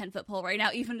touch with a 10-foot pole right now,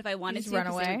 even if I wanted to. Run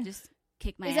away. They would just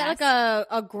kick my ass. Is that like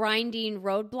a grinding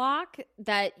roadblock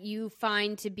that you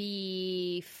find to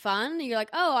be fun? You're like,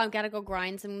 oh, I've got to go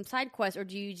grind some side quests, or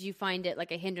do you find it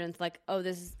like a hindrance? Like, oh,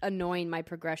 this is annoying my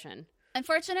progression.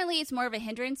 Unfortunately, it's more of a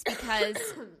hindrance because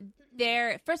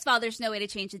first of all, there's no way to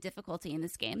change the difficulty in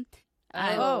this game.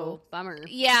 Bummer.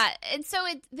 Yeah, and so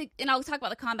and I'll talk about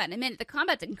the combat in a minute. The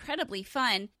combat's incredibly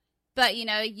fun, but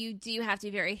you do have to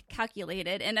be very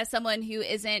calculated. And as someone who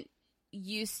isn't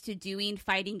used to doing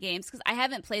fighting games, because I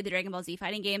haven't played the Dragon Ball Z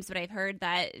fighting games, but I've heard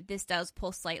that this does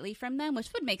pull slightly from them, which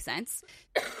would make sense.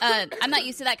 I'm not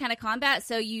used to that kind of combat,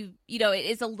 so it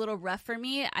is a little rough for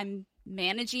me. I'm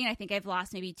managing. I think I've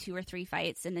lost maybe 2 or 3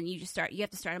 fights, and then you have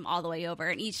to start them all the way over,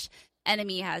 and each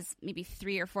enemy has maybe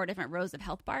 3 or 4 different rows of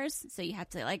health bars, so you have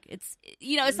to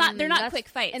they're not quick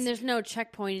fights, and there's no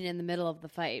checkpointing in the middle of the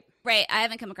fight. Right. I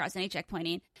haven't come across any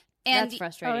checkpointing, and that's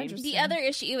frustrating. The other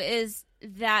issue is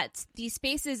that these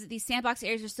spaces, these sandbox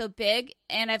areas, are so big,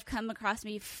 and I've come across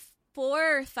maybe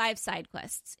 4 or 5 side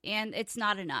quests, and it's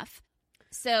not enough.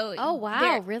 So, oh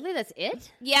wow, really? That's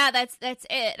it? Yeah, that's it.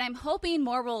 And I'm hoping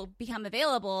more will become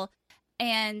available.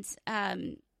 And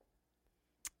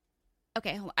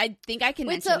okay, I think I can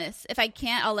mention this. If I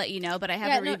can't, I'll let you know. But I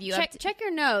have a review. Check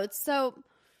your notes. So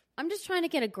I'm just trying to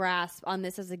get a grasp on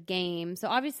this as a game. So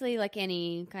obviously, like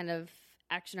any kind of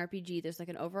action RPG, there's like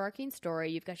an overarching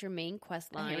story. You've got your main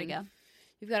quest line. Here we go.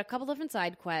 You've got a couple different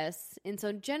side quests, and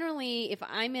so generally, if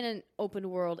I'm in an open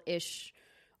world-ish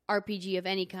RPG of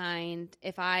any kind,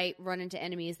 if I run into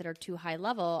enemies that are too high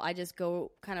level, I just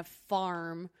go kind of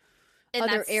farm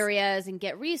other areas and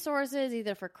get resources,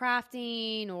 either for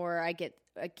crafting or I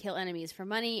kill enemies for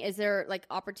money. Is there like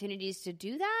opportunities to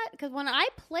do that? Because when I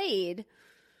played,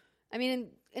 I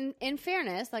mean, in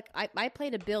fairness, like I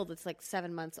played a build that's like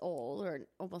 7 months old or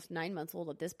almost 9 months old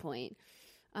at this point.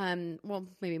 Well,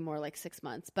 maybe more like 6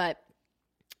 months, but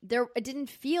it didn't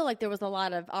feel like there was a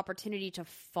lot of opportunity to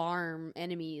farm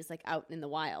enemies like out in the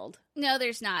wild. No,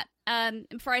 there's not.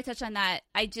 Before I touch on that,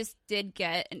 I just did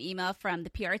get an email from the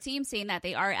PR team saying that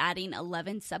they are adding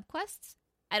 11 subquests.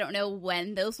 I don't know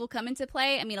when those will come into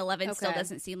play. I mean, 11 still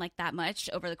doesn't seem like that much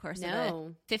over the course of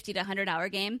a 50 to 100 hour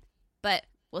game, but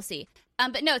we'll see.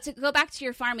 But no, to go back to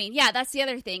your farming, yeah, that's the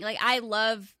other thing. Like, I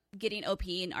love getting OP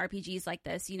in RPGs like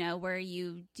this, where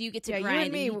you do get to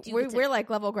grind. You and me, we're like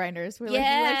level grinders. We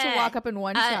like to walk up and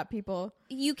one-shot people.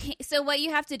 You can. So what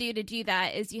you have to do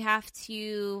that is you have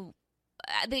to.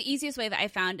 The easiest way that I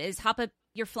found is hop up.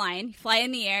 You're flying, fly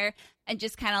in the air, and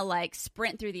just kind of like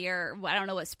sprint through the air. I don't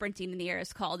know what sprinting in the air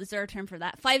is called. Is there a term for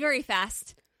that? Fly very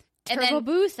fast. Turbo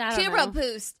boost.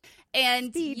 And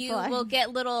Speed you fly. will get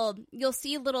you'll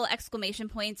see little exclamation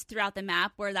points throughout the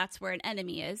map where that's where an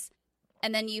enemy is.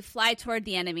 And then you fly toward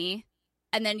the enemy,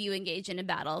 and then you engage in a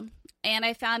battle. And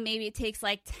I found maybe it takes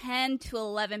like 10 to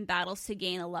 11 battles to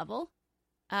gain a level.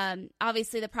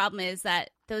 Obviously, the problem is that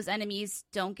those enemies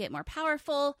don't get more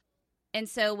powerful. And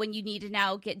so when you need to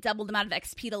now get double the amount of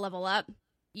XP to level up,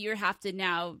 you have to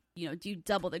now, do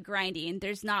double the grinding.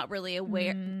 There's not really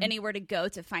anywhere to go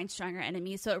to find stronger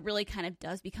enemies. So it really kind of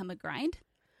does become a grind.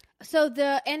 So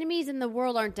the enemies in the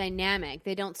world aren't dynamic.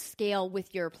 They don't scale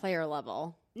with your player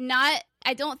level. Not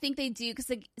I don't think they do,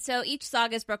 because so each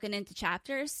saga is broken into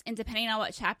chapters, and depending on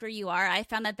what chapter you are, I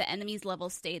found that the enemies'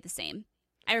 levels stay the same.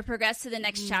 I would progress to the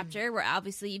next chapter, where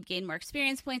obviously you've gained more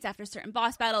experience points after certain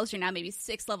boss battles. You're now maybe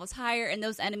 6 levels higher, and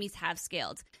those enemies have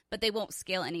scaled, but they won't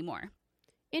scale anymore.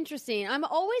 Interesting. I'm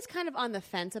always kind of on the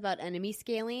fence about enemy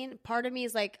scaling. Part of me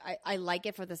is like, I like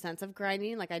it for the sense of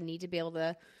grinding. Like, I need to be able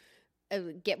to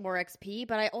get more XP,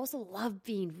 but I also love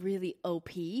being really OP.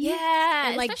 Yeah.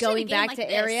 And like going back to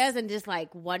this. areas and just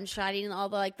like one-shotting all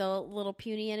the like the little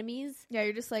puny enemies. Yeah,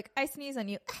 you're just like, I sneeze on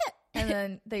you, and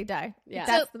then they die. Yeah.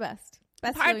 That's the best.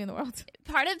 Best feeling in the world.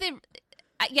 Part of the...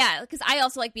 yeah, because I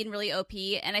also like being really OP,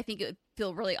 and I think it would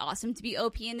feel really awesome to be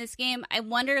OP in this game. I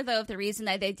wonder, though, if the reason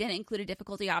that they didn't include a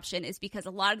difficulty option is because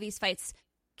a lot of these fights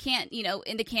can't, you know,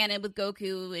 in the canon with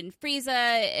Goku and Frieza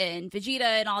and Vegeta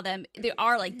and all them, they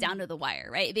are, like, down to the wire,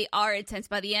 right? They are intense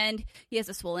by the end. He has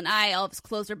a swollen eye. All of his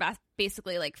clothes are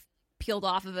basically, like, peeled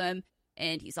off of him,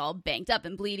 and he's all banged up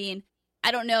and bleeding.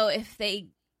 I don't know if they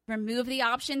remove the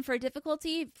option for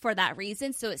difficulty for that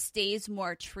reason, so it stays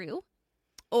more true.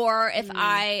 Or if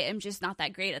I am just not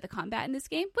that great at the combat in this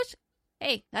game, which,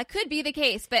 hey, that could be the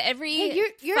case. But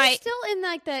you're fight... still in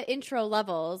like the intro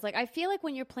levels. Like, I feel like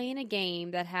when you're playing a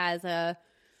game that has a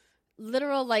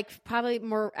literal, like, probably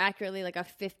more accurately, like a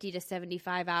 50 to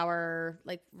 75 hour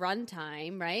like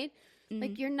runtime, right? Mm-hmm.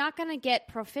 Like, you're not gonna get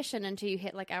proficient until you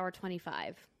hit like hour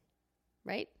 25,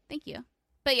 right? Thank you.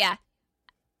 But yeah.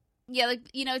 Yeah, like,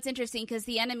 you know, it's interesting because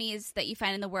the enemies that you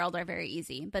find in the world are very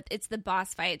easy, but it's the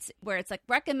boss fights where it's like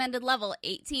recommended level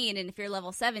 18, and if you're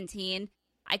level 17,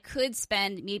 I could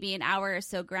spend maybe an hour or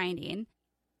so grinding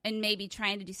and maybe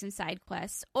trying to do some side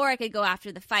quests, or I could go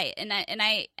after the fight, and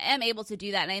I am able to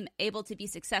do that, and I'm able to be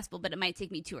successful, but it might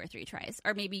take me 2 or 3 tries,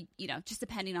 or maybe, you know, just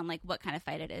depending on like what kind of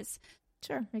fight it is.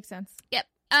 Sure, makes sense. Yep.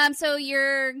 So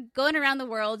you're going around the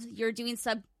world. You're doing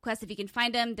sub-quests if you can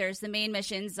find them. There's the main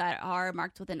missions that are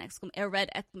marked with a red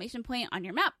exclamation point on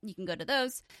your map. You can go to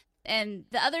those. And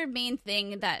the other main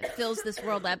thing that fills this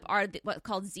world up are what's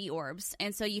called Z-orbs.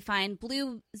 And so you find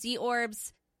blue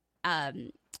Z-orbs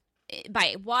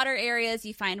by water areas.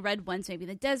 You find red ones maybe in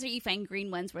the desert. You find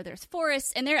green ones where there's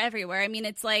forests. And they're everywhere. I mean,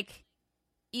 it's like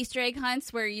Easter egg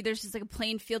hunts where there's just like a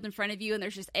plain field in front of you and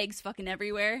there's just eggs fucking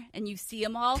everywhere and you see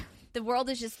them all. The world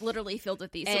is just literally filled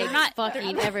with these. So eggs they're not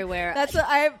fucking everywhere. That's what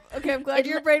I'm glad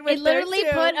your brain went there, literally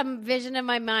too. put a vision in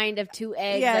my mind of 2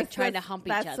 eggs like trying to hump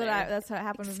each other. That's what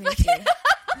happened with me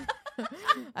too.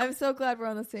 I'm so glad we're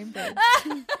on the same page.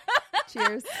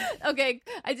 Cheers. Okay,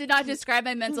 I did not describe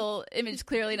my mental image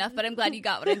clearly enough, but I'm glad you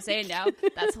got what I'm saying now.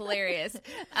 That's hilarious.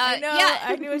 I know, yeah.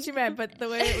 I knew what you meant, but the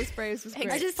way it was phrased was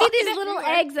great. I just see these little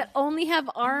eggs that only have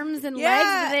arms and legs,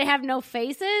 but they have no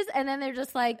faces, and then they're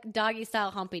just like doggy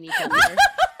style humping each other.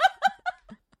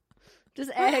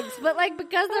 Just eggs, but like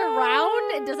because they're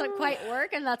round, it doesn't quite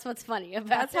work, and that's what's funny about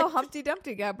That's how Humpty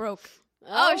Dumpty got broke.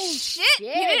 Oh shit!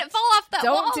 You didn't fall off that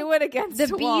wall. Don't do it against the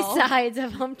B-sides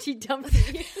of Humpty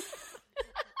Dumpty.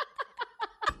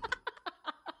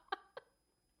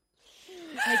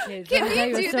 Can we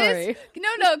do this?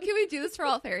 No. Can we do this for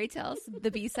all fairy tales?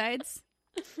 The B-sides?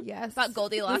 Yes. About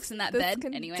Goldilocks in that bed.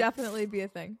 Can anyway. Definitely be a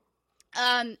thing.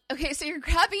 Okay, so you're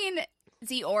grabbing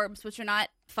Z-orbs, which are not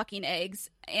fucking eggs,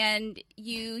 and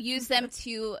you use them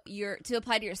to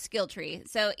apply to your skill tree.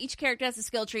 So each character has a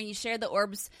skill tree, and you share the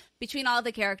orbs between all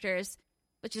the characters,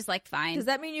 which is like fine. Does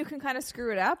that mean you can kind of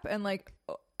screw it up and like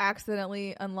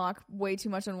accidentally unlock way too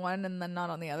much on one and then not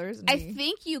on the others? I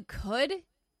think you could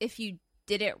if you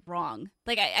did it wrong.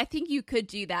 Like I think you could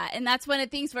do that, and that's one of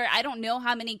the things where I don't know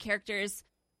how many characters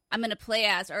I'm going to play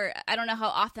as, or I don't know how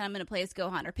often I'm going to play as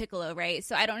Gohan or Piccolo, right?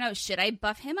 So I don't know, should I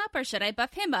buff him up or should I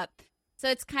buff him up? So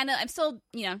it's kind of, I'm still,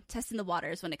 testing the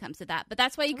waters when it comes to that. But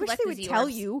that's why you collect the Z-orbs. Tell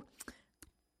you.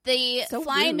 The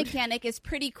flying mechanic is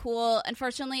pretty cool.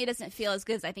 Unfortunately, it doesn't feel as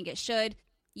good as I think it should.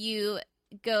 You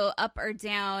go up or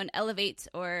down, elevate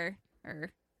or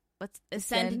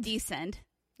ascend, descend.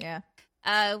 Yeah.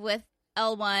 With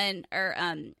L1 or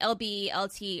LB,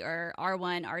 LT, or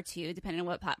R1, R2, depending on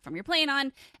what platform you're playing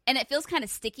on. And it feels kind of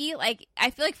sticky. Like,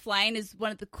 I feel like flying is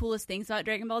one of the coolest things about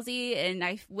Dragon Ball Z, and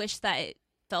I wish that it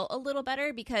felt a little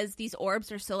better because these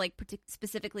orbs are so, like,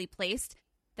 specifically placed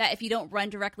that if you don't run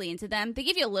directly into them, they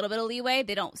give you a little bit of leeway.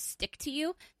 They don't stick to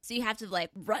you, so you have to, like,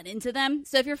 run into them.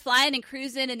 So if you're flying and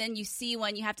cruising and then you see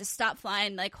one, you have to stop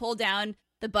flying, like, hold down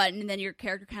the button, and then your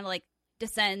character kind of, like,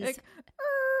 descends.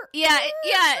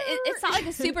 It's not like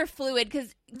a super fluid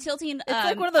because tilting. It's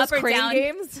like one of those up or crane down,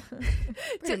 games.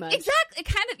 Pretty much. Exactly.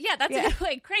 Kind of. Yeah, that's a good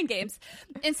point. Crane games.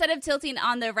 Instead of tilting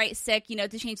on the right stick,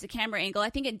 to change the camera angle, I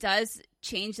think it does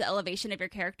change the elevation of your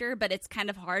character, but it's kind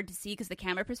of hard to see because the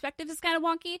camera perspective is kind of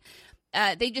wonky.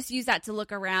 They just use that to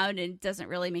look around and doesn't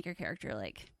really make your character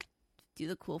do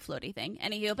the cool floaty thing.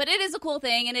 Anywho, but it is a cool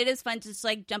thing and it is fun to just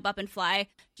jump up and fly.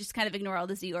 Just kind of ignore all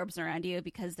the Z orbs around you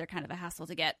because they're kind of a hassle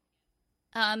to get.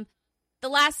 The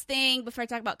last thing before I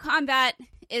talk about combat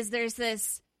is there's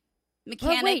this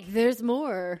mechanic. Oh, wait, there's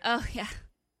more. Oh yeah.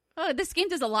 Oh, this game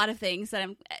does a lot of things that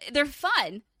they're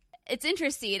fun. It's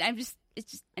interesting.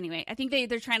 Anyway, I think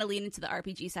they're trying to lean into the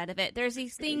RPG side of it. There's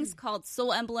these things called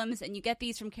soul emblems, and you get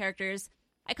these from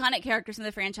iconic characters from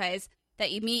the franchise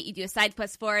that you meet. You do a side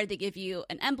quest for, they give you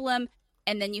an emblem,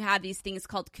 and then you have these things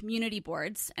called community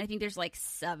boards. And I think there's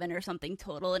 7 or something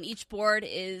total, and each board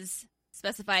is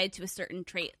specified to a certain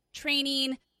trait: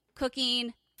 training,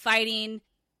 cooking, fighting,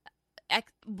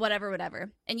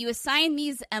 whatever. And you assign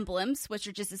these emblems, which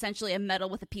are just essentially a medal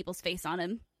with a people's face on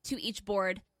them, to each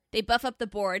board. They buff up the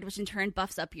board, which in turn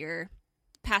buffs up your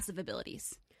passive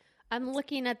abilities. I'm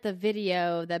looking at the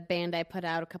video that Bandai put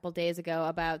out a couple days ago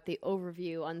about the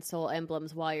overview on soul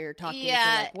emblems while you're talking.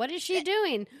 Yeah. So what is she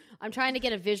doing? I'm trying to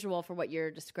get a visual for what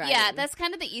you're describing. Yeah, that's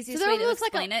kind of the easiest way to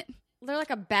explain it. They're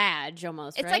like a badge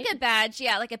almost, It's right? like a badge,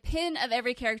 yeah, like a pin of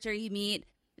every character you meet.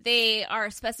 They are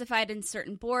specified in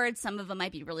certain boards. Some of them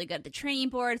might be really good at the training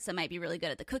board. Some might be really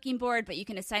good at the cooking board, but you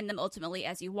can assign them ultimately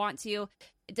as you want to.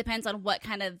 It depends on what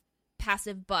kind of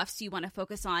passive buffs you want to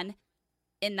focus on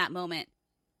in that moment.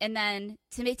 And then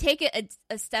to take it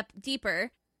a step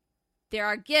deeper, there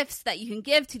are gifts that you can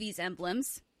give to these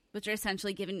emblems, which are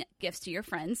essentially giving gifts to your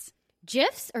friends.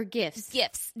 GIFs or gifts?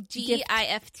 Gifts.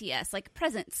 GIFTS, like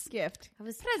presents. Gift. I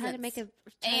was trying to make a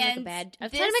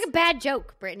bad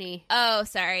joke, Brittany. Oh,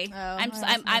 sorry. Oh,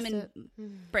 I'm in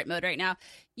Brit mode right now.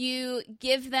 You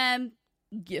give them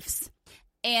gifts,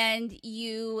 and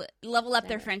you level up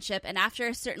their friendship. And after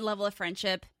a certain level of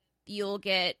friendship, you'll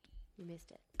get You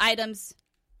missed it. items,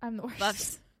 I'm the worst.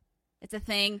 buffs. It's a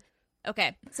thing.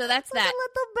 Okay, so that's that.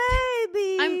 Little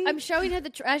baby. I'm showing her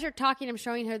as you're talking. I'm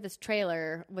showing her this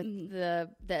trailer with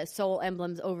the soul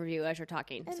emblems overview as you're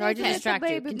talking. And Sorry to okay. distract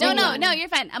you. Baby Continue No, on. you're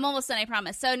fine. I'm almost done, I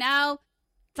promise. So now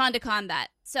it's on to combat.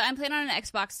 So I'm playing on an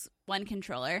Xbox One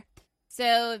controller.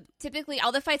 So typically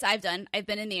all the fights I've done, I've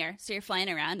been in the air. So you're flying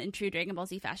around in true Dragon Ball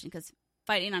Z fashion because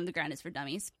fighting on the ground is for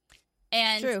dummies.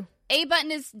 And True. A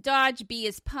button is dodge, B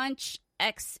is punch,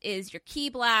 X is your key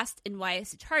blast, and Y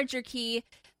is to charge your key.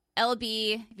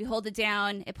 LB, if you hold it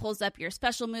down, it pulls up your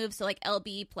special move. So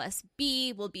LB plus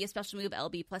B will be a special move.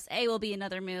 LB plus A will be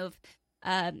another move.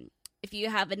 If you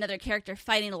have another character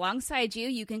fighting alongside you,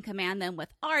 you can command them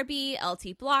with RB,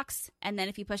 LT blocks. And then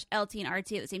if you push LT and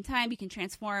RT at the same time, you can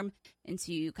transform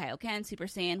into Kaioken, Super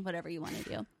Saiyan, whatever you want to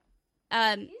do.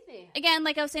 Again,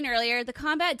 like I was saying earlier, the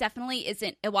combat definitely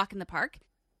isn't a walk in the park.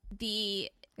 Is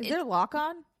there a lock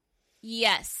on?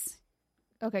 Yes.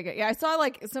 Okay, good. Yeah, I saw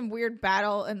some weird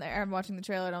battle in there. I'm watching the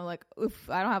trailer and I'm like, oof,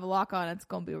 I don't have a lock on. It's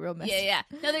going to be a real mess. Yeah.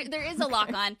 No, there is a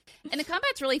lock on. And the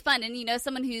combat's really fun. And,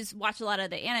 someone who's watched a lot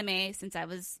of the anime since I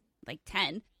was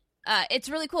 10, it's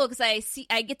really cool because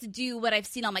I get to do what I've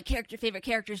seen all my favorite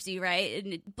characters do, right?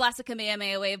 And blast a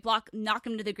Kamehameha wave, knock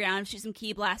him to the ground, shoot some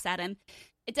key blasts at him.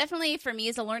 It definitely, for me,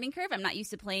 is a learning curve. I'm not used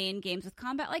to playing games with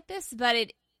combat like this, but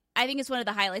I think it's one of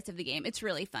the highlights of the game. It's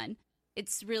really fun. It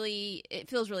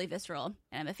feels really visceral,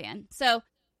 and I'm a fan. So,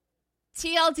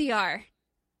 TLDR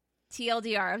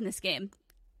of this game.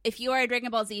 If you are a Dragon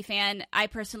Ball Z fan, I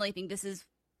personally think this is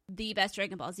the best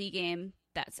Dragon Ball Z game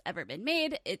that's ever been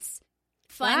made. It's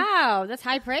fun. Wow, that's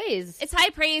high praise. It's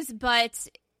high praise, but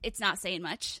it's not saying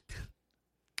much.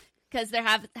 Because there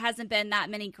hasn't been that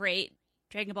many great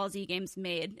Dragon Ball Z games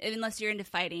made, unless you're into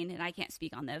fighting, and I can't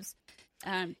speak on those.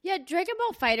 Yeah, Dragon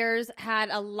Ball FighterZ had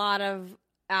a lot of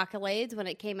accolades when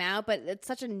it came out, but it's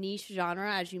such a niche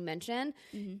genre, as you mentioned.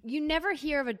 Mm-hmm. You never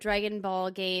hear of a Dragon Ball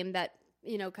game that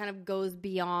kind of goes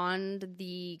beyond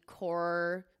the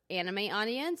core anime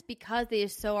audience because they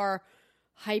are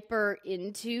hyper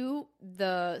into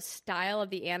the style of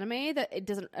the anime that it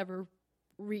doesn't ever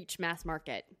reach mass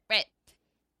market. Right.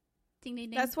 Ding, ding,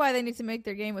 ding. That's why they need to make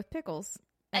their game with pickles,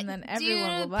 and then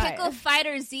everyone will buy Pickle it.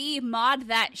 Fighter Z mod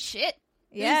that shit.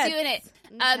 Yes. Who's doing it?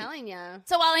 I'm telling you.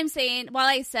 So while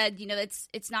I said,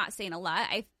 it's not saying a lot,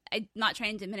 I'm not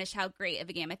trying to diminish how great of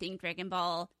a game I think Dragon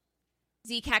Ball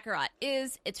Z Kakarot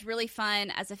is. It's really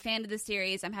fun. As a fan of the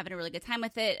series, I'm having a really good time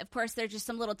with it. Of course, there's just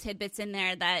some little tidbits in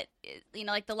there that,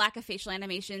 like the lack of facial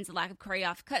animations, the lack of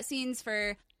choreographed cutscenes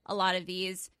for a lot of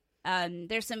these.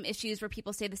 There's some issues where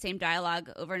people say the same dialogue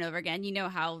over and over again. You know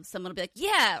how someone will be like,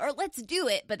 yeah, or let's do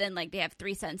it. But then like they have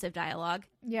 3 sentences of dialogue.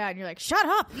 Yeah. And you're like, shut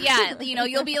up. Yeah.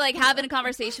 You'll be like having a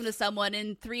conversation with someone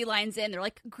and 3 lines in, they're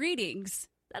like, greetings.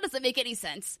 That doesn't make any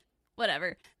sense.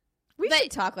 Whatever. We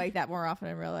should talk like that more often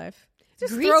in real life.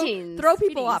 Just Greetings. throw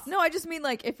people Greetings. off. No, I just mean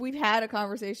like if we've had a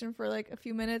conversation for like a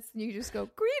few minutes and you just go,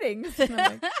 greetings. And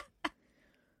I'm like,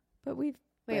 but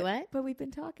we've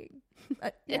been talking.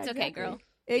 It's okay, girl.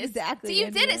 Exactly. So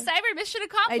you did it. Cyber mission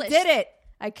accomplished. I did it.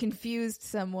 I confused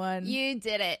someone. You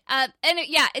did it.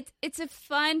 It's a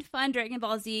fun Dragon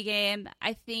Ball Z game.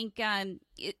 I think,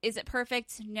 is it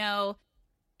perfect? No.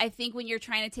 I think when you're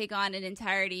trying to take on an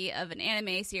entirety of an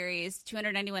anime series,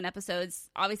 291 episodes,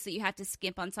 obviously you have to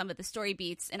skimp on some of the story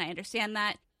beats, and I understand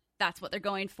that. That's what they're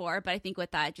going for. But I think with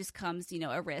that just comes,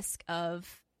 a risk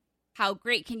of how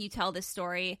great can you tell this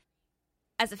story.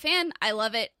 As a fan, I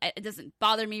love it. It doesn't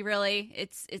bother me really.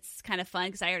 It's kind of fun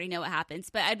because I already know what happens.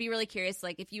 But I'd be really curious,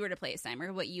 like if you were to play a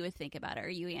Slimer, what you would think about it, or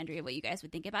you, Andrea, what you guys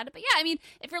would think about it. But yeah, I mean,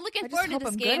 if you're looking forward to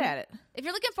this game, good at it. If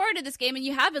you're looking forward to this game and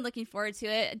you have been looking forward to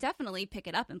it, definitely pick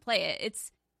it up and play it.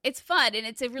 It's fun and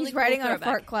it's a really He's cool riding on a throwback.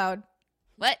 fart cloud.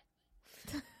 What?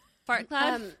 Fart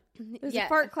cloud? There's a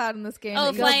fart cloud in this game. Oh,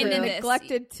 that you flying guys nimbus.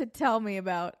 neglected to tell me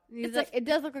about. It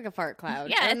does look like a fart cloud.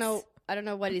 Yeah, I don't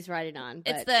know what he's riding on.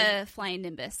 But it's the flying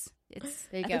nimbus.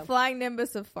 There you The go. flying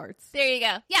nimbus of farts. There you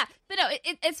go. Yeah, but no,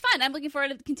 it's fun. I'm looking forward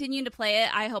to continuing to play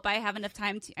it. I hope I have enough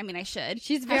time to. I mean, I should.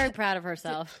 She's very proud of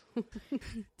herself.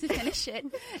 to finish it.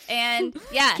 And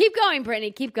yeah, Keep going,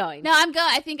 Brittany. Keep going. no, I'm good.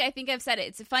 I think I've said it.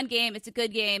 It's a fun game. It's a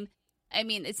good game. I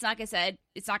mean, it's not like I said.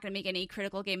 It's not going to make any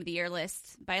critical game of the year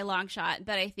list by a long shot.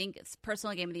 But I think it's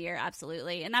personal game of the year,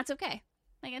 absolutely, and that's okay.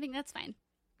 Like I think that's fine.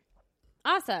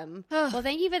 Awesome. Well,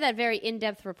 thank you for that very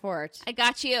in-depth report. I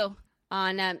got you.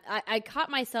 On I caught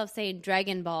myself saying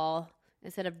Dragon Ball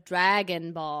instead of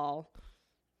Dragon Ball.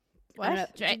 What? I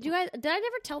don't know. Did I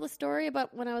never tell the story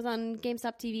about when I was on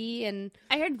GameStop TV and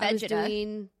I heard I was Vegeta.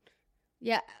 doing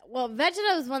well,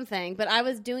 Vegeta was one thing, but I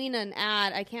was doing an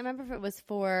ad. I can't remember if it was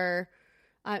for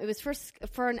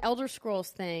an Elder Scrolls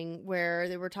thing where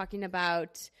they were talking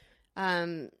about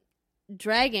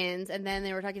dragons, and then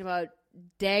they were talking about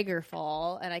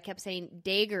Daggerfall, and I kept saying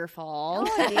Daggerfall.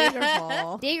 Oh,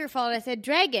 Daggerfall. Daggerfall, and I said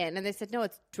dragon, and they said no,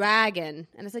 it's dragon,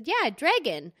 and I said yeah,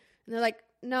 dragon, and they're like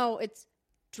no, it's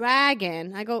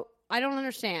dragon. I go, I don't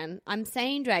understand. I'm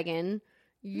saying dragon.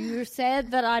 You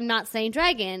said that I'm not saying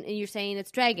dragon, and you're saying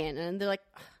it's dragon, and they're like,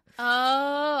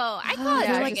 Oh, I call it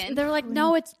dragon. they're like,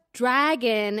 no, it's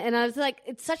dragon, and I was like,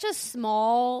 it's such a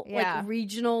small like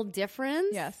regional difference.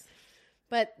 Yes.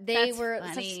 But they That's were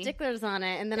funny. such sticklers on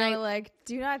it, and then They were like,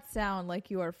 do not sound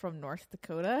like you are from North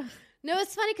Dakota. No,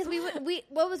 it's funny because we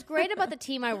what was great about the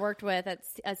team I worked with at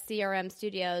CRM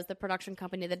Studios, the production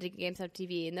company that did GameStop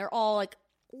TV, and they're all like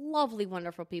lovely,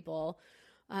 wonderful people.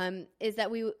 Is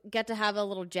that we get to have a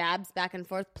little jabs back and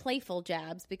forth, playful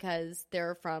jabs, because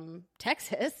they're from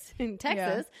Texas, and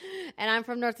I'm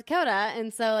from North Dakota,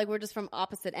 and so like we're just from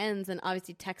opposite ends, and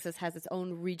obviously Texas has its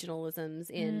own regionalisms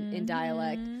in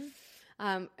dialect.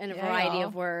 And a variety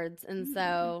of words. And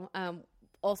so,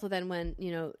 also then when,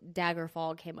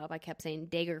 Daggerfall came up, I kept saying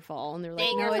Daggerfall. And they're like,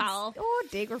 Daggerfall.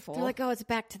 Daggerfall. They're like, oh, it's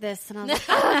back to this. And I was like,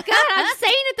 oh, God, I'm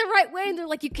saying it the right way. And they're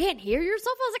like, you can't hear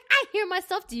yourself? I was like, I hear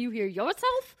myself. Do you hear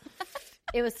yourself?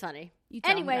 It was funny.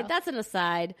 Anyway, that's an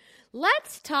aside.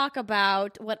 Let's talk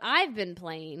about what I've been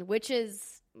playing, which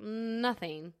is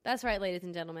nothing. That's right, ladies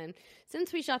and gentlemen.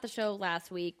 Since we shot the show last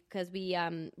week, because we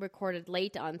recorded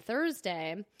late on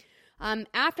Thursday,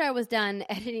 after I was done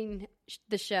editing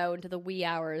the show into the wee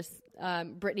hours,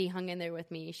 Brittany hung in there with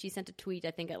me. She sent a tweet,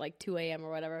 I think, at like 2 a.m. or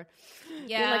whatever.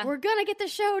 Yeah. They're like, we're going to get the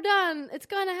show done. It's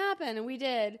going to happen. And we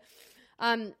did.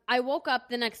 I woke up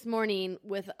the next morning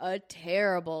with a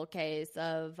terrible case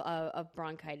of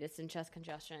bronchitis and chest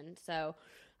congestion. So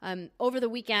over the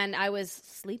weekend, I was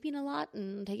sleeping a lot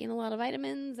and taking a lot of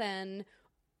vitamins, and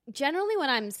generally, when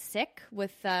I'm sick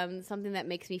with something that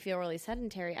makes me feel really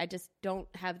sedentary, I just don't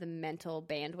have the mental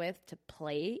bandwidth to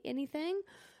play anything.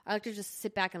 I like to just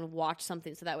sit back and watch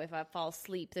something, so that way if I fall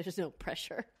asleep, there's no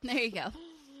pressure. There you go.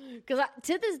 Because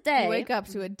to this day, You wake up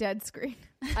to a dead screen.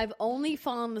 I've only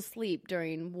fallen asleep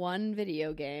during one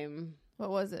video game, What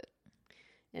was it?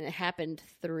 and it happened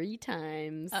 3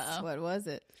 times. Uh-oh. What was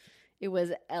it? It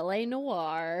was L.A.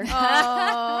 Noire.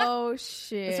 Oh,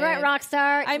 shit. That's right,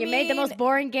 Rockstar. I You made the mean- most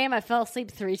boring game. I fell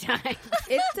asleep 3 times.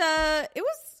 It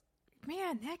was,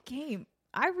 man, that game.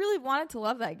 I really wanted to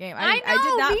love that game. I did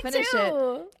know, not me finish too.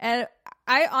 it. And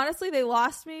I honestly, they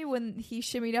lost me when he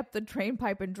shimmied up the drain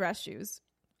pipe in dress shoes.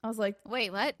 I was like,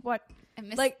 Wait, what? what? I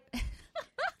missed. Like,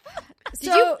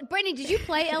 Brittany, did you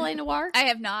play L.A. Noire? I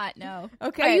have not. No.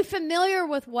 Okay. Are you familiar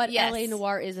with what Yes. L.A.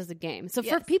 Noire is as a game? So for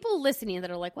Yes. people listening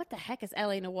that are like, what the heck is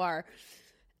L.A. Noire?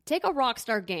 Take a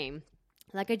Rockstar game,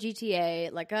 like a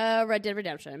GTA, like a Red Dead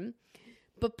Redemption,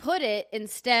 but put it,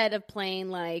 instead of playing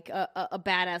like a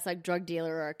badass like drug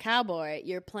dealer or a cowboy,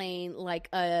 you're playing like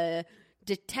a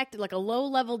detective, like a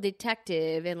low-level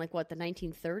detective in like what, the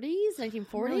 1930s, 1940s?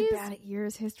 I'm really bad at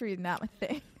years. History is not my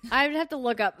thing. I would have to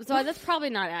look up. So that's probably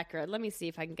not accurate. Let me see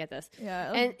if I can get this.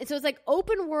 Yeah. And so it's like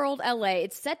open world LA.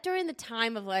 It's set during the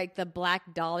time of like the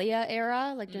Black Dahlia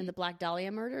era, like during the Black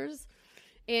Dahlia murders.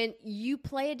 And you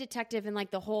play a detective, and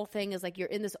like the whole thing is like you're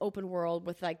in this open world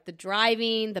with like the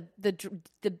driving,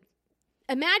 the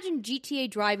imagine GTA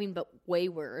driving, but way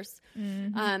worse.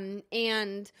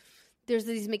 And there's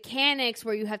these mechanics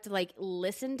where you have to like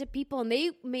listen to people, and they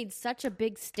made such a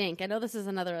big stink. I know this is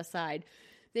another aside.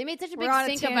 They made such a big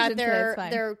stink about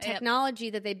their technology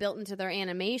that they built into their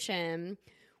animation,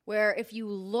 where if you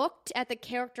looked at the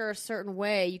character a certain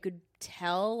way, you could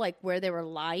tell like where they were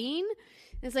lying.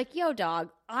 And it's like, yo, dog,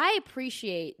 I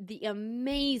appreciate the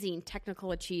amazing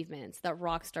technical achievements that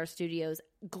Rockstar Studios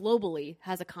globally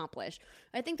has accomplished.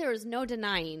 I think there is no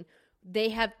denying they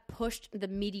have pushed the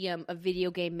medium of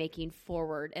video game making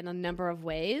forward in a number of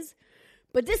ways.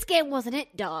 But this game wasn't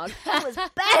it, dog. It was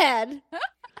bad.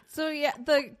 So yeah,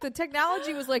 the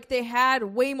technology was like they had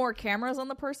way more cameras on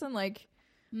the person, like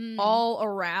all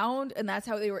around, and that's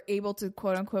how they were able to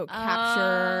quote unquote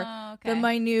capture the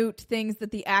minute things that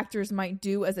the actors might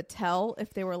do as a tell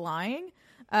if they were lying.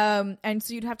 And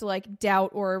so you'd have to like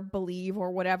doubt or believe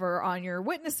or whatever on your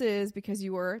witnesses because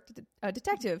you were a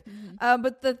detective.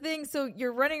 But the thing, so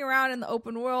you're running around in the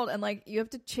open world and like you have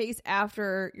to chase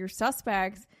after your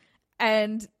suspects,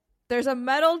 and there's a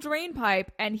metal drain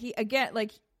pipe, and he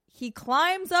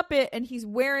climbs up it, and he's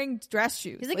wearing dress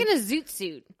shoes. He's like in a zoot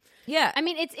suit. Yeah. I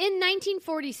mean, it's in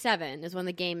 1947 is when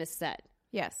the game is set.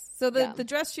 Yes. So the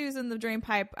dress shoes and the drain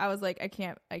pipe, I was like, I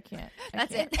can't.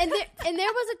 That's it. And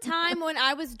there was a time when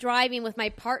I was driving with my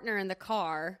partner in the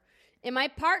car, and my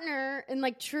partner, in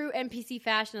like true NPC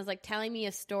fashion, is like telling me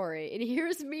a story, and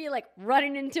here's me like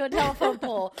running into a telephone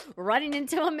pole, running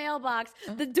into a mailbox.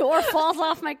 The door falls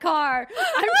off my car.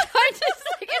 I'm just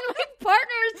like, and my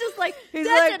partner is just like, He's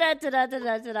da, like, da, da, da, da,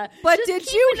 da, da, da. But Just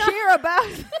did you keeping up. hear about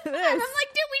this? And I'm like,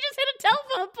 dude, we just hit a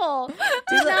telephone pole.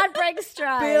 Do not break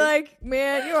stride. Be like,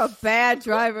 man, you're a bad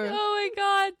driver. Oh my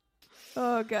god.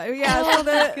 Oh god, yeah. So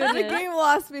the goodness. game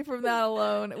lost me from that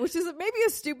alone, which is maybe a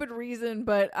stupid reason,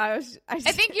 but I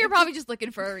think you're probably just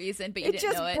looking for a reason, but you it didn't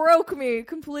just know it. broke me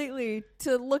completely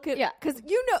to look at. Yeah. Because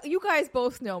you guys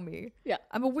both know me. Yeah.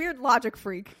 I'm a weird logic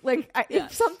freak. Like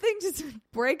if something just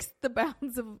breaks the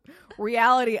bounds of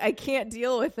reality, I can't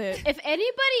deal with it. If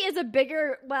anybody is a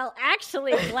bigger, well,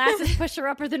 actually, glasses pusher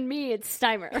upper than me, it's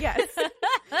Steimer. Yes,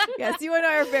 yes. You and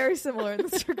I are very similar in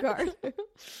this regard.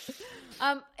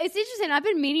 It's interesting. I've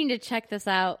been meaning to check this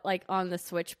out, like on the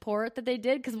Switch port that they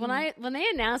did, because when they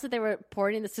announced that they were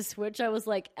porting this to Switch, I was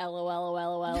like,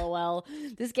 LOL.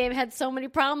 This game had so many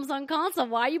problems on console.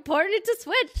 Why are you porting it to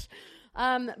Switch?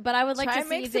 But I would like to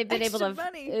see if they've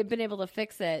been able to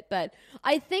fix it. But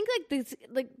I think like this,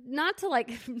 like not to like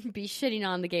be shitting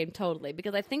on the game totally,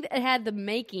 because I think that it had the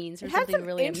makings for something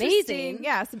really amazing.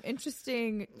 Yeah, some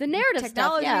interesting the narrative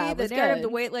technology, stuff. Yeah, the was narrative, good. the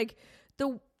way like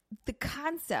the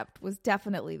concept was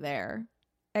definitely there.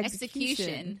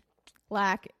 Execution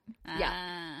lacking.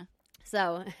 Yeah.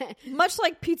 So Much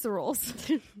like pizza rolls.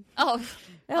 Oh.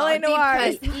 LA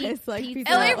Noire deep cut. is like Eat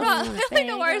pizza LA, rolls. LA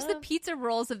Noire is the pizza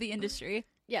rolls of the industry.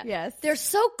 yeah, Yes. they're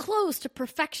so close to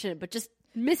perfection, but just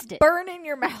missed it. Burn in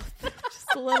your mouth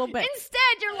just a little bit.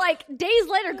 Instead, you're like days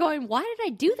later going, "Why did I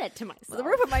do that to myself?" The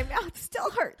roof of my mouth still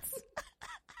hurts.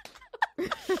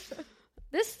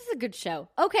 This is a good show.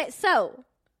 Okay, so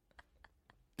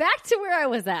back to where I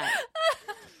was at.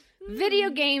 Video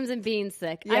games and being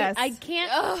sick. Yes. I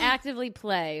can't actively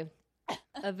play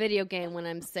a video game when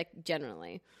I'm sick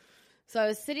generally. So I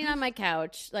was sitting on my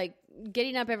couch, like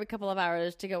getting up every couple of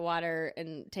hours to go water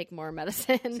and take more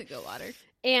medicine. To go water.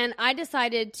 And I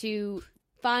decided to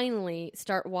finally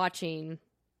start watching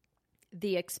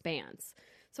The Expanse.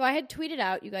 So I had tweeted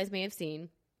out, you guys may have seen,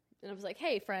 and I was like,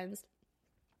 hey, friends,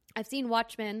 I've seen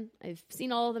Watchmen. I've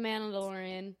seen all of The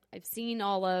Mandalorian. I've seen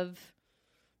all of,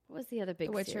 what was the other big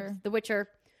The Witcher. series? The Witcher.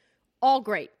 All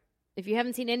great. If you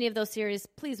haven't seen any of those series,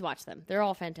 please watch them. They're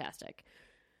all fantastic.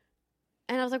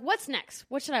 And I was like, what's next?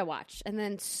 What should I watch? And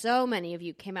then so many of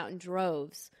you came out in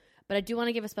droves. But I do want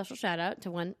to give a special shout out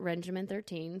to one Benjamin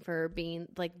 13 for being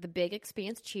like the big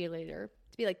Expanse cheerleader.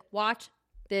 To be like, watch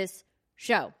this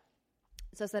show.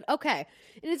 So I said, okay.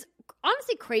 And it's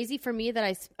honestly crazy for me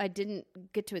that I didn't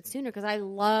get to it sooner because I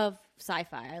love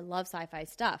sci-fi. I love sci-fi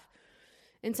stuff.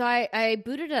 And so I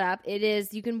booted it up.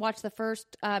 You can watch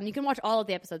you can watch all of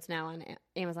the episodes now on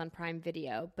Amazon Prime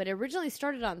Video, but it originally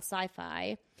started on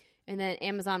Sci-Fi, and then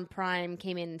Amazon Prime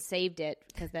came in and saved it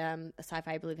because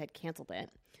Sci-Fi, I believe, had canceled it.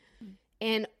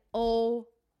 And oh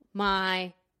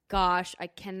my gosh, I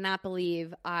cannot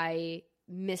believe I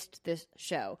missed this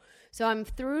show. So I'm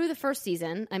through the first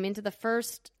season. I'm into the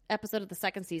first episode of the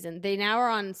second season. They now are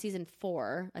on season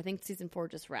 4. I think season 4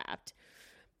 just wrapped.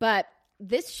 But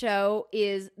this show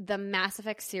is the Mass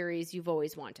Effect series you've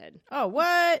always wanted. Oh,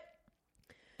 what?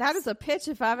 That is a pitch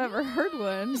if I've ever heard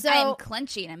one. So I'm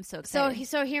clenching. I'm so excited.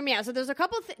 So hear me out. So there's a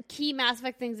couple key Mass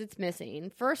Effect things it's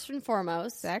missing. First and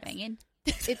foremost, sex. Banging.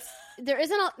 There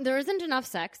isn't enough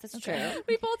sex. That's true.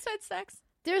 We both said sex.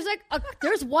 There's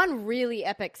there's one really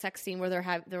epic sex scene where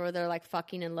they're like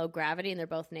fucking in low gravity and they're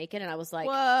both naked, and I was like,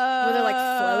 whoa. where they're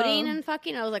like floating and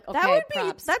fucking. I was like, okay, that would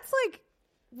props. That's like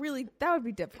really, that would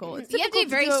be difficult. It's You have to be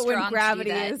very difficult to do it strong when to gravity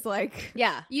do that. is like,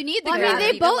 yeah. You need the Well, I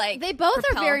gravity. mean, they both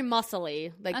propel. are very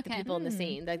muscly, like the Okay. people in the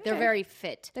scene. Like they're Okay. very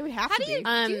fit. they would have How to do you be.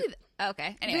 Um, do that?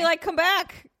 Okay. Anyway. Be like, come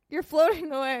back. You're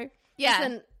floating away. yeah.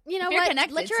 Listen, you know If you're what?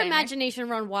 connected, Let your same, right? imagination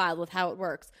run wild with how it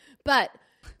works. But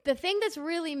the thing that's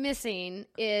really missing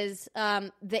is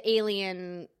the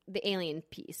alien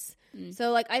piece.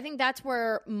 So, like, I think that's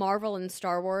where Marvel and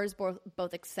Star Wars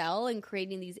both excel in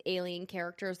creating these alien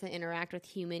characters that interact with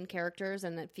human characters,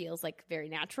 and it feels like very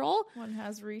natural. One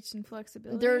has reach and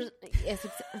flexibility.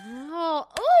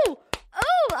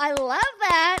 I love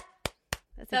that.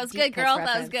 That was good, girl.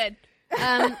 That was good.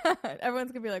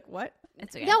 Everyone's gonna be like, what?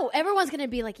 It's okay. No, everyone's gonna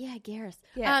be like, yeah, Garrus.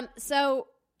 Yeah. So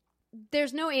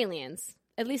there's no aliens,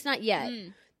 at least not yet.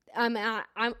 I'm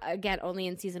again only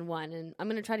in season 1, and I'm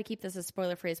gonna try to keep this as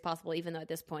spoiler free as possible, even though at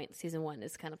this point season 1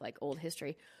 is kind of like old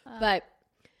history. But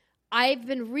I've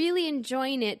been really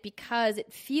enjoying it because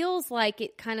it feels like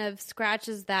it kind of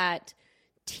scratches that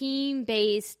team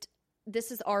based.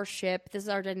 This is our ship. This is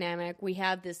our dynamic. We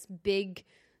have this big,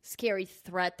 scary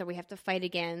threat that we have to fight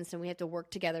against, and we have to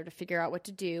work together to figure out what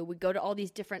to do. We go to all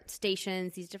these different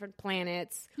stations, these different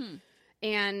planets,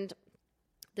 and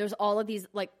there's all of these,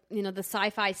 like, you know, the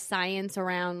sci-fi science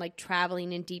around like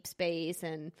traveling in deep space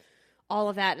and all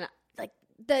of that. And like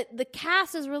the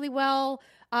cast is really well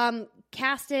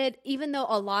casted, even though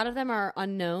a lot of them are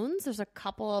unknowns. There's a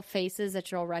couple of faces that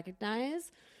you'll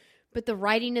recognize. But the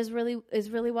writing is really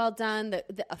well done.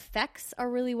 The effects are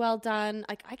really well done.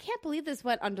 Like, I can't believe this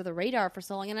went under the radar for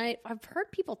so long. And I've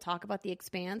heard people talk about The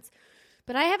Expanse,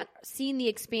 but I haven't seen The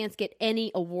Expanse get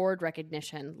any award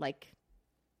recognition, like,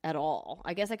 at all.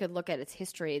 I guess I could look at its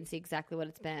history and see exactly what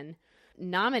it's been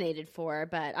nominated for,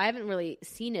 but I haven't really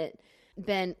seen it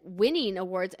been winning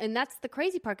awards. And that's the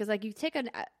crazy part, because, like, you take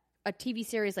a TV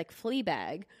series like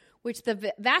Fleabag, which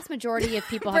the vast majority of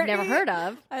people have never heard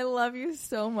of. I love you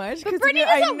so much. But Brittany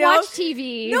doesn't watch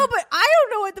TV. No, but I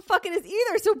don't know what the fuck it is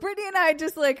either. So Brittany and I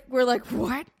just we're like,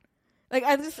 what? Like,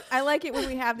 I like it when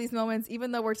we have these moments,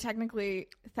 even though we're technically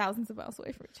thousands of miles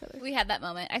away from each other. We had that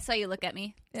moment. I saw you look at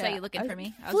me. I saw you looking for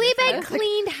me. Fleabag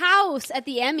cleaned house at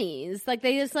the Emmys. Like,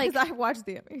 they just like. Because I watched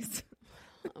the Emmys.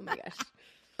 Oh my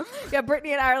gosh. Yeah,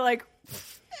 Brittany and I are like,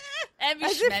 as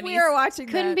if we are watching.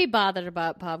 Couldn't be bothered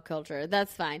about pop culture.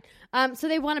 That's fine. So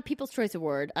they won a People's Choice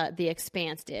Award. The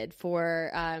Expanse did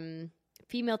for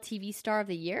female TV star of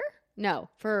the year. No,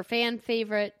 for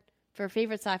favorite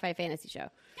sci-fi fantasy show.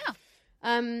 Yeah.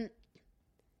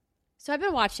 So I've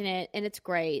been watching it, and it's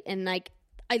great. And like,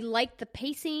 I like the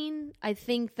pacing. I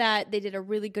think that they did a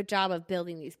really good job of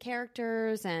building these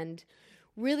characters and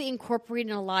really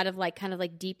incorporating a lot of like kind of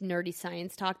like deep nerdy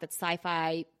science talk that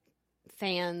sci-fi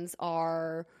fans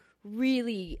are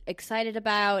really excited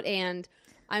about. And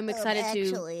I'm excited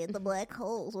actually, the black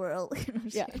holes were all.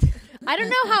 Yeah. I don't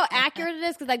know how accurate it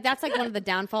is, because like that's like one of the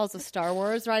downfalls of Star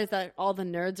Wars, right? Is that all the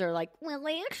nerds are like, well,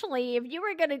 actually, if you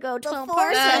were going to go to The a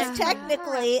Force person, is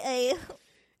technically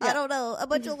I don't know, a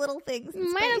bunch of little things. In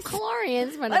space.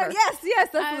 midichlorians, whatever. Yes,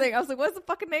 that's the thing. I was like, what's the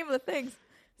fucking name of the things?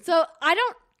 So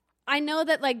I know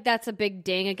that like that's a big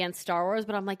ding against Star Wars,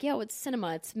 but I'm like, yo, it's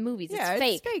cinema, it's movies, Yeah, it's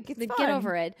fake. It's Like, fun. get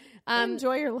over it.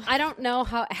 Enjoy your life. I don't know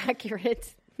how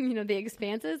accurate The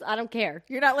Expanse is. I don't care.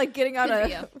 You're not like getting out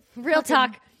Good a for Real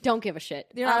talk. Don't give a shit.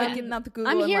 You're not like getting out the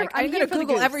Google. I'm and here- like, I'm I'm here going for to the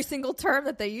Google goose. every single term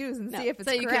that they use and see if it's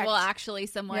So you correct. can actually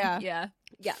someone. Yeah.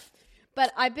 Yeah.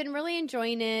 But I've been really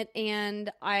enjoying it,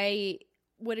 and I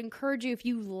would encourage you, if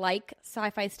you like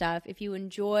sci-fi stuff, if you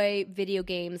enjoy video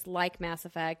games like Mass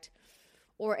Effect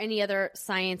or any other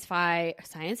sci-fi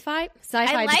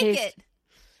I like based,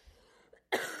 it.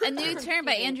 A new term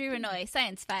by Andrew Renoy,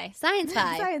 Science Fi. Science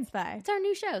Fi. Science Fi. It's our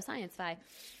new show, Science Fi.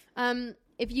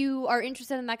 If you are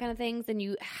interested in that kind of things, and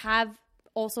you have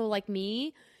also, like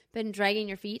me, been dragging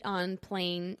your feet on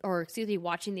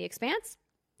watching The Expanse,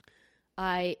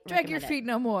 I Drag your feet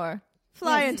no more.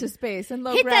 Fly into space and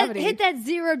low hit gravity. Hit that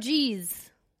 0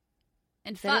 G's.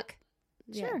 And fuck.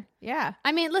 Sure. Yeah.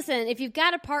 I mean, listen, if you've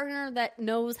got a partner that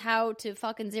knows how to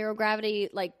fucking zero gravity,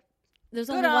 like, there's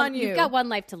only one. You've got one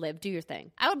life to live. Do your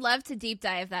thing. I would love to deep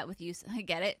dive that with you.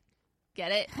 Get it?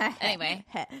 Anyway,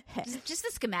 just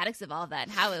the schematics of all of that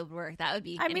and how it would work. That would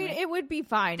be. I mean, it would be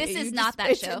fine. This is not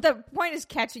that show. The point is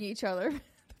catching each other. The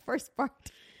first part.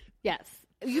 Yes.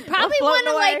 You probably want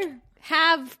to, like,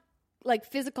 have, like,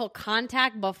 physical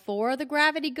contact before the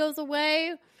gravity goes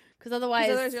away. Because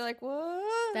otherwise you're like,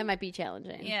 what? That might be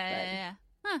challenging. Yeah.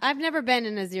 Huh. I've never been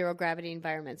in a zero gravity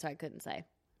environment, so I couldn't say.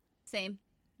 Same.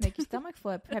 Make your stomach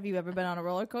flip. Have you ever been on a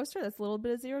roller coaster? That's a little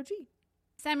bit of 0 G.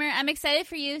 Summer, I'm excited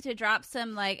for you to drop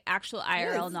some, like, actual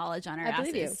IRL knowledge on our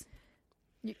asses.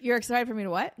 You're excited for me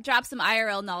to what? Drop some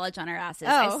IRL knowledge on our asses.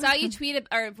 Oh. I saw you tweet,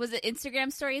 or was it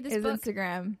Instagram story of this book?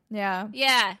 Instagram. Yeah.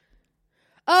 Yeah.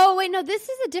 Oh, wait, no, this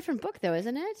is a different book, though,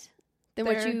 isn't it? Than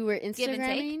what They're you were give and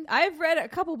Instagramming? I've read a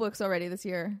couple books already this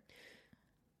year.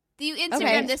 You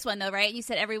Instagram this one, though, right? You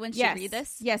said everyone should read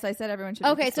this? Yes, I said everyone should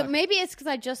read Okay, this so book. maybe it's because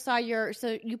I just saw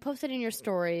so you posted in your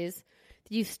stories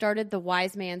that you started The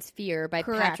Wise Man's Fear by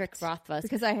Correct. Patrick Rothfuss.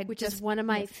 Because I had which just is one of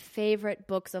my favorite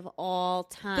books of all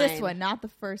time. This one, not the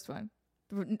first one.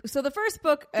 So the first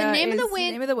book Name of the is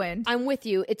Wind. Name of the Wind. I'm with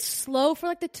you. It's slow for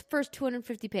like the first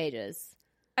 250 pages.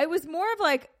 I was more of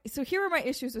like, so here are my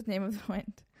issues with Name of the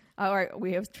Wind. All right,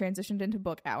 we have transitioned into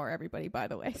book hour, everybody, by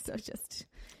the way. So just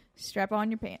strap on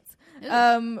your pants.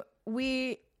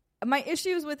 My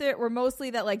issues with it were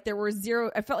mostly that, like, there were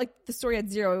I felt like the story had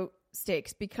zero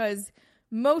stakes because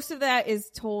most of that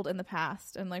is told in the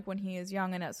past and, like, when he is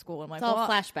young and at school. I'm like, it's all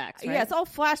flashbacks, right? Yeah, it's all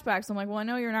flashbacks. I'm like, well, I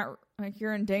know you're not, like,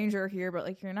 you're in danger here, but,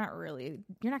 like, you're not going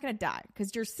to die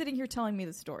because you're sitting here telling me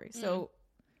the story. So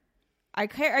I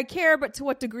care, but to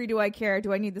what degree do I care?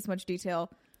 Do I need this much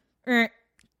detail?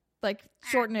 Like,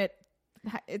 shorten it.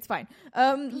 It's fine.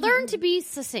 Learn to be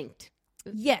succinct.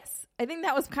 Yes. I think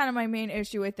that was kind of my main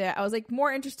issue with it. I was, like,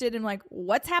 more interested in, like,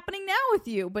 what's happening now with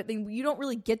you? But then you don't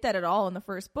really get that at all in the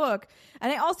first book.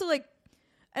 And I also, like,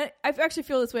 I actually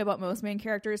feel this way about most main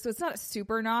characters, so it's not a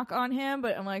super knock on him,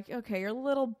 but I'm like, okay, you're a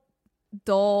little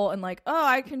dull and, like, oh,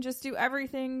 I can just do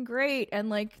everything great. And,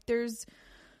 like, there's,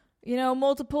 you know,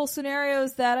 multiple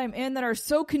scenarios that I'm in that are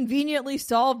so conveniently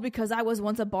solved because I was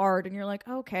once a bard. And you're like,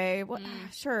 okay, well,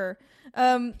 sure.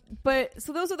 But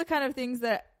so those are the kind of things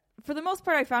that, for the most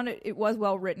part, I found it was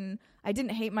well written. I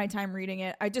didn't hate my time reading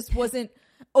it. I just wasn't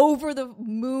over the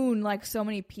moon like so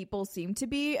many people seem to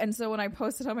be. And so when I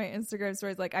posted on my Instagram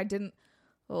stories, like, I didn't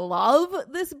love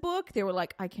this book, they were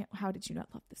like, how did you not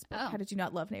love this book? How did you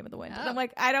not love Name of the Wind? And I'm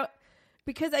like,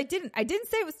 because I didn't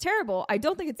say it was terrible. I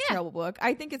don't think it's a terrible book.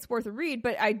 I think it's worth a read,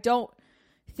 but I don't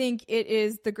think it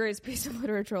is the greatest piece of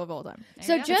literature of all time.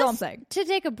 So That's all I'm saying. To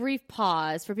take a brief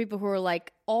pause for people who are,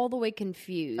 like, all the way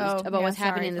confused about what's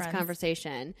happening in this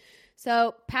conversation.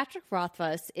 So Patrick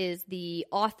Rothfuss is the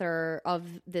author of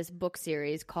this book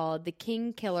series called The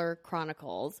Kingkiller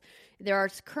Chronicles. There are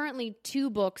currently 2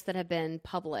 books that have been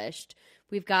published.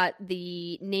 We've got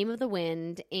The Name of the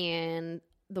Wind and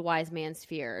The Wise Man's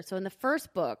Fear. So in the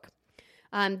first book,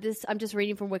 I'm just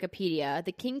reading from Wikipedia.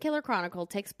 The Kingkiller Chronicle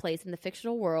takes place in the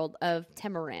fictional world of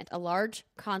Temerant, a large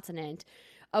continent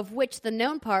of which the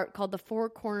known part, called the Four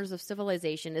Corners of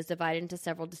Civilization, is divided into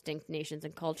several distinct nations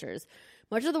and cultures.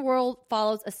 Much of the world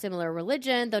follows a similar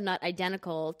religion, though not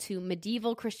identical to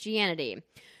medieval Christianity.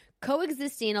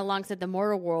 Coexisting alongside the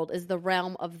mortal world is the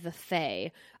realm of the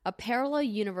Fae, a parallel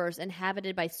universe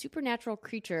inhabited by supernatural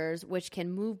creatures which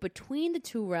can move between the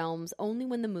 2 realms only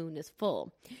when the moon is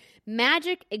full.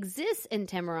 Magic exists in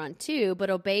Temerant too, but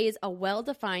obeys a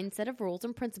well-defined set of rules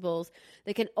and principles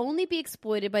that can only be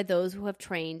exploited by those who have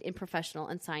trained in professional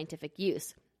and scientific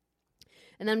use.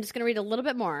 And then I'm just going to read a little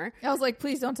bit more. I was like,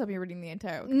 please don't tell me you're reading the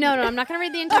entire book. No, I'm not going to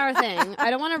read the entire thing.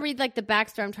 I don't want to read, like, the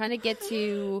backstory. I'm trying to get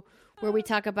to where we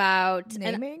talk about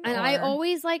naming. And I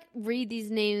always, like, read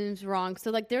these names wrong. So,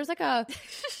 like, there's, like, a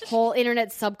whole internet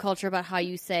subculture about how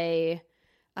you say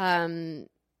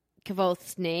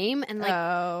Kavoth's name. And, like,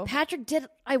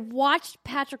 I watched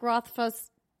Patrick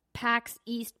Rothfuss PAX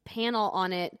East panel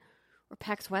on it, or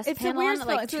PAX West panel on it,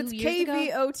 like, 2 years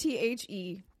ago. It's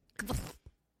Kvothe.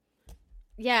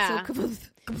 Yeah. So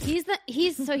he's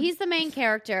the main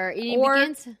character. Or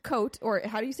Coat, or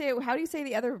how do you say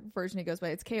the other version he goes by?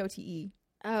 It's Kote.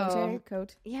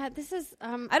 Cote. Yeah, this is I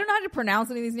don't know how to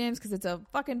pronounce any of these names because it's a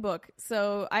fucking book.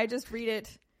 So I just read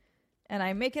it and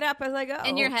I make it up as I go.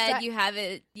 In your head, you have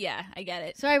it. Yeah, I get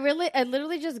it. So I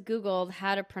literally just Googled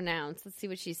how to pronounce. Let's see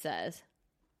what she says.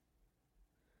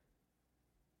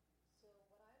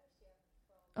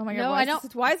 Oh my god! No,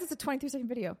 why is this a 23-second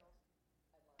video?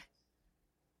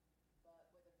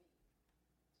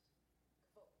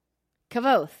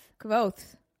 Kavoth,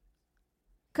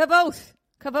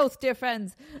 dear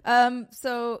friends.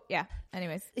 So yeah.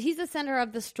 Anyways, he's the center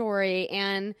of the story,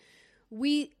 and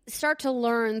we start to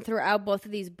learn throughout both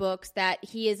of these books that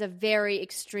he is a very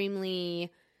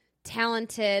extremely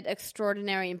talented,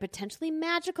 extraordinary, and potentially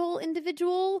magical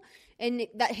individual, and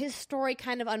that his story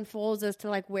kind of unfolds as to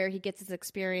like where he gets his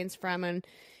experience from,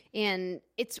 and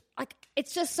it's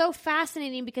just so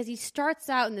fascinating because he starts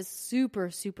out in this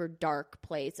super, super dark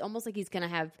place, almost like he's gonna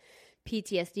have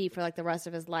PTSD for like the rest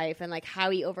of his life, and like how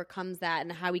he overcomes that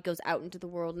and how he goes out into the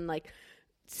world and like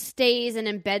stays and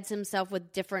embeds himself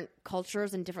with different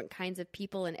cultures and different kinds of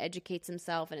people and educates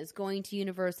himself and is going to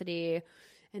university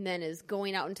and then is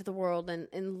going out into the world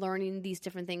and learning these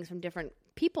different things from different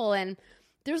people. And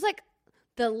there's like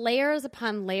the layers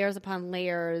upon layers upon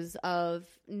layers of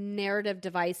narrative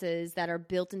devices that are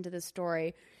built into this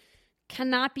story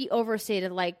cannot be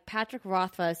overstated. Like, Patrick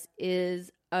Rothfuss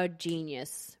is a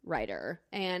genius writer,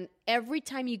 and every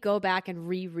time you go back and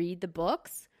reread the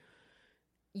books,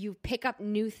 you pick up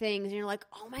new things and you're like,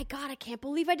 oh my god, I can't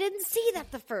believe I didn't see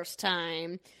that the first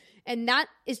time. And that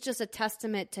is just a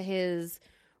testament to his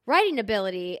writing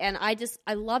ability. And I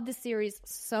love the series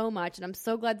so much, and I'm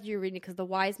so glad that you're reading it because The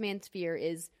Wise Man's Fear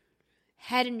is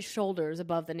head and shoulders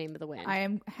above The Name of the Wind. I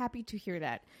am happy to hear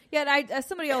that. Yeah, and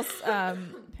somebody else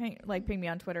pinged me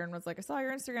on Twitter and was like, I saw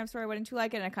your Instagram story, why didn't you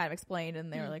like it? And I kind of explained,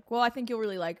 and they were like, well, I think you'll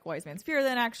really like Wise Man's Fear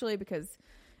then, actually, because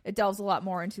it delves a lot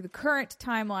more into the current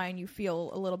timeline. You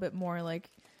feel a little bit more like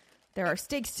there are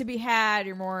stakes to be had,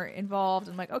 you're more involved.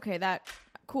 I'm like, okay,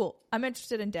 cool. I'm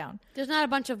interested and down. There's not a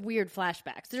bunch of weird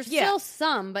flashbacks. There's still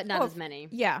some, but not as many.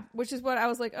 Yeah, which is what I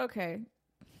was like, okay,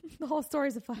 the whole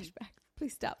story's a flashback.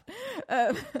 Please stop.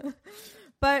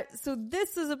 But so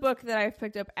this is a book that I've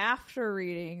picked up after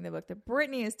reading the book that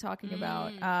Brittany is talking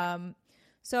about.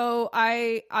 So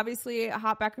I obviously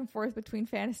hop back and forth between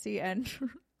fantasy and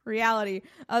reality.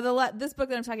 This book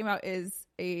that I'm talking about is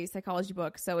a psychology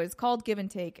book. So it's called Give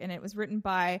and Take, and it was written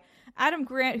by Adam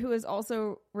Grant, who has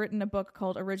also written a book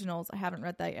called Originals. I haven't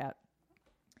read that yet.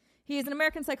 He is an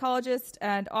American psychologist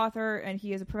and author, and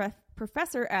he is a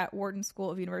professor at Wharton School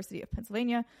of University of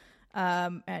Pennsylvania.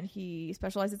 And he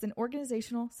specializes in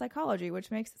organizational psychology, which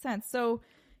makes sense. So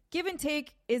Give and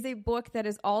Take is a book that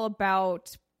is all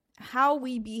about how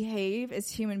we behave as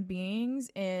human beings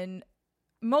in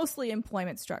mostly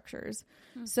employment structures.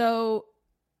 So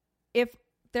if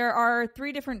there are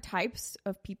 3 different types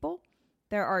of people,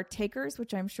 there are takers,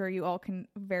 which I'm sure you all can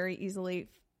very easily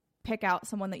pick out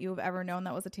someone that you have ever known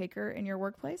that was a taker in your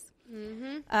workplace.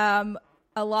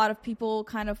 A lot of people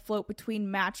kind of float between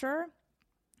matcher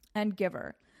and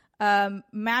giver.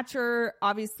 Matcher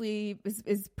obviously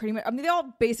is pretty much, I mean, they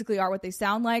all basically are what they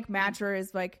sound like. Matcher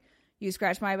is like, you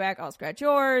scratch my back, I'll scratch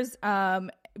yours.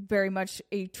 Very much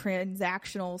a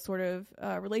transactional sort of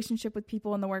relationship with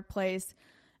people in the workplace.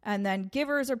 And then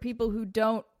givers are people who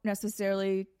don't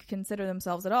necessarily consider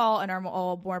themselves at all and are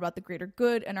all more about the greater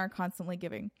good and are constantly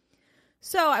giving.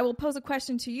 So I will pose a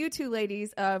question to you two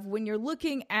ladies of, when you're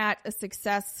looking at a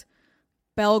success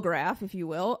bell graph, if you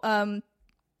will,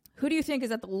 who do you think is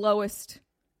at the lowest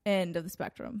end of the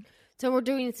spectrum? So we're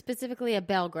doing specifically a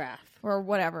bell graph. Or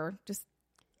whatever. Just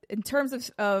in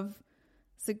terms of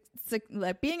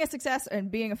like being a success and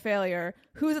being a failure,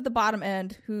 who's at the bottom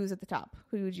end, who's at the top?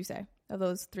 Who would you say of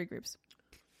those 3 groups?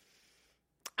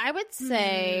 I would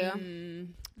say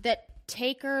that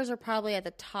takers are probably at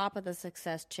the top of the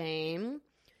success chain,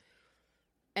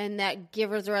 and that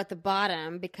givers are at the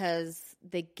bottom because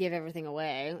they give everything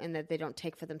away and that they don't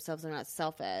take for themselves. They're not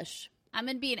selfish. I'm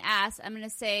going to be an ass. I'm going to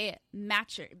say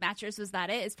matchers, was that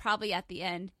it? Is probably at the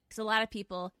end, because a lot of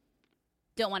people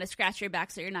don't want to scratch your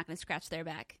back, so you're not going to scratch their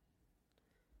back.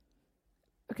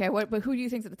 Okay, but who do you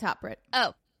think's at the top, Britt?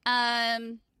 Oh,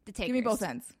 the takers. Give me both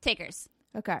ends. Takers.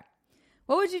 Okay.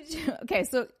 What would you do? Okay,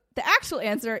 so the actual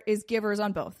answer is givers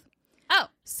on both. Oh.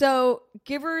 So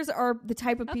givers are the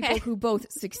type of people who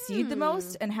both succeed the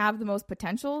most and have the most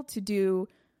potential to do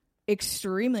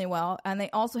extremely well, and they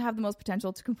also have the most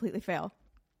potential to completely fail.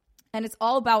 And it's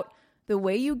all about the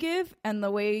way you give and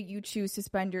the way you choose to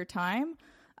spend your time.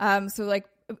 So like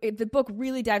the book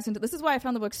really dives into, this is why I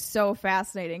found the book so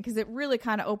fascinating, because it really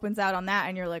kind of opens out on that,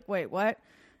 and you're like, wait, what?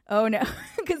 Oh no,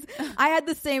 because I had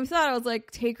the same thought. I was like,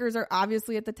 takers are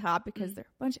obviously at the top because they're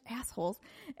a bunch of assholes,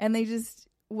 and they just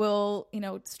will,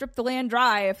 strip the land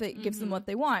dry if it gives them what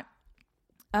they want.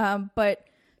 But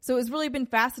so it's really been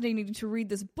fascinating to read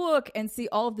this book and see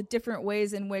all of the different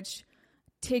ways in which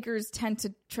takers tend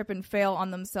to trip and fail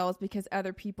on themselves because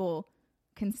other people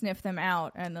can sniff them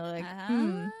out, and they're like,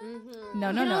 no. You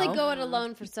can only go it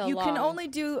alone for so long.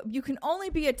 You can only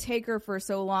be a taker for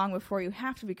so long before you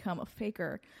have to become a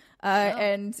faker.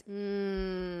 And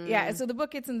yeah, so the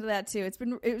book gets into that too.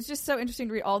 It was just so interesting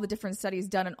to read all the different studies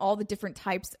done and all the different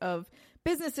types of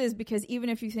businesses, because even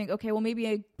if you think, okay, well,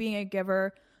 maybe being a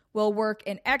giver will work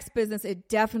in X business, it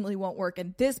definitely won't work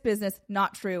in this business.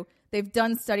 Not true. They've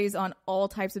done studies on all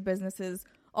types of businesses,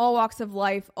 all walks of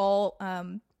life, all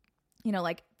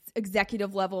like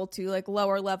executive level to like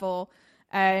lower level.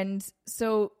 And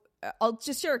so I'll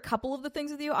just share a couple of the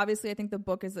things with you. Obviously, I think the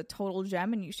book is a total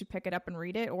gem and you should pick it up and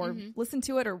read it, or listen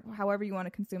to it, or however you want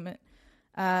to consume it.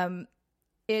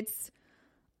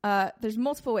 There's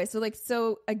multiple ways.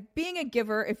 So being a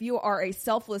giver, if you are a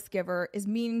selfless giver,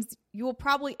 means you will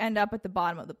probably end up at the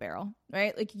bottom of the barrel,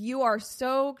 right? Like you are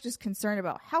so just concerned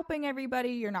about helping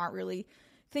everybody. You're not really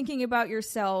thinking about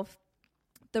yourself.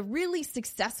 The really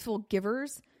successful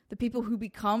givers, the people who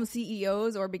become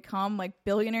CEOs or become like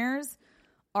billionaires,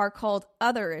 are called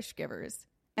otherish givers.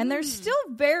 And they're still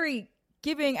very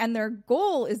giving, and their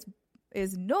goal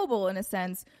is noble in a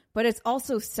sense, but it's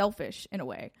also selfish in a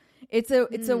way. It's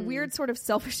a weird sort of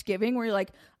selfish giving where you're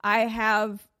like, I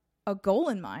have a goal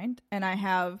in mind and I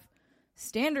have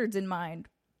standards in mind,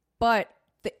 but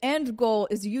the end goal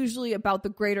is usually about the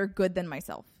greater good than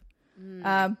myself.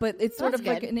 But it's sort of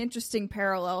like an interesting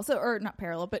parallel. So, or not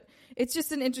parallel, but it's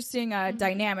just an interesting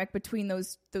dynamic between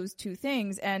those two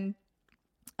things. And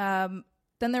then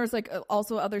there was like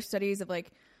also other studies of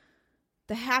like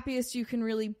the happiest you can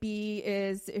really be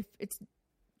is if it's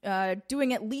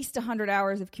doing at least 100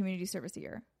 hours of community service a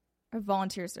year, or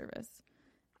volunteer service.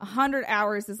 100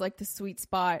 hours is like the sweet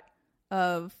spot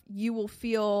of you will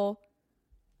feel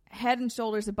head and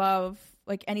shoulders above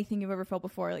like anything you've ever felt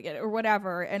before, like or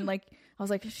whatever. And like I was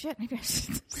like, shit, maybe I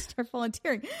should start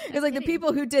volunteering. It's like the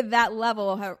people who did that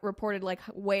level have reported like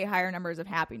way higher numbers of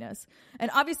happiness.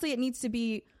 And obviously it needs to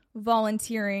be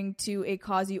volunteering to a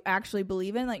cause you actually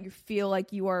believe in, like you feel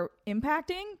like you are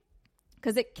impacting,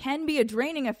 because it can be a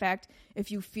draining effect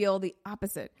if you feel the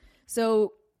opposite.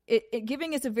 So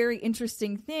giving is a very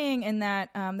interesting thing in that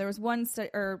there was one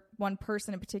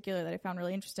person in particular that I found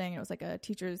really interesting. It was like a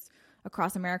teachers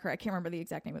across America. I can't remember the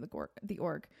exact name of the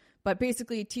org, but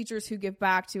basically teachers who give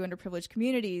back to underprivileged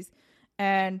communities.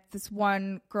 And this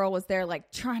one girl was there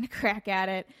like trying to crack at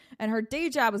it, and her day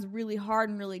job was really hard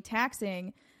and really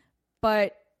taxing,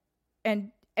 but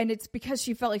and it's because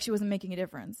she felt like she wasn't making a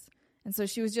difference. And so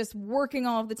she was just working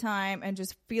all of the time and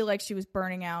just feel like she was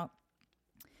burning out.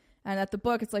 And at the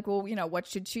book, it's like, well, what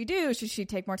should she do? Should she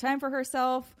take more time for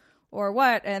herself or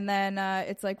what? And then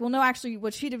it's like, well, no, actually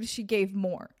what she did was she gave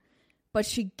more. But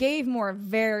she gave more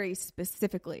very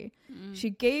specifically.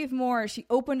 She gave more. She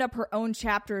opened up her own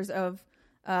chapters of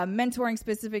mentoring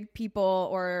specific people,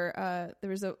 or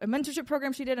there was a mentorship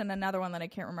program she did and another one that I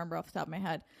can't remember off the top of my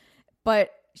head.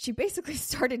 But she basically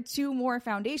started 2 more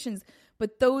foundations,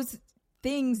 but those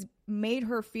things made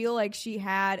her feel like she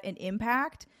had an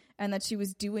impact and that she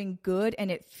was doing good,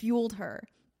 and it fueled her.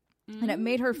 And it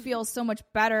made her feel so much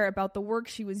better about the work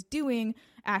she was doing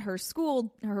at her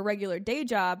school, her regular day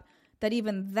job, that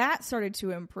even that started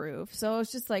to improve. So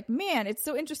it's just like, man, it's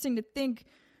so interesting to think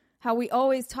how we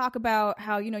always talk about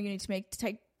how, you need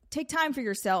to take time for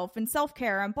yourself and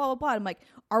self-care and blah, blah, blah. I'm like,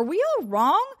 are we all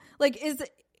wrong? Like,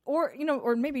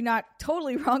 or maybe not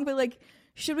totally wrong, but like,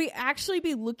 should we actually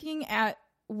be looking at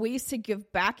ways to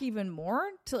give back even more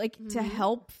to to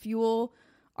help fuel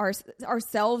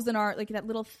ourselves and our, like that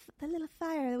little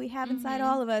fire that we have inside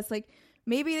all of us? Like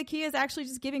maybe the key is actually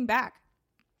just giving back.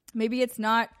 Maybe it's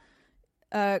not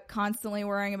constantly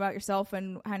worrying about yourself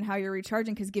and how you're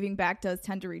recharging, because giving back does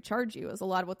tend to recharge you, is a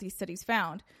lot of what these studies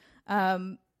found.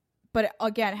 But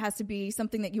again, it has to be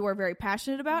something that you are very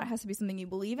passionate about. It has to be something you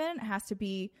believe in. It has to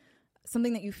be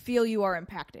something that you feel you are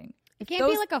impacting. It can't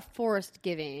be like a forced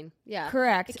giving. Yeah.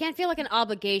 Correct. It can't feel like an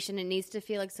obligation. It needs to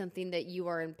feel like something that you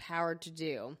are empowered to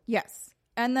do. Yes.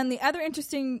 And then the other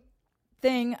interesting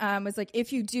thing is like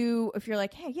if you're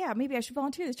like, hey, yeah, maybe I should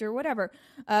volunteer this year or whatever.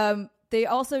 They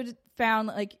also found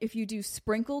like if you do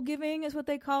sprinkle giving is what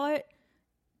they call it.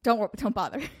 Don't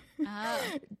bother. Oh.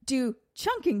 Do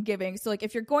chunking giving. So like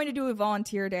if you're going to do a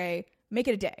volunteer day, make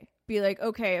it a day. Be like,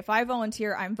 okay, if I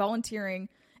volunteer, I'm volunteering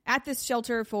at this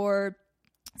shelter for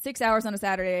 6 hours on a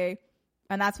Saturday,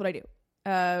 and that's what I do.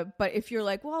 But if you're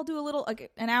like, well, I'll do a little,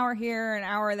 like an hour here, an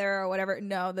hour there, or whatever.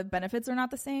 No, the benefits are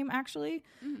not the same actually,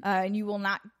 and you will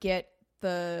not get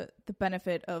the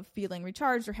benefit of feeling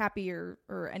recharged or happy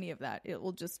or any of that. It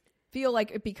will just feel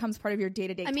like it becomes part of your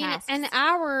day-to-day tasks. An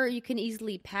hour you can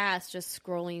easily pass just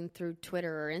scrolling through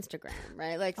Twitter or Instagram,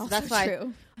 right? Like so that's why.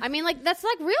 True. I mean, like that's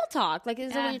like real talk. Like so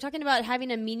when you're talking about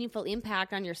having a meaningful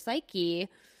impact on your psyche.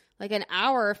 Like an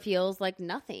hour feels like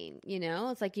nothing, you know?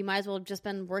 It's like you might as well have just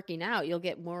been working out. You'll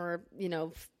get more, you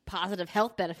know, positive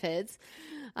health benefits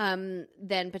than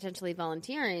potentially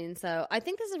volunteering. So I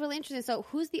think this is really interesting. So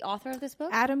who's the author of this book?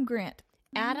 Adam Grant.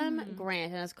 Adam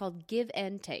Grant, and it's called Give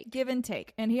and Take. Give and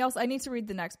Take. And he also, I need to read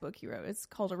the next book he wrote. It's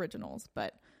called Originals,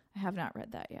 but I have not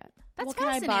read that yet. That's Can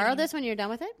I borrow this when you're done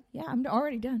with it? Yeah, I'm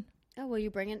already done. Oh, will you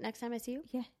bring it next time I see you?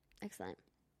 Yeah. Excellent.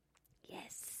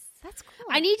 Yes. That's cool.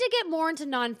 I need to get more into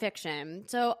nonfiction.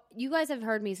 So you guys have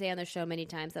heard me say on the show many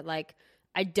times that like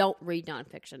I don't read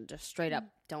nonfiction, just straight up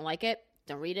don't like it,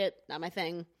 don't read it, not my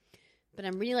thing. But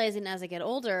I'm realizing as I get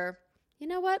older, you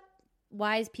know what?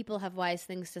 Wise people have wise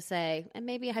things to say, and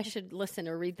maybe I should listen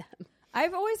or read them.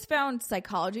 I've always found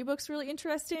psychology books really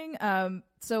interesting.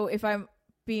 So if I'm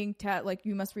being like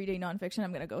you must read a nonfiction,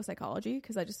 I'm going to go psychology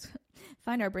because I just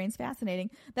find our brains fascinating.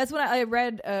 That's what I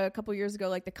read a couple years ago,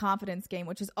 like The Confidence Game,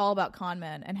 which is all about con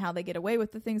men and how they get away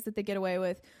with the things that they get away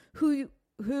with. Who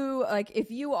like if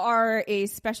you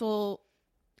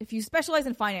specialize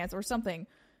in finance or something,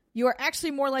 you are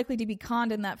actually more likely to be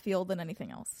conned in that field than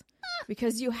anything else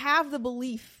because you have the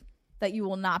belief that you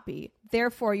will not be.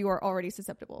 Therefore, you are already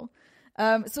susceptible.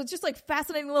 So it's just like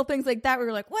fascinating little things like that where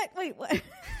you're like, what? Wait, what?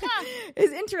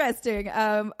 It's interesting.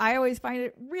 I always find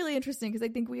it really interesting because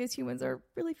I think we as humans are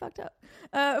really fucked up,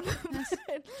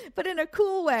 but in a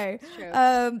cool way.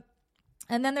 True.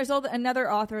 And then there's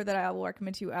another author that I will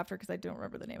recommend to you after because I don't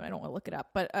remember the name. I don't want to look it up,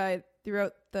 but they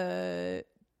wrote The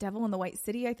Devil in the White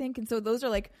City, I think. And so those are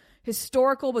like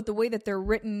historical, but the way that they're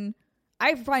written,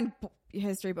 I find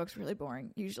history books really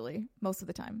boring usually most of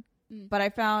the time. But I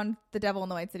found The Devil in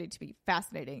the White City to be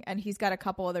fascinating. And he's got a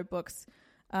couple other books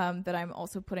that I'm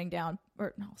also putting down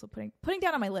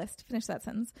on my list. Finish that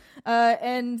sentence.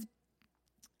 And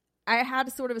I had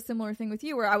sort of a similar thing with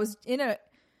you where I was in a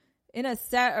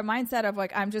mindset of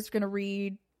like, I'm just going to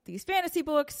read these fantasy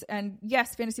books. And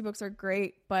yes, fantasy books are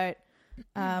great. But,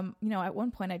 you know, at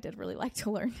one point I did really like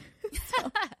to learn.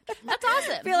 That's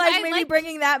awesome. I feel like maybe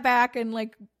bringing that back and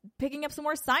like picking up some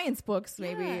more science books,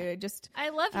 maybe. Yeah. I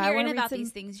love I hearing about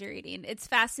these things you're reading. It's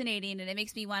fascinating, and it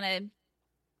makes me want to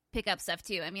pick up stuff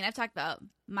too. I mean, I've talked about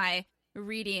my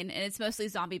reading, and it's mostly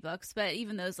zombie books, but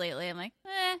even those lately, I'm like,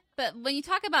 eh. But when you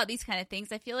talk about these kind of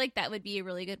things, I feel like that would be a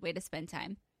really good way to spend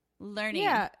time learning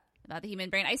about the human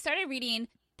brain. I started reading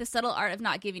The Subtle Art of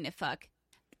Not Giving a Fuck,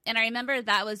 and I remember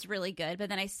that was really good, but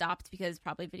then I stopped because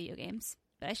probably video games.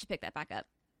 But I should pick that back up.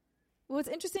 Well, it's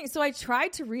interesting. So I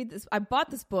tried to read this. I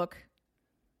bought this book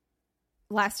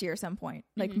last year at some point,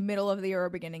 like middle of the year or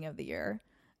beginning of the year.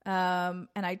 And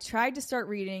I tried to start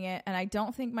reading it, and I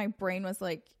don't think my brain was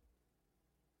like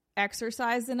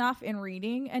exercised enough in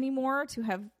reading anymore to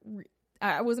have.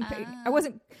 I wasn't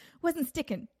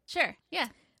sticking. Sure. Yeah.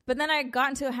 But then I got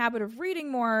into a habit of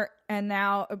reading more, and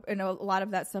now a lot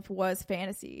of that stuff was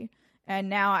fantasy. And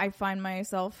now I find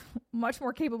myself much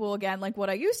more capable again, like what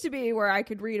I used to be, where I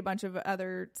could read a bunch of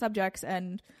other subjects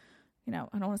and, you know,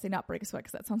 I don't want to say not break a sweat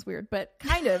because that sounds weird, but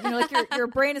kind of, you know, like your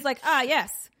brain is like,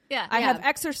 yes, I have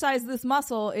exercised this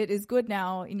muscle. It is good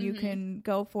now, and you can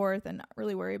go forth and not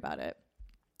really worry about it.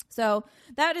 So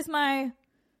that is my,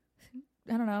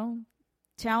 I don't know,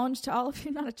 challenge to all of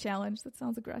you. Not a challenge. That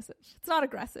sounds aggressive. It's not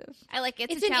aggressive. I like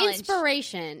it. It's a an challenge.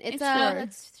 Inspiration.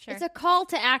 It's a call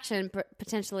to action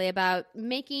potentially about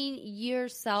making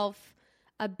yourself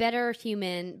a better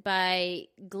human by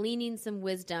gleaning some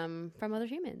wisdom from other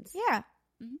humans. Yeah.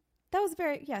 That was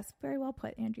very well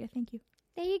put, Andrea. Thank you.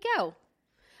 There you go.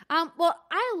 Well,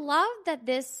 I love that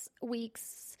this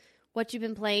week's What You've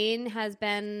Been Playing has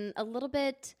been a little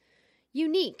bit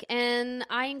unique, and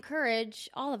I encourage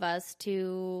all of us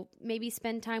to maybe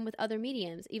spend time with other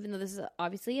mediums, even though this is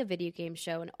obviously a video game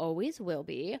show and always will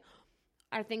be.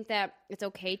 I think that it's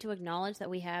okay to acknowledge that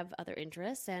we have other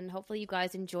interests, and hopefully you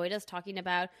guys enjoyed us talking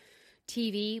about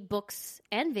TV, books,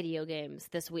 and video games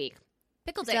this week.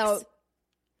 Pickle dicks.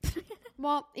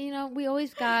 Well, you know, we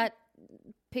always got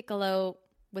Piccolo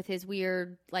with his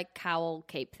weird, like, cowl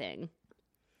cape thing.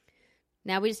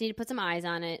 Now we just need to put some eyes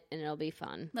on it, and it'll be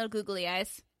fun. Little googly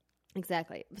eyes.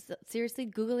 Exactly. Seriously,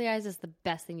 googly eyes is the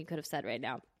best thing you could have said right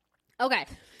now. Okay.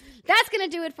 That's going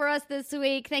to do it for us this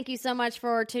week. Thank you so much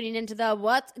for tuning into the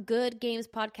What's Good Games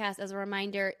podcast. As a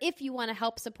reminder, if you want to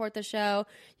help support the show,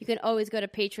 you can always go to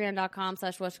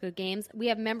patreon.com/whatsgoodgames. We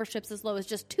have memberships as low as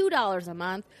just $2 a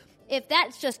month. If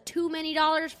that's just too many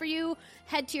dollars for you,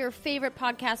 head to your favorite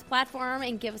podcast platform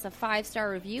and give us a 5-star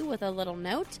review with a little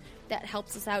note. That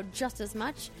helps us out just as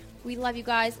much. We love you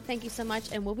guys. Thank you so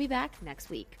much, and we'll be back next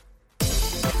week.